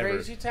Taxi Driver. You ever played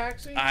Crazy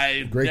Taxi?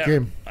 Great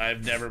game.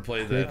 I've never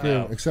played that. Great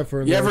game, except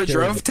for you ever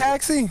drove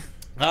Taxi?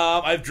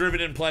 I've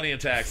driven in plenty of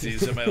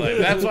taxis in my life.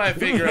 That's why I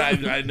figure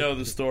I know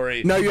the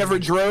story. No, you ever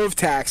drove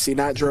Taxi,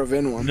 not drove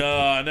in one. No,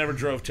 I never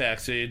drove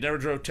Taxi. Never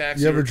drove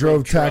Taxi. You ever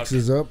drove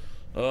Taxes Up?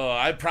 Oh,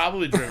 I've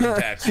probably driven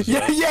taxis.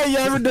 Yeah, you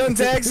ever done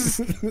taxes?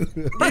 you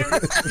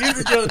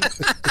ever done?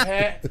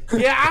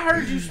 Yeah, I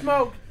heard you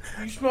smoke.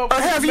 You smoke.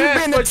 Have you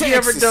been to Texas? You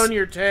ever done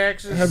your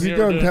taxes? Have you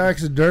done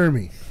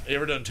taxidermy? You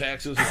ever done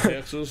taxes in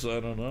Texas? I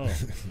don't know.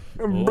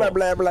 Blah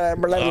blah blah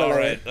blah. All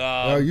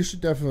right. You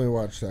should definitely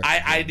watch that.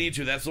 I need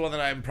to. That's the one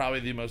that I'm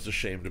probably the most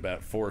ashamed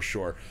about, for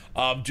sure.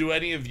 Do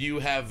any of you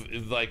have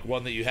like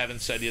one that you haven't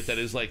said yet that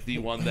is like the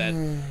one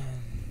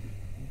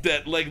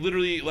that like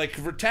literally like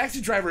for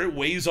Taxi Driver, it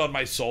weighs on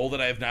my soul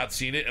that I have not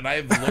seen it, and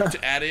I have looked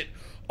at it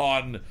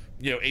on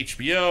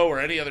HBO or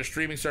any other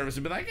streaming service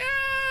and been like,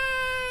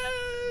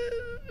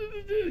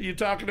 you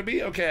talking to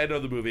me? Okay, I know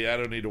the movie. I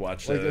don't need to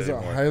watch that Like, anymore.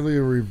 a highly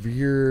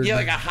revered... Yeah,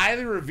 like a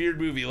highly revered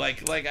movie.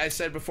 Like I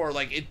said before,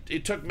 like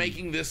it took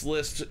making this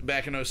list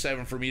back in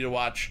 2007 for me to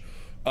watch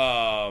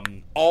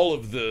all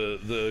of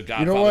the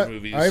Godfather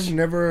movies. I've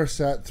never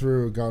sat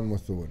through Gone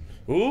with the Wind.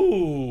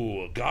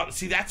 Ooh, God!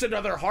 See, that's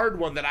another hard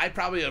one that I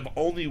probably have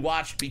only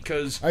watched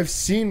because I've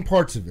seen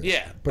parts of it.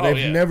 Yeah, but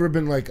I've never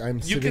been like I'm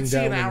you sitting can see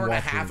down an hour and a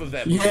watching half it. of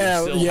that movie.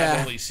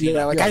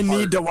 I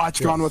need to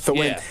watch Gone with the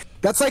Wind. Yeah.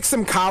 That's like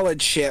some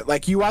college shit.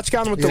 Like you watch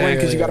Gone with the Wind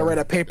because you got to write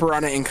a paper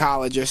on it in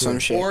college or some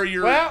shit. Or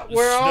you're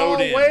we're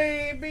all in.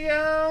 way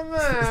beyond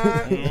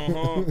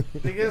that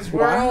because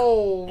we're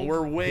old.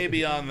 We're way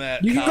beyond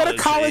that. You can go to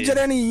college at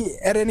any.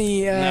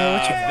 No,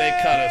 they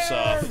cut us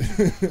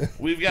off.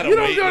 We've got you a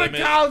don't weight go to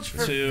limit college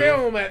for to,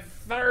 film at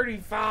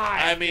 35.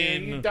 I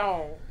mean, you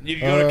don't. You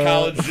can go to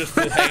college just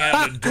to hang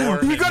out in a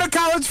dorm. You go to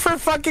college for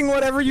fucking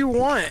whatever you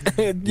want,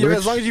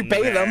 as long as you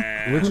pay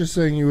them. Rich is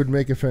saying you would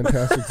make a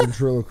fantastic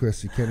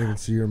ventriloquist. You can't even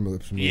see your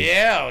lips move.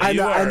 Yeah,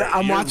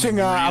 I'm watching.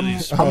 I'm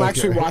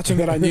actually watching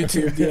it on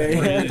YouTube.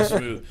 Really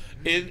smooth.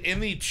 In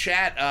the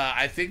chat,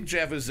 I think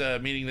Jeff is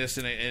meaning this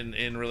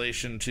in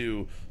relation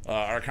to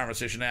our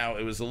conversation now.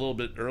 It was a little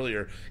bit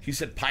earlier. He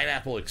said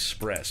Pineapple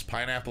Express.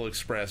 Pineapple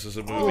Express is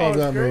a movie. I love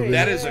that movie.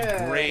 That is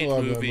a great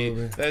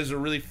movie. That is a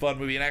really fun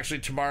movie. And actually,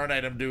 tomorrow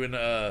night I'm doing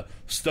a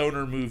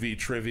stoner movie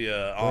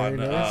trivia on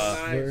the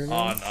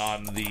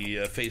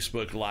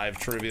Facebook Live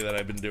trivia that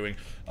I've been doing,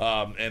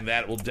 and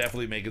that will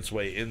definitely make its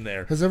way in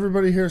there. Has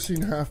everybody here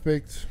seen Half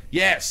Baked?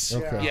 Yes,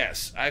 Okay.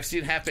 yes, I've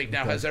seen Half Baked.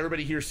 Now, has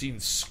everybody here seen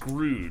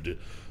Screwed?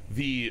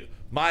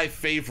 My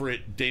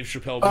favorite Dave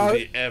Chappelle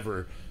movie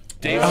ever.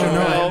 Dave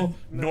Chappelle,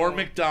 Norm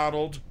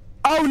Macdonald.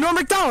 Oh, Norm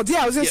Macdonald.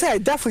 Yeah, I was gonna say I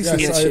definitely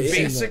seen that shit.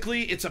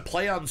 Basically, it's a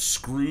play on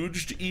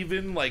Scrooged.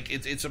 Even like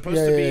it's supposed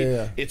to be.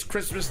 Yeah. It's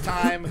Christmas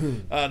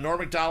time. Norm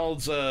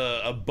Macdonald's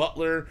a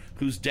butler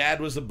whose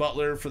dad was the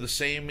butler for the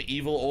same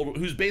evil old,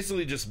 who's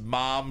basically just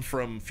Mom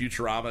from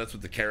Futurama. That's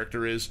what the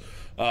character is.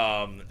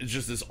 It's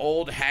just this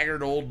old,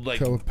 haggard, old,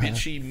 like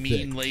bitchy,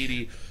 mean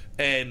lady.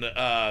 And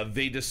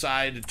they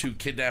decide to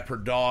kidnap her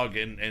dog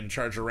and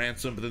charge a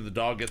ransom, but then the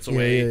dog gets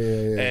away,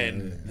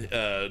 and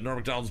Norm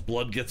Macdonald's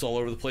blood gets all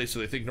over the place, so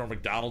they think Norm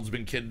Macdonald's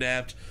been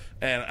kidnapped.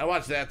 And I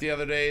watched that the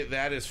other day.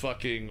 That is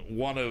fucking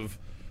one of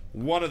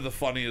the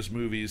funniest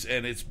movies,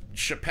 and it's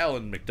Chappelle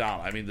and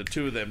Macdonald. I mean, the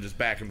two of them just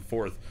back and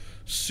forth,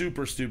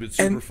 super stupid,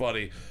 super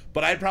funny.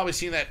 But I'd probably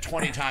seen that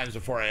 20 times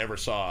before I ever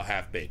saw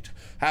Half Baked.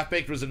 Half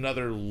Baked was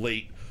another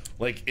late.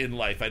 Like in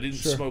life, I didn't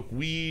smoke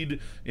weed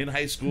in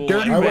high school.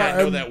 Dirty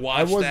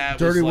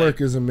Work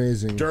is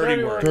amazing.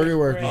 Dirty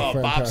Work is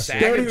fantastic. Bob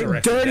Saget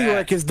directed Dirty that.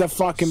 Work is the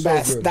fucking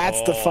best. Good.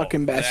 That's the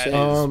fucking best shit.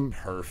 Is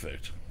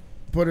perfect.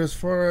 But as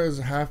far as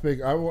Half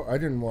Baked, I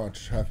didn't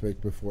watch Half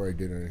Baked before I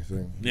did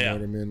anything. You know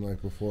what I mean?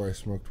 Like before I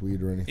smoked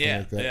weed or anything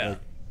like that. Yeah. Like,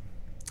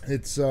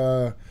 it's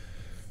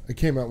it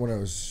came out when I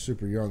was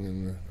super young,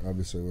 and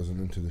obviously I wasn't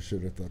into the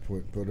shit at that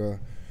point. But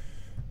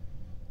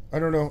I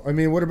don't know. I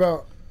mean, what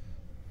about?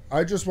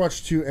 I just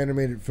watched 2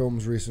 animated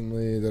films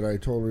recently that I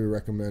totally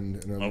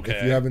recommend. And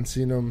if you haven't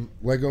seen them,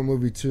 Lego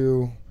Movie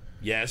 2.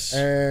 Yes.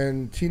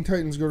 And Teen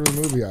Titans Go to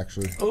the Movie,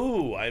 actually.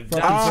 Ooh, I've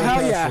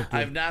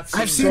not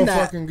seen so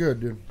fucking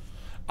good, dude.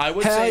 I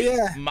would say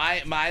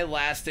my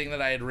last thing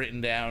that I had written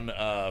down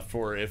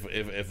for if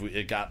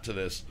it got to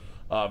this,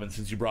 and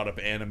since you brought up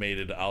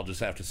animated, I'll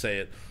just have to say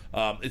it.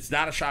 It's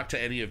not a shock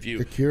to any of you,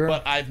 Akira?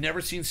 but I've never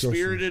seen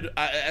Spirited.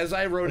 As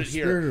I wrote it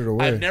here,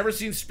 I've never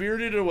seen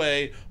Spirited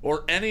Away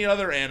or any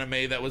other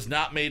anime that was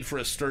not made for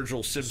a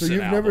Sturgill Simpson. So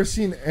you've album. never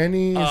seen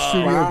any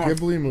Studio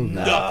Ghibli movie?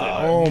 Nothing.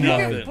 Oh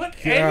nothing. my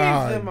Put any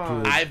of them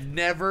on. I've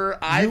never.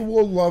 You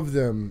will love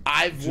them.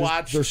 I've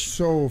watched. They're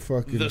so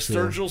fucking the cool.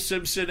 Sturgill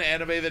Simpson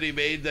anime that he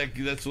made.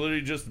 That's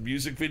literally just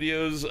music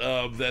videos.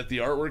 That the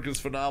artwork is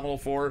phenomenal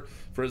for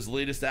his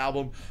latest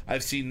album.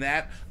 I've seen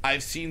that.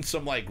 I've seen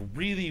some like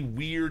really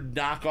weird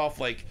knockoff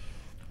like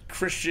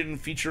Christian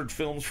featured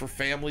films for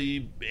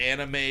family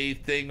anime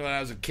thing when I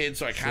was a kid,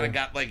 so I kind of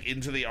got like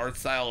into the art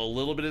style a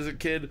little bit as a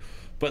kid.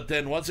 But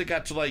then once it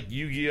got to like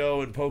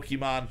Yu-Gi-Oh and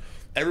Pokemon,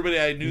 everybody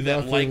I knew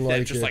that liked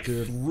that just like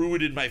threw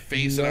it in my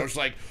face, and I was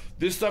like,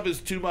 this stuff is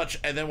too much.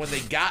 And then when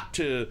they got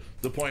to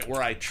the point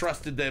where I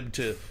trusted them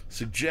to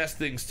suggest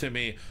things to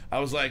me, I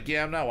was like,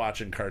 yeah, I'm not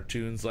watching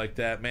cartoons like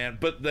that, man.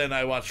 But then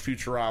I watched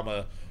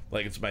Futurama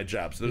like it's my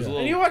job. So there's a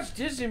little. And you watch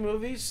Disney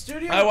movies,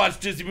 I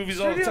watch Disney movies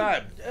all the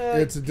time.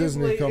 It's a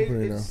Disney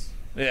company now.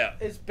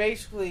 is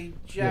basically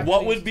Japanese.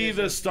 What would be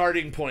Disney. the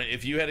starting point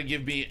if you had to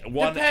give me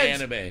one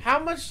Depends. anime? How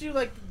much do you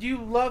like? Do you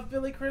love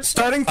Billy Crystal?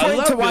 Starting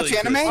point to watch Billy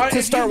anime? Crystal.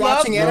 To start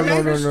watching Billy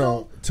anime?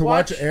 No. To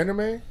watch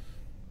anime?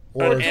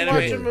 Or to anime,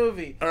 watch a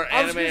movie. Or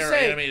I was anime gonna or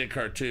say, animated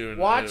cartoon.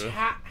 Watch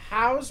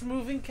Howl's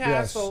Moving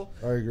Castle.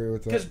 Yes, I agree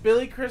with Because that.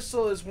 Billy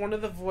Crystal is one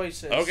of the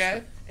voices.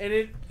 Okay. And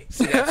it.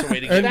 See, that's the way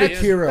to And get it.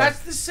 Akira. That's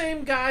the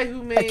same guy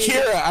who made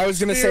Akira. I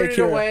was gonna say Spirited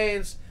Akira.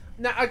 Away.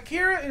 Now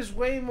Akira is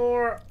way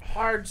more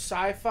hard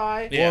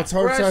sci-fi. Yeah. Well, it's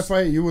hard Whereas-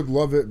 sci-fi. You would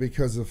love it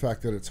because of the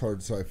fact that it's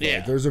hard sci-fi.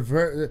 Yeah. There's a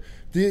very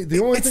the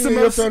only It's thing the you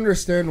have most- to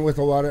understand with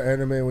a lot of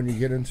anime when you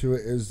get into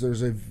it is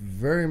there's a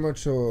very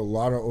much a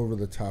lot of over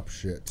the top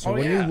shit. So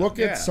when you look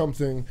at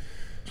something,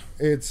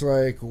 it's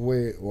like,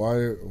 wait,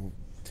 why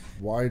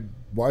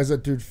is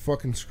that dude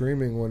fucking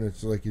screaming when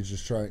it's like he's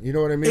just trying? You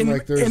know what I mean?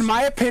 In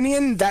my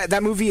opinion,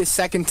 that movie is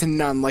second to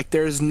none. Like,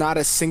 there's not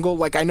a single,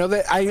 like, I know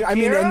that I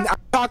mean, and I'm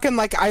talking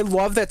like I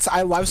love Akira.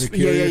 I love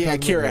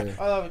Akira.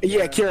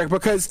 Akira,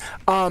 because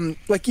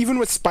like even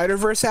with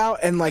Spider-Verse out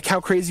and like how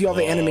crazy all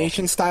the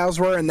animation styles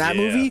were in that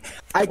movie,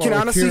 I can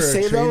honestly Akira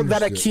say though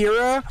that changed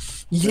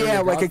it.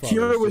 Akira, like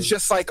Akira Godfather, was so-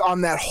 just like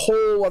on that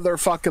whole other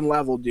fucking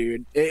level,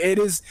 dude. It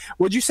is.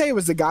 Would you say it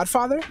was The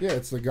Godfather? Yeah,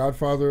 it's the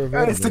Godfather of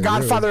anime. It's the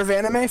Godfather of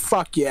anime.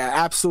 Fuck yeah,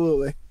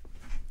 absolutely.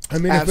 I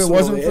mean, if it Absolutely.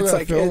 wasn't for It's that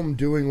like film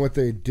doing what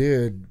they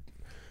did,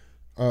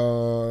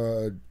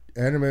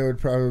 anime would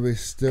probably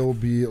still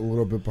be a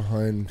little bit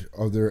behind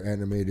other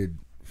animated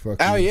fucking.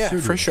 Oh yeah,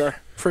 studios.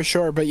 for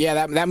sure. But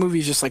yeah, that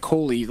movie's just like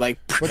holy, like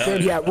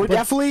then- yeah, we're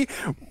definitely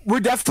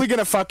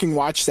gonna fucking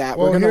watch that.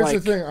 Well, we're gonna here's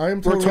like, the thing. I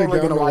am we're totally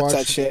down gonna to watch watch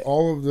that shit.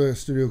 all of the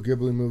Studio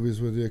Ghibli movies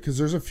with you because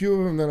there's a few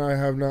of them that I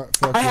have not.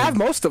 Fucking, I have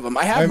most of them.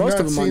 I have I've most not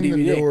of them on seen the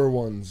DVD. newer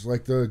ones,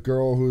 like the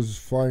girl who's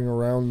flying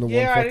around the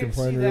Yeah, one I fucking didn't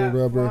see planet that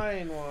or whatever.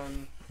 flying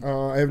one.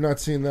 I have not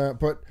seen that,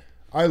 but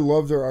I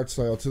love their art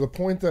style to the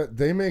point that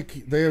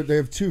they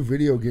have 2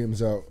 video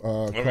games out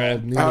called Ni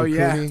no Oh,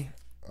 yeah. Kuni,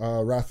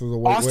 Wrath of the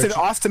White Witch.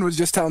 Austin was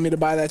just telling me to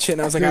buy that shit,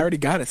 and I was like, I already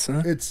got it,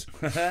 son. It's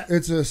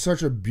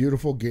such a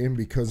beautiful game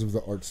because of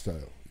the art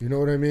style. You know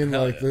what I mean?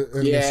 Hell like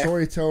yeah. the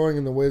storytelling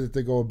and the way that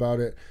they go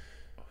about it.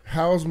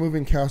 Howl's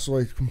Moving Castle,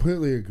 I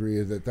completely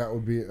agree that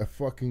would be a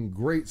fucking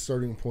great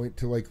starting point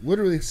to like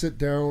literally sit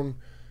down,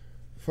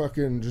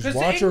 fucking just Because the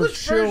watch or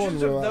English chill and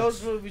versions of relax.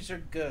 those movies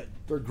are good.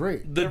 They're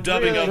great. The They're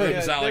dubbing really of them good.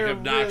 is not like They're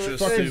obnoxious,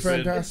 Fucking stupid.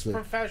 fantastic. It's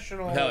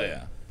professional. Hell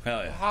yeah.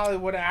 Hell yeah.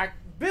 Hollywood act.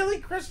 Billy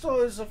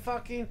Crystal is a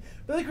fucking.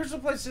 Billy Crystal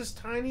plays this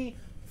tiny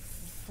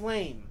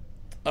flame.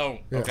 Oh,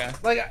 okay.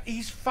 Like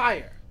he's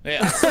fire.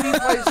 Yeah. That's what he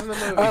plays in the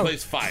movie. He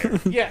plays fire.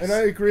 Yes. And I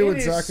agree It with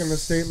is- Zach in the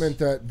statement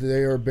that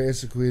they are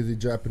basically the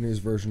Japanese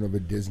version of a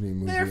Disney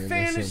movie. They're in a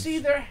fantasy.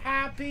 sense. They're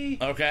happy.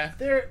 Okay.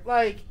 They're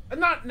like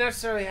not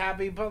necessarily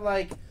happy, but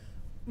like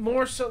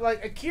more so.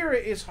 Like Akira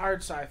is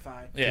hard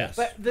sci-fi. Yes.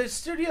 But the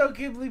Studio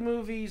Ghibli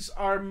movies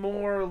are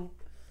more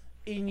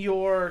in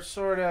your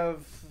sort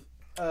of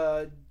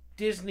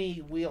Disney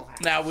wheelhouse.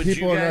 Now, would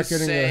People you are not guys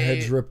getting say... their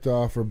heads ripped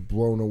off or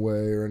blown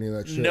away or any of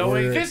that shit.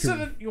 Knowing Or it Fists could- of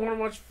the, you want to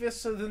watch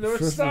Fists of the North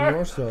Fist of Star? the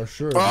North Star,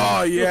 sure.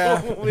 Oh yeah.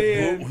 Oh,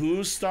 man.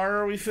 Whose star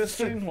are we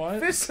fisting?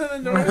 What? Fists of the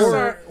North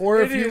Star.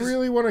 Or if It you is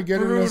really want to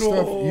get into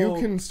stuff, you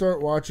brutal. can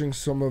start watching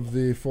some of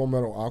the Full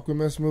Metal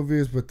Alchemist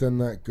movies, but then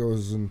that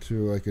goes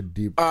into like a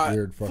deep,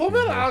 weird fucking. Full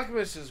Metal hole.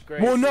 Alchemist is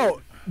great. Well, no,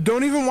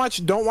 don't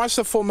watch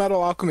the Full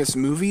Metal Alchemist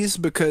movies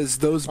because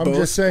those. I'm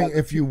just saying,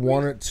 if you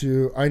want it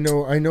to, I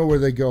know where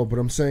they go, but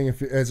I'm saying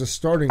if as a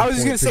starting I was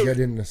point just to gonna get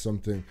say- into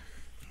something.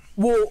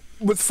 Well,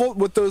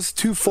 with those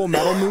 2 Full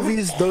Metal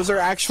movies, those are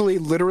actually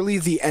literally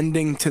the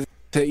ending to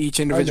each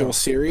individual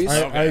series.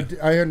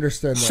 I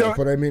understand that, So-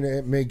 but I mean,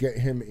 it may get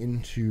him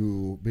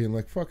into being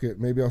like, "Fuck it,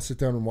 maybe I'll sit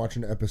down and watch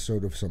an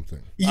episode of something."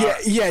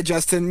 Yeah,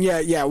 Justin.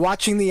 Yeah.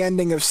 Watching the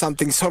ending of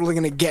something's totally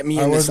gonna get me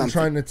I into wasn't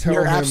something. trying to tell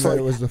You're him that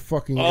absolutely- it was the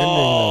fucking Oh,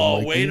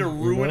 ending. Though, way to Mikey,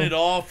 ruin you know? it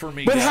all for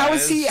me, But guys. how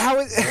is he?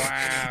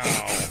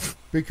 Wow.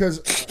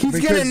 Because He's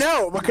gonna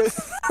know because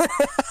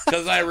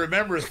Because I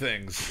remember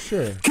things.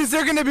 Sure.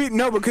 they're gonna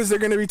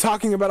be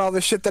talking about all the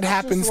shit that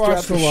happens Just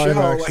watch throughout the the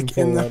live show. action Like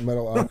Full in the,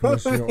 Metal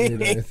Alchemist. You don't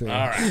need anything.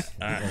 All right.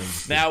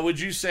 Now, would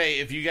you say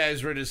if you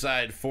guys were to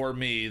decide for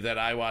me that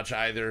I watch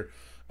either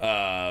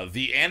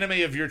the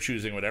anime of your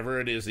choosing, whatever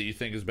it is that you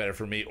think is better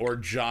for me, or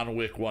John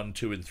Wick 1,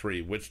 2, and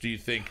 3, which do you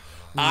think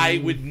I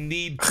would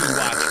need to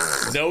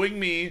watch? Knowing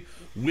me,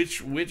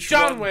 which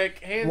John one? Wick,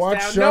 hands Watch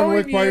down. John Knowing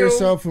Wick by you,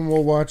 yourself, and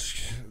we'll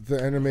watch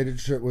the animated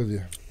shit with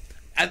you.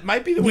 It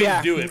might be the way Yeah.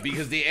 to do it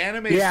because the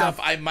anime Yeah. stuff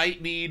I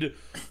might need.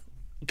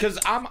 Because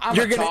I'm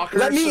You're a gonna- talker,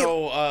 let me-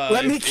 so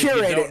let me if you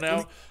curate don't it.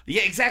 know,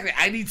 yeah, exactly.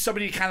 I need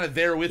somebody kind of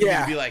there with me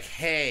Yeah. to be like,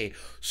 hey,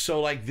 so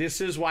like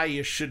this is why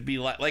you should be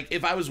like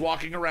if I was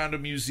walking around a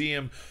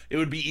museum, it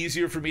would be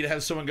easier for me to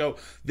have someone go,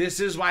 this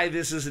is why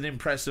this is an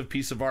impressive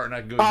piece of art, and I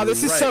can go, oh, "You're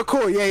this is right. so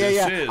cool. Yeah.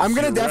 This is, I'm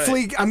gonna you're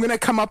definitely. right." I'm gonna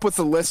come up with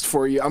a list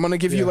for you. I'm gonna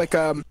give you like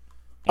a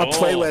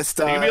playlist.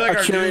 It could be like a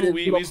our curated new,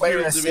 we little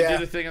playlist, playlist. we Yeah.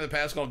 did a thing in the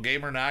past called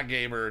Game or Not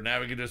Gamer. Now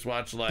we can just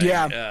watch like We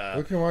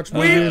can watch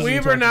movies and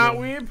Weeb or talk not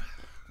about- weeb?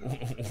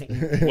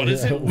 What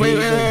is it?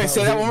 Wait.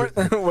 Say that one more.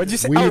 What'd you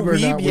say? Weeb oh, or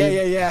weeb. not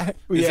Yeah.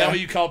 Is that what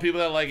you call people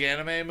that like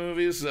anime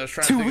movies? I was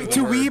trying to think of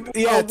the word. Weeb.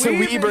 Yeah, to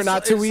weeb or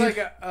not to weeb. It's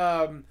like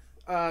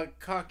a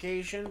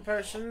Caucasian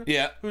person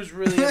who's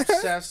really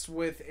obsessed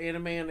with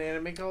anime and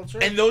anime culture.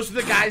 And those are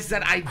the guys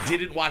that I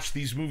didn't watch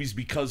these movies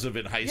because of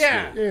in high school.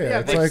 Yeah,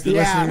 it's like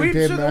listening to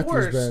Dave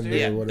Matthews Band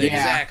or whatever.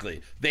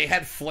 Exactly. They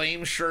had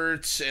flame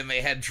shirts, and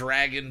they had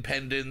dragon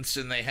pendants,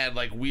 and they had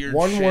like weird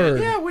One shit. word.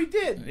 Yeah, we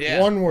did.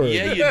 Yeah. One word.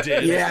 Yeah, you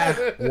did.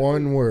 Yeah.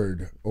 One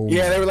word.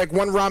 Yeah, they were like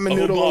one ramen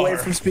noodle Omar. away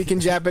from speaking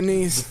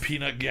Japanese.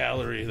 Peanut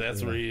Gallery.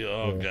 That's where you...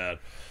 Oh, God.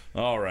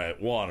 All right,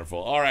 wonderful.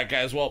 All right,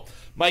 guys. Well,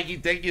 Mikey,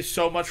 thank you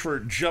so much for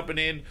jumping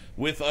in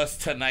with us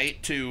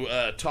tonight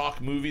to talk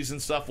movies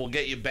and stuff. We'll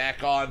get you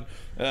back on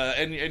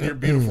and your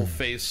beautiful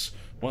face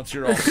once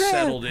you're all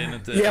settled in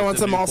at the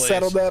once I'm all place.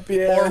 settled up,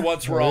 or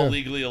once we're all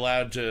legally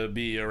allowed to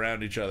be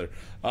around each other.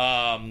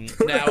 Now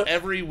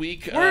every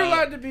week we're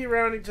allowed to be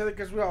around each other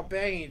because we all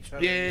bang each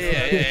other. Yeah.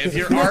 If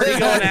you're already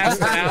going ass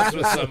to ass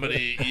with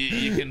somebody,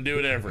 you can do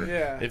whatever.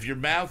 Yeah. If your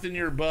mouth and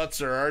your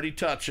butts are already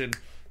touching,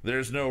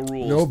 there's no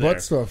rules. No there.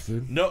 butt stuff,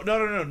 dude. No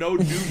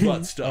new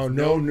butt stuff. Oh,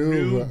 no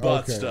new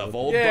butt okay. stuff.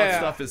 Old butt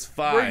stuff is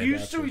fine. We're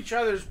used to each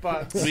other's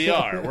butts. We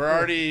are. We're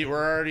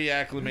already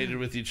acclimated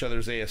with each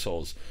other's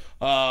assholes.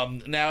 Now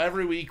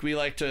every week we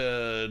like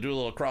to do a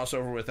little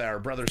crossover with our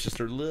Brother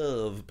Sister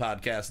Love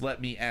podcast.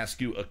 Let me ask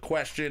you a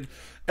question.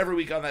 Every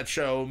week on that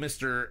show,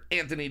 Mr.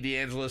 Anthony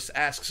DeAngelis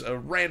asks a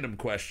random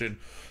question,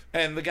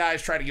 and the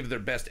guys try to give their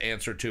best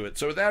answer to it.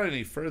 So without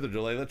any further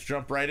delay, let's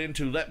jump right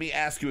into Let Me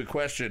Ask You a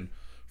Question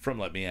from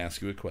Let Me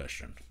Ask You a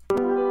Question.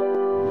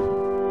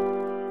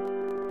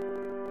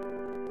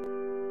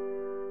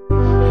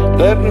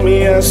 Let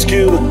me ask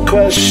you a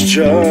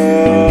question.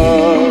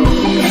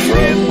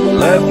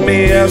 Let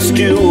me ask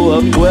you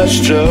a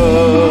question.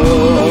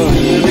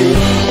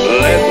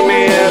 Let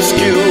me ask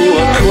you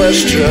a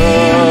question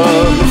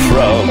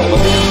from.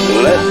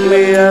 Let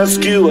me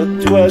ask you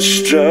a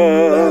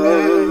question.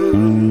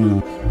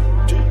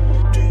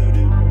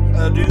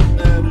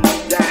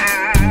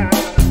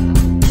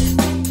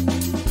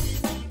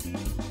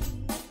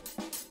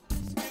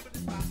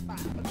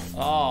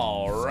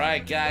 All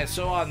right, guys.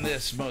 So on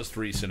this most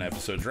recent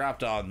episode,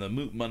 dropped on the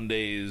Moot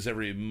Mondays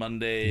every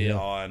Monday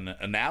on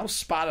now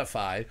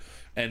Spotify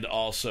and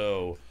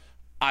also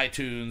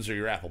iTunes or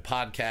your Apple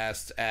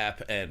Podcasts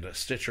app and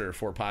Stitcher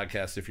for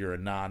podcasts if you're a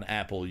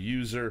non-Apple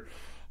user.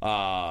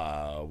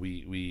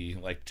 We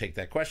like to take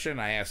that question.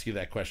 I ask you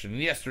that question. In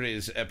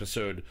yesterday's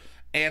episode,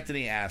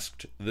 Anthony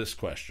asked this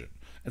question.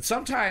 And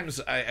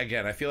sometimes,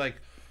 I feel like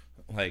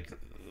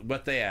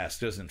what they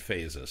ask doesn't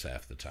faze us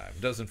half the time.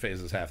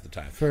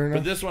 Fair enough.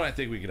 But this one I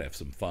think we could have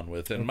some fun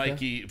with. And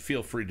Mikey,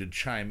 feel free to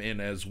chime in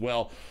as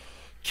well.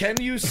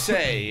 Can you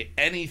say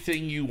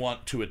anything you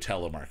want to a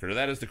telemarketer?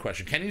 That is the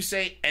question. Can you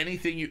say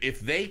anything if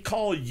they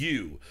call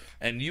you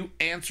and you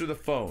answer the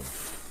phone,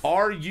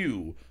 are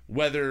you,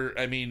 whether,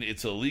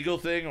 it's a legal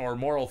thing or a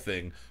moral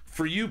thing,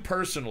 for you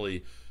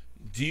personally,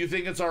 do you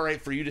think it's all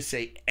right for you to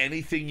say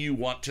anything you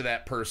want to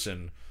that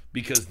person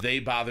because they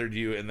bothered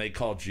you and they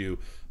called you,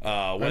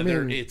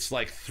 whether it's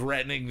like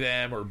threatening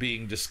them or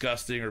being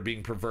disgusting or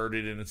being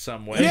perverted in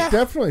some way? I've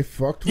definitely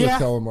fucked with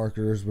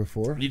telemarketers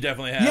before. You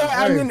definitely have. Yeah,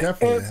 I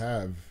definitely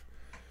have.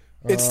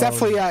 It's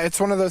definitely it's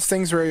one of those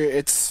things where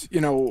it's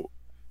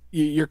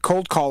you're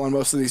cold calling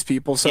most of these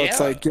people, so it's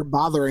like you're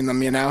bothering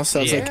them,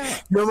 so it's like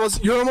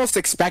you're almost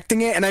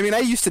expecting it. And I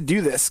used to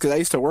do this because I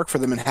used to work for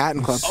the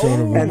Manhattan Club.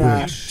 Oh, and,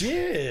 you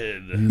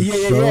did.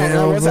 Yeah. And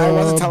I was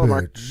a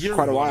telemarketer for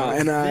quite a while.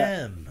 And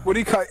them. what do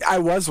you call? I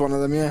was one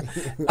of them. Yeah.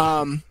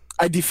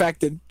 I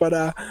defected,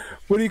 but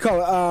what do you call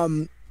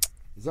it?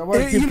 Is that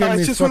why you keep getting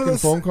these fucking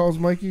phone calls,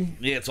 Mikey?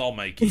 Yeah, it's all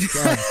Mikey. He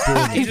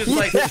just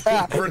likes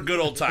for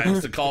good old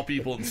times to call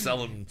people and sell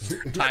them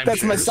time.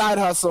 That's my side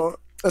hustle.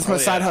 That's my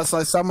side hustle.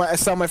 I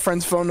sell my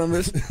friends' phone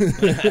numbers.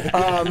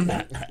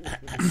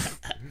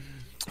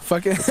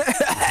 Fucking.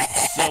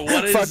 So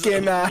what is as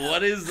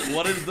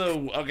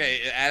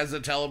a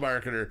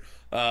telemarketer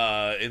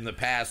in the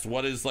past,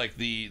 what is like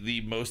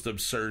the most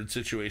absurd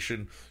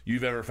situation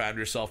you've ever found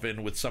yourself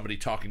in with somebody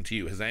talking to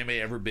you? Has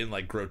anybody ever been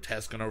like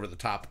grotesque and over the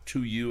top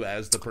to you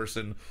as the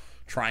person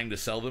trying to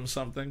sell them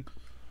something?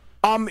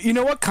 You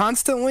know what?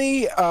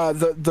 Constantly,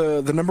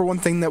 the number one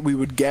thing that we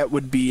would get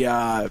would be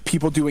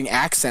people doing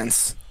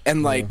accents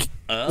and like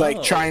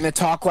trying to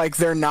talk like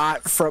they're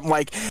not from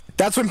like.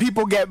 That's when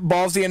people get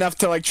ballsy enough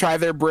to like try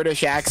their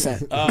British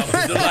accent. They're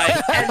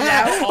like, and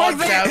now on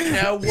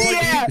now what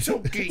are you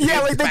talking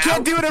like they about?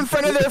 can't do it in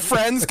front of their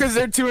friends because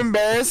they're too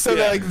embarrassed. So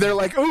they're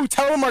like, "Ooh,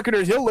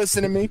 telemarketers, he'll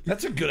listen to me."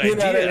 That's a good idea.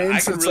 Know what I mean? I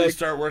So could it's really like-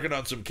 start working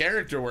on some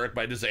character work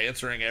by just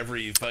answering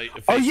every.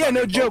 Oh yeah,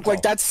 no joke.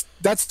 Like that's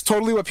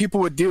totally what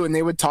people would do, and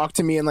they would talk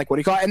to me and like, what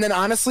do you call it? And then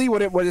honestly,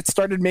 what it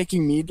started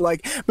making me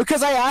like,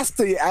 because I asked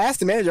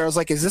the manager, I was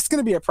like, "Is this going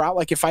to be a problem?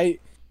 Like if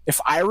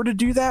I were to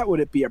do that, would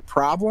it be a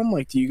problem?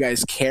 Like, do you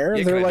guys care?"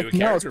 Yeah, They're can I like, do a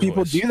 "No, character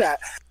people voice?" do that."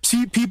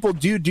 See, people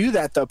do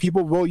that though.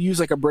 People will use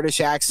like a British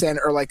accent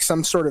or like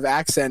some sort of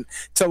accent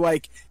to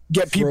like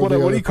get people to,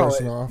 what do you call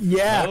it? Off.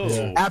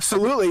 Yeah,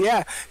 absolutely,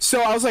 yeah.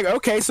 So I was like,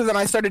 okay. So then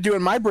I started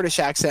doing my British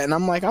accent, and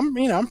I'm like,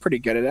 I'm pretty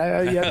good at it.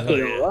 I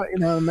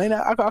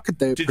could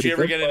do. Did you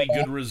ever get any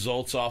good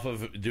results off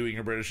of doing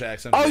a British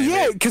accent? Oh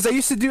yeah, because I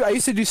used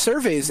to do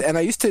surveys, and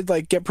I used to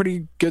like get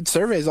pretty good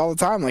surveys all the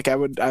time. Like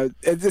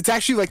it's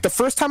actually like the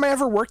first time I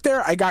ever worked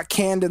there, I got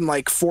canned in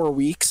like 4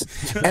 weeks,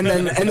 and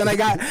then I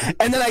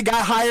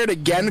got hired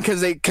again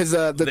because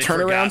the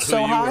turnaround's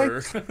so high.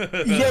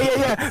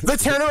 Yeah. The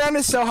turnaround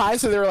is so high,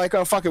 so they were like,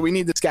 oh fuck it, we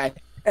need this guy.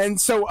 And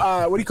so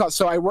what do you call it?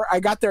 So I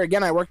got there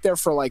again. I worked there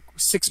for like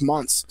 6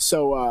 months.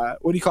 So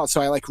what do you call it?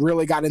 So I like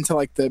really got into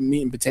like the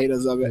meat and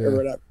potatoes of it or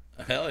whatever.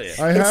 Hell yeah!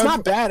 It's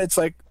not bad. It's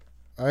like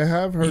I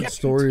have heard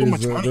stories.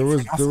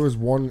 There was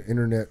one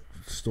internet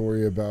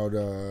story about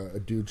a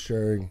dude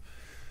sharing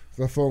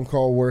the phone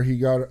call where he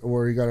got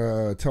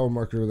a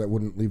telemarketer that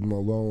wouldn't leave him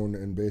alone,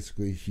 and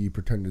basically he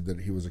pretended that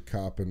he was a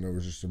cop, and there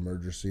was just a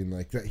murder scene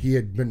like that. He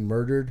had been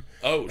murdered.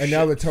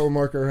 Now the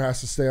telemarketer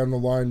has to stay on the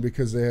line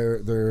because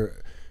they're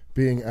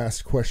being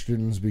asked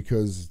questions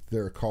because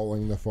they're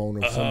calling the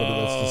phone of somebody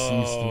that's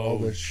deceased and all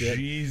this shit.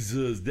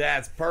 Jesus,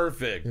 that's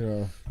perfect.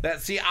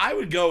 See, I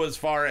would go as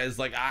far as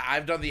like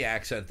I've done the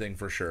accent thing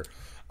for sure.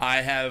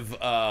 I have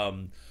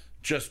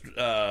just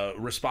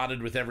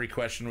responded with every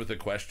question with a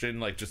question,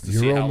 like just to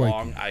see how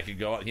long I could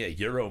go on. Yeah,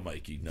 Euro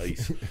Mikey,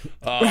 nice.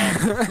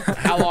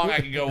 How long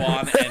I could go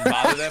on and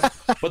bother them.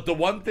 But the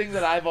one thing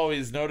that I've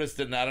always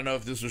noticed, and I don't know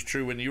if this was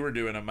true when you were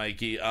doing it,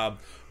 Mikey,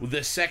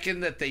 the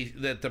second that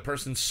the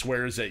person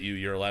swears at you,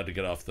 you're allowed to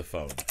get off the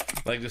phone.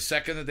 Like the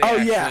second that they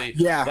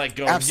like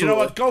go, absolutely. You know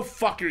what, go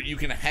fuck you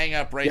can hang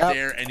up right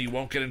there, and you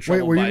won't get in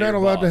trouble. Wait, were you not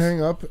allowed to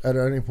hang up at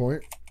any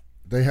point?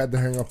 They had to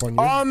hang up on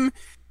you.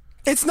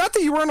 It's not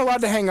that you weren't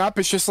allowed to hang up.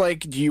 It's just like,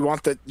 do you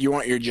want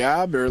your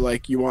job, or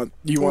like you want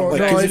like,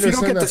 because if you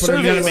don't get the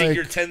surveys, make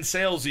your 10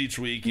 sales each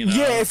week.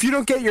 Yeah, if you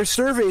don't get your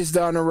surveys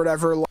done or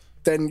whatever,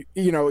 then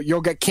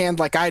you'll get canned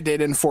like I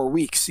did in 4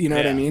 weeks. You know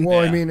what I mean? Well,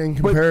 I mean in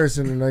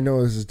comparison, and I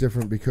know this is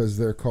different because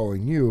they're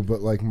calling you,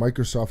 but like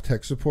Microsoft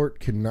tech support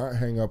cannot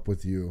hang up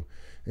with you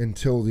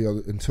until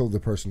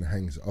the person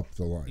hangs up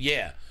the line.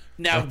 Yeah.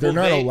 Now like they're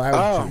not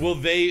allowed to. Will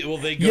they go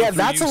through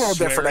that's a little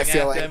different, I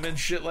feel like, them and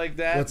shit like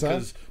that? What's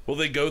that? Will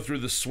they go through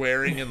the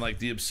swearing and like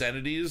the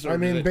obscenities? Or I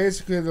mean,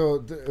 basically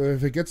though,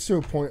 if it gets to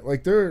a point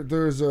like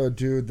there's a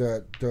dude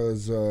that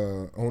does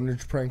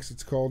ownage pranks,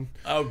 it's called.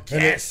 Oh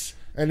yes.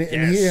 And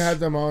he had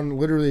them on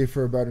literally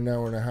for about an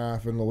hour and a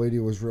half, and the lady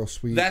was real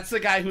sweet. That's the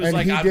guy who's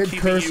like, I'm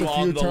keeping you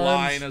on the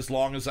line as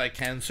long as I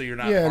can, so you're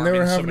not. Yeah, and they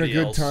were having a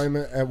good else. time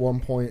at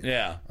one point.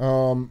 Yeah.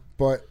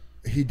 But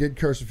he did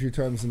curse a few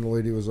times, and the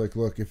lady was like,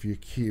 "Look, if you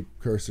keep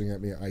cursing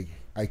at me,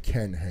 I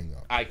can hang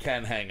up. I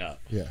can hang up."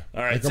 Yeah.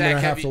 All right, like, Zach, I'm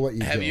gonna have to let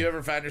you have go. you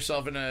ever found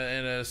yourself in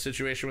a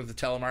situation with a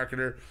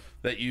telemarketer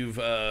that you've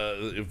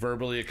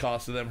verbally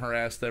accosted them,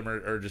 harassed them,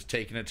 or just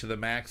taken it to the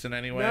max in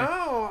any way?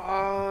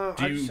 No.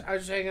 I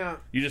just hang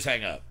up. You just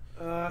hang up.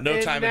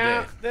 No time of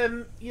day.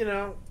 Then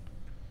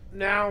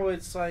now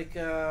it's like.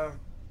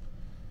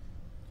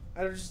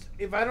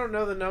 If I don't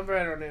know the number,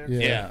 I don't answer.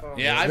 Yeah.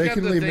 I've got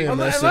the thing.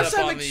 Unless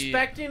I'm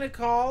expecting a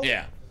call.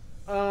 Yeah.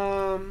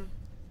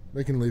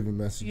 They can leave a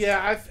message. Yeah,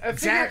 I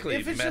exactly.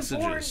 If it's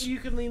important, you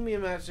can leave me a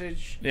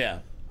message. Yeah.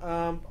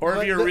 Or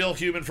if you're a real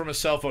human from a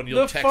cell phone,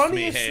 you'll text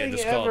me, "Hey, I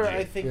just called you." The funniest thing ever,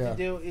 I think, to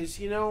do is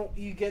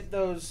you get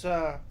those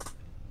where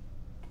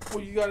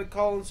you got to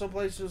call in some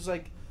places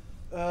like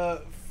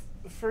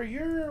for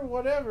your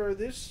whatever,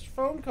 this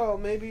phone call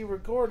may be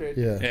recorded.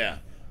 Yeah.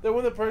 Then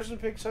when the person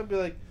picks up, be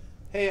like,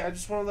 "Hey, I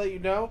just want to let you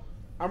know,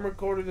 I'm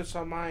recording this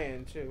on my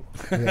end too."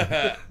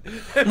 Yeah.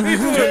 people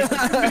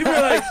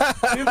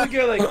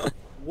get like,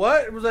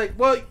 "What?" It was like,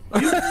 "Well,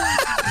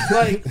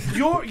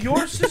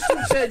 your system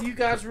said you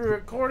guys were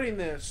recording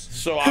this,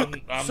 so I'm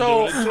doing it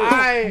too."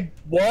 I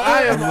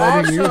am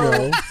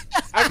also.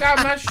 I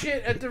got my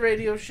shit at the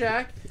Radio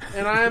Shack,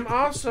 and I am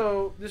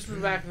also. This was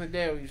back in the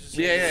day. We used to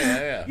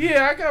say,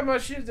 yeah. I got my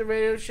shit at the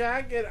Radio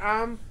Shack, and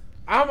I'm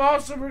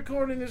also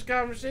recording this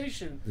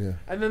conversation. Yeah.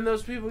 And then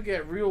those people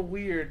get real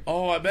weird.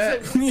 Oh, I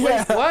bet. Like,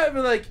 wait, what?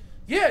 But like,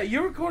 yeah,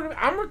 you're recording.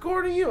 I'm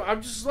recording you.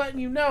 I'm just letting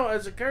you know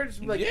as a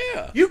courtesy. Like,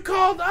 you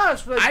called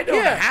us. Like, I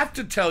don't have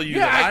to tell you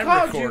that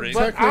I'm recording.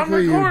 But I'm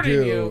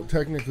recording you.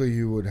 Technically,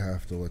 you would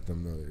have to let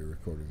them know that you're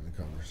recording the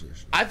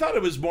conversation. I thought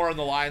it was more on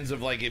the lines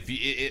of like, if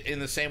you, in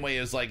the same way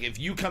as like, if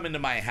you come into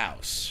my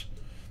house.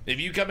 If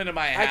you come into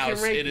my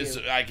house,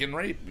 I can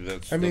rape you.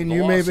 That's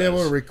you may be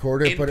able to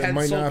record it, but it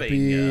might not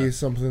be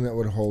something that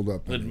would hold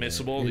up.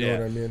 Admissible, you know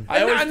what I mean?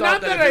 I always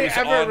not that I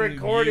ever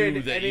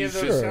recorded any of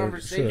those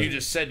conversations. You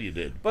just said you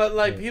did. But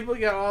like people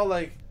get all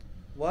like,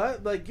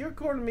 "What? Like you're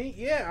recording me?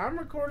 Yeah, I'm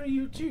recording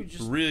you too."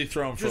 Just really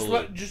throwing for a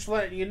loop. Just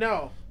letting you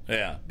know.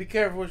 Yeah. Be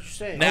careful what you're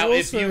saying. Now,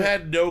 if you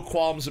had no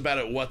qualms about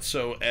it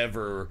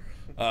whatsoever.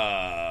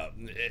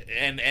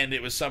 And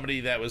it was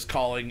somebody that was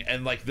calling,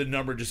 and like the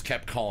number just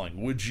kept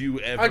calling. Would you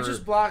ever? I'd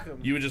just block them.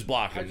 You would just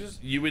block them.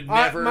 You would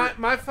never.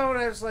 My phone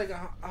has like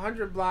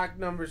 100 blocked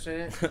numbers in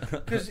it.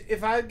 Because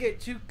if I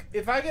get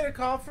a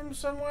call from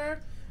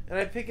somewhere, and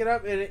I pick it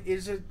up and it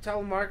is a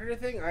telemarketer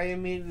thing, I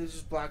immediately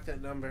just block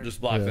that number.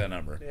 Just block that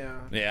number. Yeah.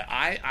 Yeah,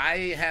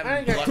 I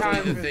have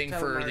luckily the thing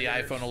for the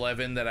iPhone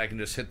 11 that I can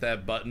just hit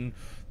that button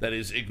that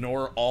is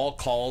ignore all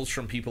calls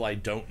from people I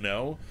don't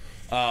know.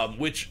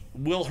 Which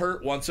will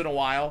hurt once in a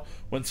while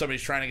when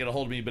somebody's trying to get a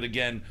hold of me. But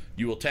again,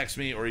 you will text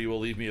me or you will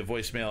leave me a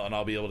voicemail, and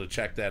I'll be able to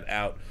check that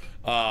out.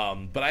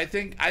 But I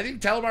think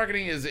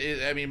telemarketing is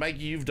I mean,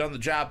 Mikey, you've done the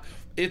job.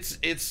 It's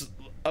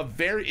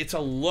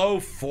a low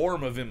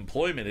form of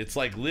employment. It's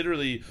like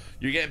literally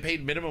you're getting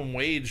paid minimum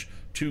wage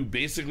to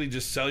basically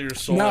just sell your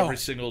soul every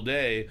single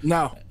day.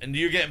 No. And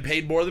you're getting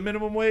paid more than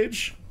minimum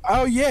wage?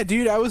 Oh yeah,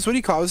 dude. I was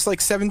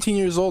like 17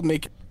 years old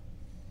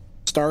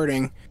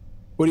starting.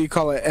 What do you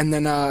call it? And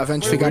then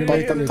eventually got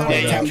bumped up to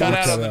like 10 you cut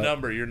bucks. out on the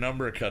number. Your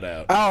number cut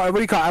out. Oh, what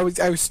do you call it?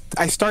 I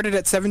started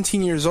at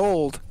 17 years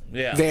old.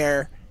 Yeah.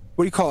 There.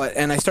 What do you call it?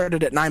 And I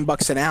started at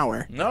 $9 an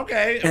hour.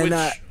 Okay. And,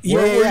 where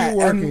were you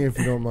working, if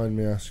you don't mind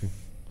me asking?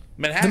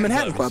 Manhattan the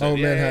Manhattan Club. Oh,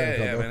 Manhattan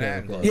Club. Okay,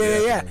 Manhattan Club.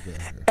 Yeah.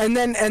 And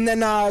then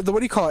the what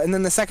do you call it? And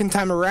then the second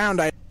time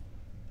around, I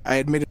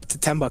had made it to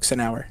 $10 an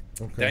hour.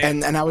 Okay.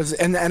 And I was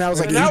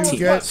like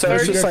 18. So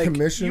it's just like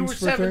commissions. You were for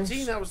 17.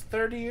 things? That was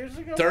 30 years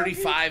ago.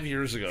 35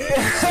 years ago.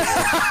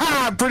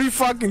 Pretty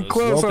fucking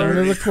close. Welcome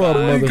to the club,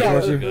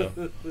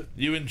 motherfucker.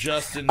 You and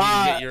Justin need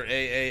to get your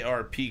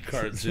AARP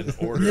cards in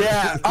order.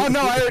 Yeah. Oh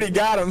no, I already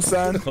got them,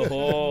 son.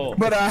 Oh.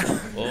 But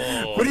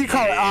what do you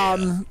call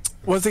it?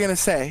 What was I gonna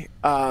say?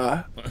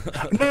 No.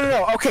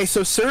 Okay,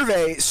 so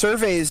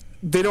surveys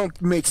they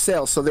don't make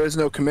sales, so there's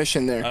no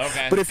commission there.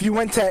 Okay. But if you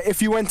went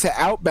to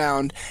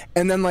Outbound,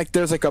 and then like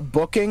there's like a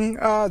booking,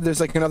 there's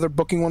like another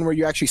booking one where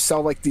you actually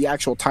sell like the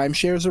actual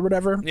timeshares or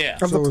whatever. Yeah.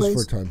 Of So the it place.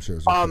 was for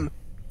timeshares. Okay.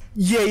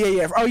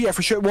 Yeah. Oh yeah,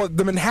 for sure. Well,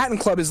 the Manhattan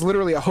Club is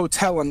literally a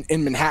hotel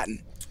in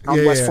Manhattan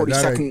on West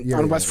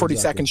 42nd West 42nd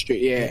exactly.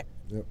 Street. Yeah.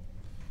 Yep.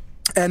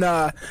 And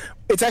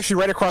it's actually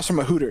right across from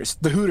a Hooters.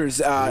 The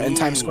Hooters in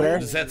Times Square.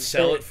 Does that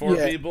sell it for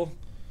people?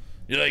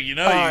 You're like, you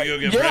can go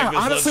get yeah,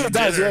 breakfast, honestly, lunch,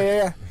 it and does. dinner.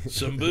 Yeah.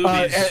 Some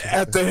boobies.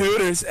 At the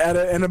Hooters,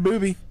 and a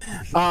boobie.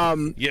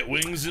 Get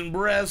wings and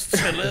breasts.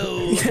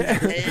 Hello.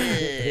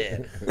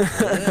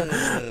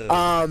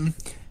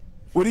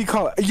 What do you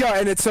call it? Yeah,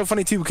 and it's so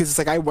funny too because it's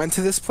like I went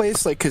to this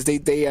place like because they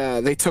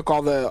took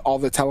all the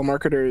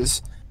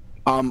telemarketers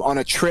on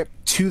a trip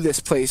to this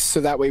place so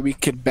that way we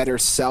could better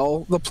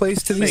sell the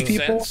place to these Makes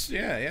people. sense.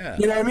 Yeah.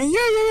 You know what I mean?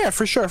 Yeah,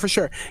 for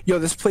sure. Yo,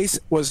 this place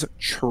was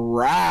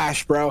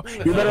trash, bro.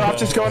 You're better off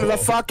just going to the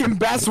fucking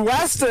Best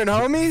Western,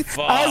 homie.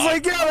 Fuck. I was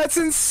like, yo, that's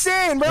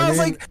insane, bro. I was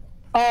like,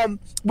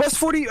 West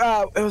 40, it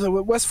was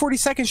like West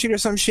 42nd Street or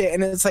some shit,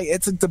 and it's like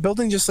the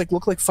building just like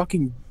looked like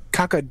fucking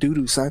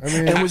caca-doodoo, son. I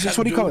mean, and it was just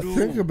what do you call it?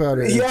 Think about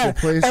it. Yeah, It's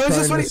a place and it was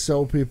just trying what to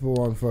sell people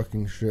on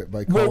fucking shit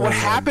by calling Well, what them.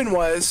 happened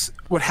was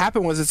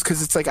it's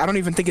because it's like I don't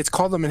even think it's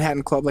called the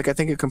Manhattan Club. Like I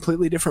think a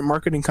completely different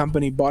marketing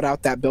company bought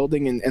out that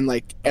building and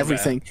like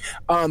everything,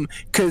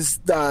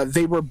 because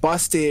they were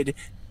busted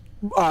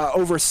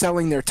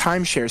overselling their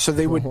timeshares, so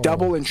they would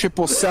double and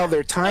triple sell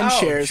their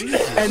timeshares,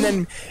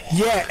 and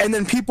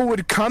then people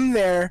would come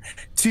there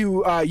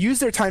to use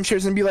their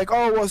timeshares and be like,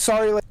 oh well,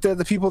 sorry, like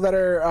the people that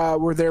are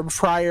were there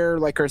prior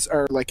like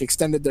are like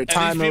extended their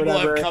time and these people or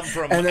whatever. have come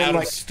from and then, out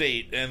like, of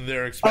state and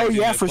they're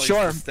expecting a for place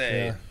sure. to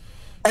stay. Yeah.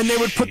 And they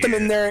would put them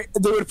in there.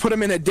 They would put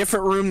them in a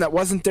different room that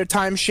wasn't their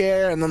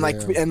timeshare, and then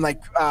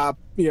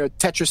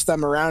Tetris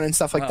them around and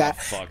stuff like that.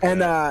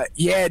 And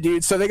yeah,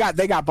 dude. So they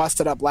got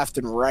busted up left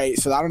and right.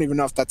 So I don't even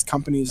know if that's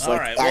companies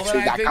like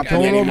actually that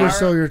company. Don't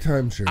oversell your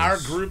timeshares. Our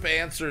group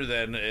answer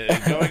then,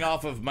 going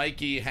off of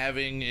Mikey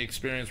having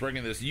experience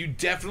working this, you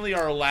definitely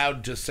are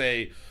allowed to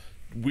say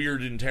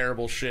weird and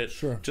terrible shit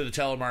to the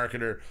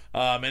telemarketer,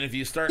 and if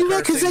you start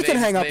because they can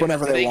hang up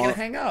whenever they want. They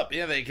can hang up.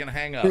 Yeah, they can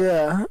hang up.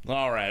 Yeah.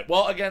 All right.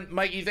 Well, again,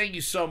 Mikey, thank you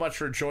so much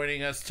for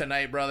joining us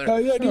tonight, brother. Oh,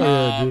 yeah,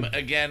 dude.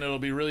 Again, it'll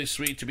be really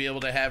sweet to be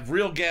able to have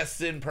real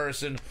guests in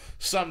person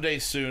someday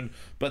soon.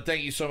 But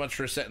thank you so much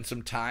for setting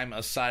some time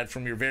aside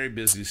from your very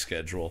busy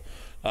schedule.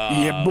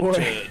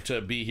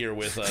 To be here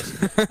with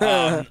us.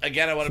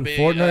 Again, I want to be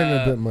Fortnite and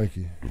a bit,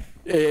 Mikey.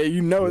 Yeah,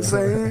 you know what I'm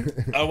saying?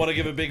 I want to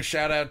give a big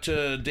shout out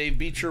to Dave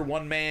Beecher,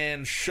 One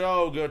Man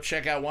Show. Go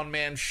check out One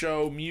Man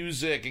Show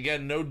Music.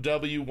 Again,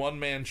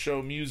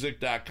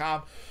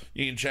 onemanshowmusic.com.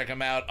 You can check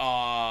them out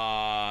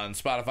on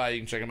Spotify.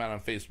 You can check them out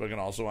on Facebook and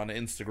also on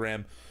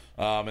Instagram.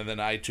 And then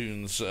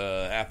iTunes,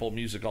 Apple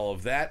Music, all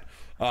of that.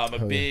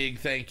 Big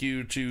thank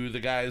you to the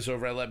guys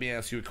over at Let Me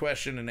Ask You a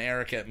Question and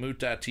Eric at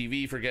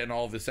Moot.tv for getting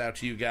all of this out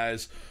to you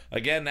guys.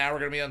 Again, now we're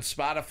going to be on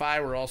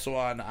Spotify. We're also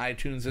on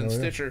iTunes and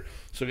Stitcher,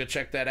 so go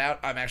check that out.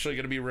 I'm actually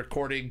going to be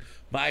recording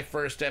my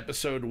first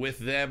episode with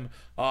them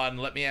on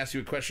Let Me Ask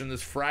You a Question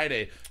this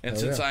Friday. And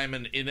since I'm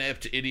an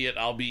inept idiot,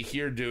 I'll be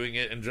here doing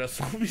it, and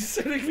Justin will be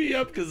setting me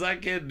up because I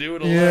can't do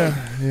it alone.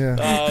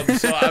 Yeah.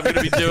 So I'm going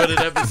to be doing an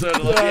episode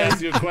of Let Me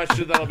Ask You a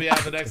Question that'll be out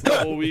in the next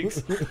couple of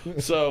weeks.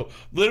 So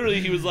literally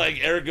he was like,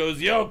 Eric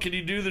goes, yo, can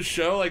you do the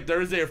show like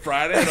Thursday or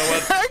Friday? And I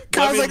went,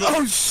 I was like,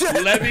 oh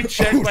shit. Let me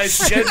check my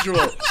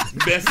schedule.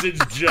 Message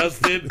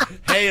Justin,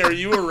 hey, are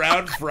you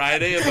around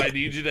Friday if I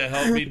need you to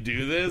help me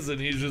do this?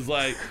 And he's just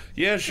like,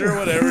 yeah, sure,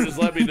 whatever, just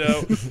let me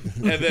know.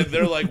 And then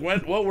they're like,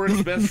 what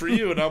works best for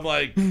you? And I'm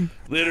like,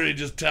 literally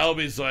just tell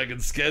me so I can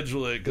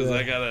schedule it, because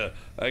I gotta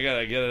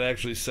get it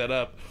actually set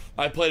up.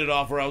 I played it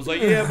off where I was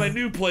like, yeah, my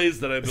new place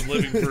that I've been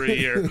living for a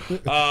year.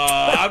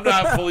 I'm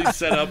not fully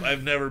set up.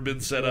 I've never been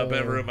set up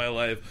ever in my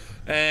life.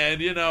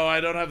 And, I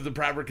don't have the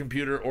proper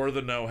computer or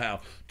the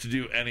know-how to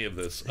do any of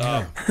this.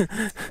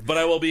 But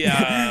I will be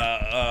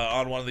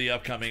on one of the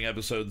upcoming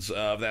episodes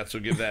of that, so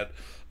give that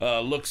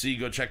look-see.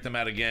 Go check them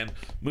out again.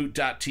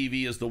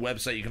 Moot.tv is the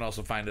website. You can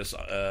also find us,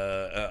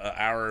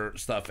 our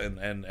stuff,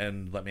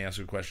 and let me ask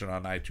you a question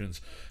on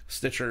iTunes,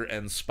 Stitcher,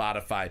 and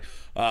Spotify.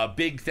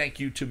 Big thank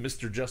you to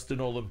Mr. Justin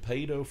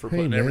Olimpedo for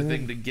putting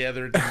everything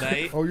together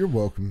tonight. Oh, you're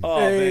welcome. Oh,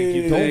 thank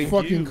you. Don't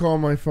fucking call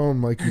my phone,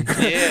 Mikey.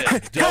 Yeah.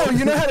 Oh,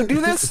 you know how to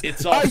do this?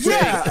 It's all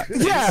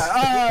Justin!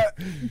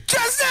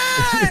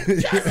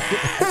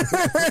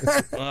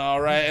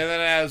 All right, and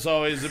then as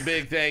always, a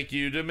big thank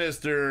you to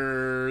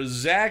Mr.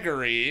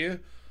 Zachary.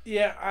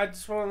 Yeah, I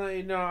just want to let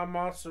you know I'm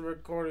also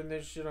recording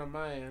this shit on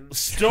my end.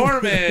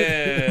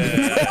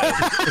 Stormin!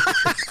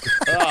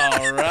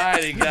 All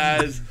righty,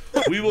 guys.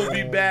 We will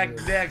be back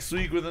next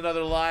week with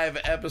another live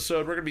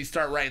episode. We're going to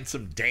start writing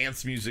some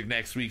dance music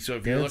next week, so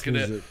if you're looking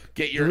to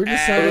get your Did we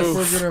decide if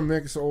we're going to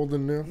mix old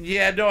and new?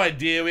 Yeah, no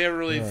idea. We haven't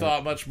really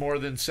thought much more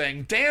than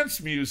saying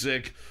dance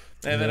music.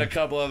 And then a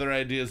couple other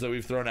ideas that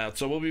we've thrown out.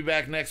 So we'll be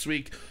back next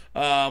week.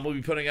 We'll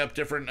be putting up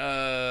different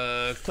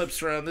clips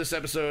from this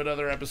episode,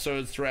 other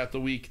episodes throughout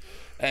the week.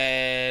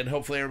 And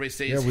hopefully everybody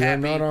stays happy. We are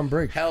not on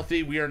break.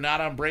 Healthy. We are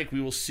not on break. We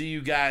will see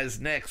you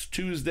guys next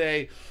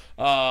Tuesday.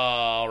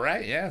 All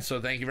right. Yeah. So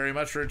thank you very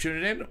much for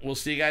tuning in. We'll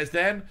see you guys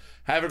then.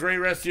 Have a great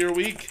rest of your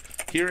week.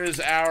 Here is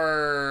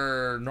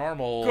our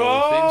normal theme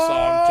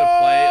song to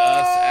play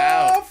us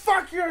out.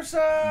 Fuck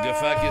yourselves. Go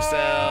fuck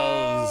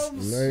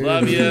yourselves. Later.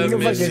 Love you.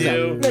 Miss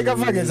you. Go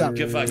fuck yourself.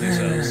 Go fuck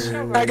yourselves.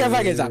 Go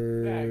fuck yourself.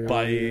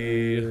 Bye.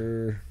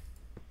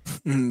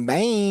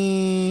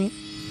 Bye.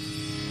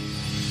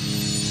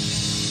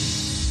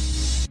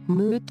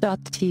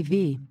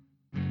 Mood.tv.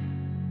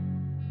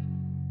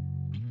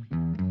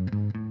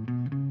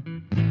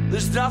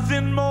 There's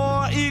nothing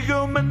more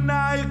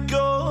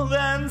egomaniacal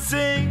than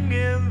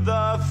singing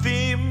the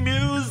theme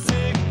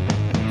music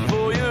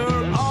for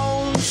your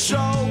own show.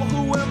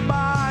 Who am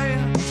I?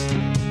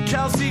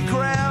 Kelsey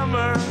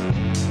Grammer.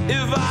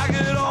 If I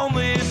could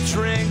only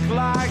drink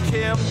like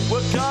him.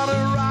 We're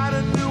gonna write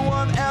a new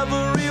one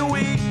every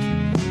week.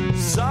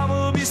 Some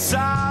will be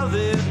silent.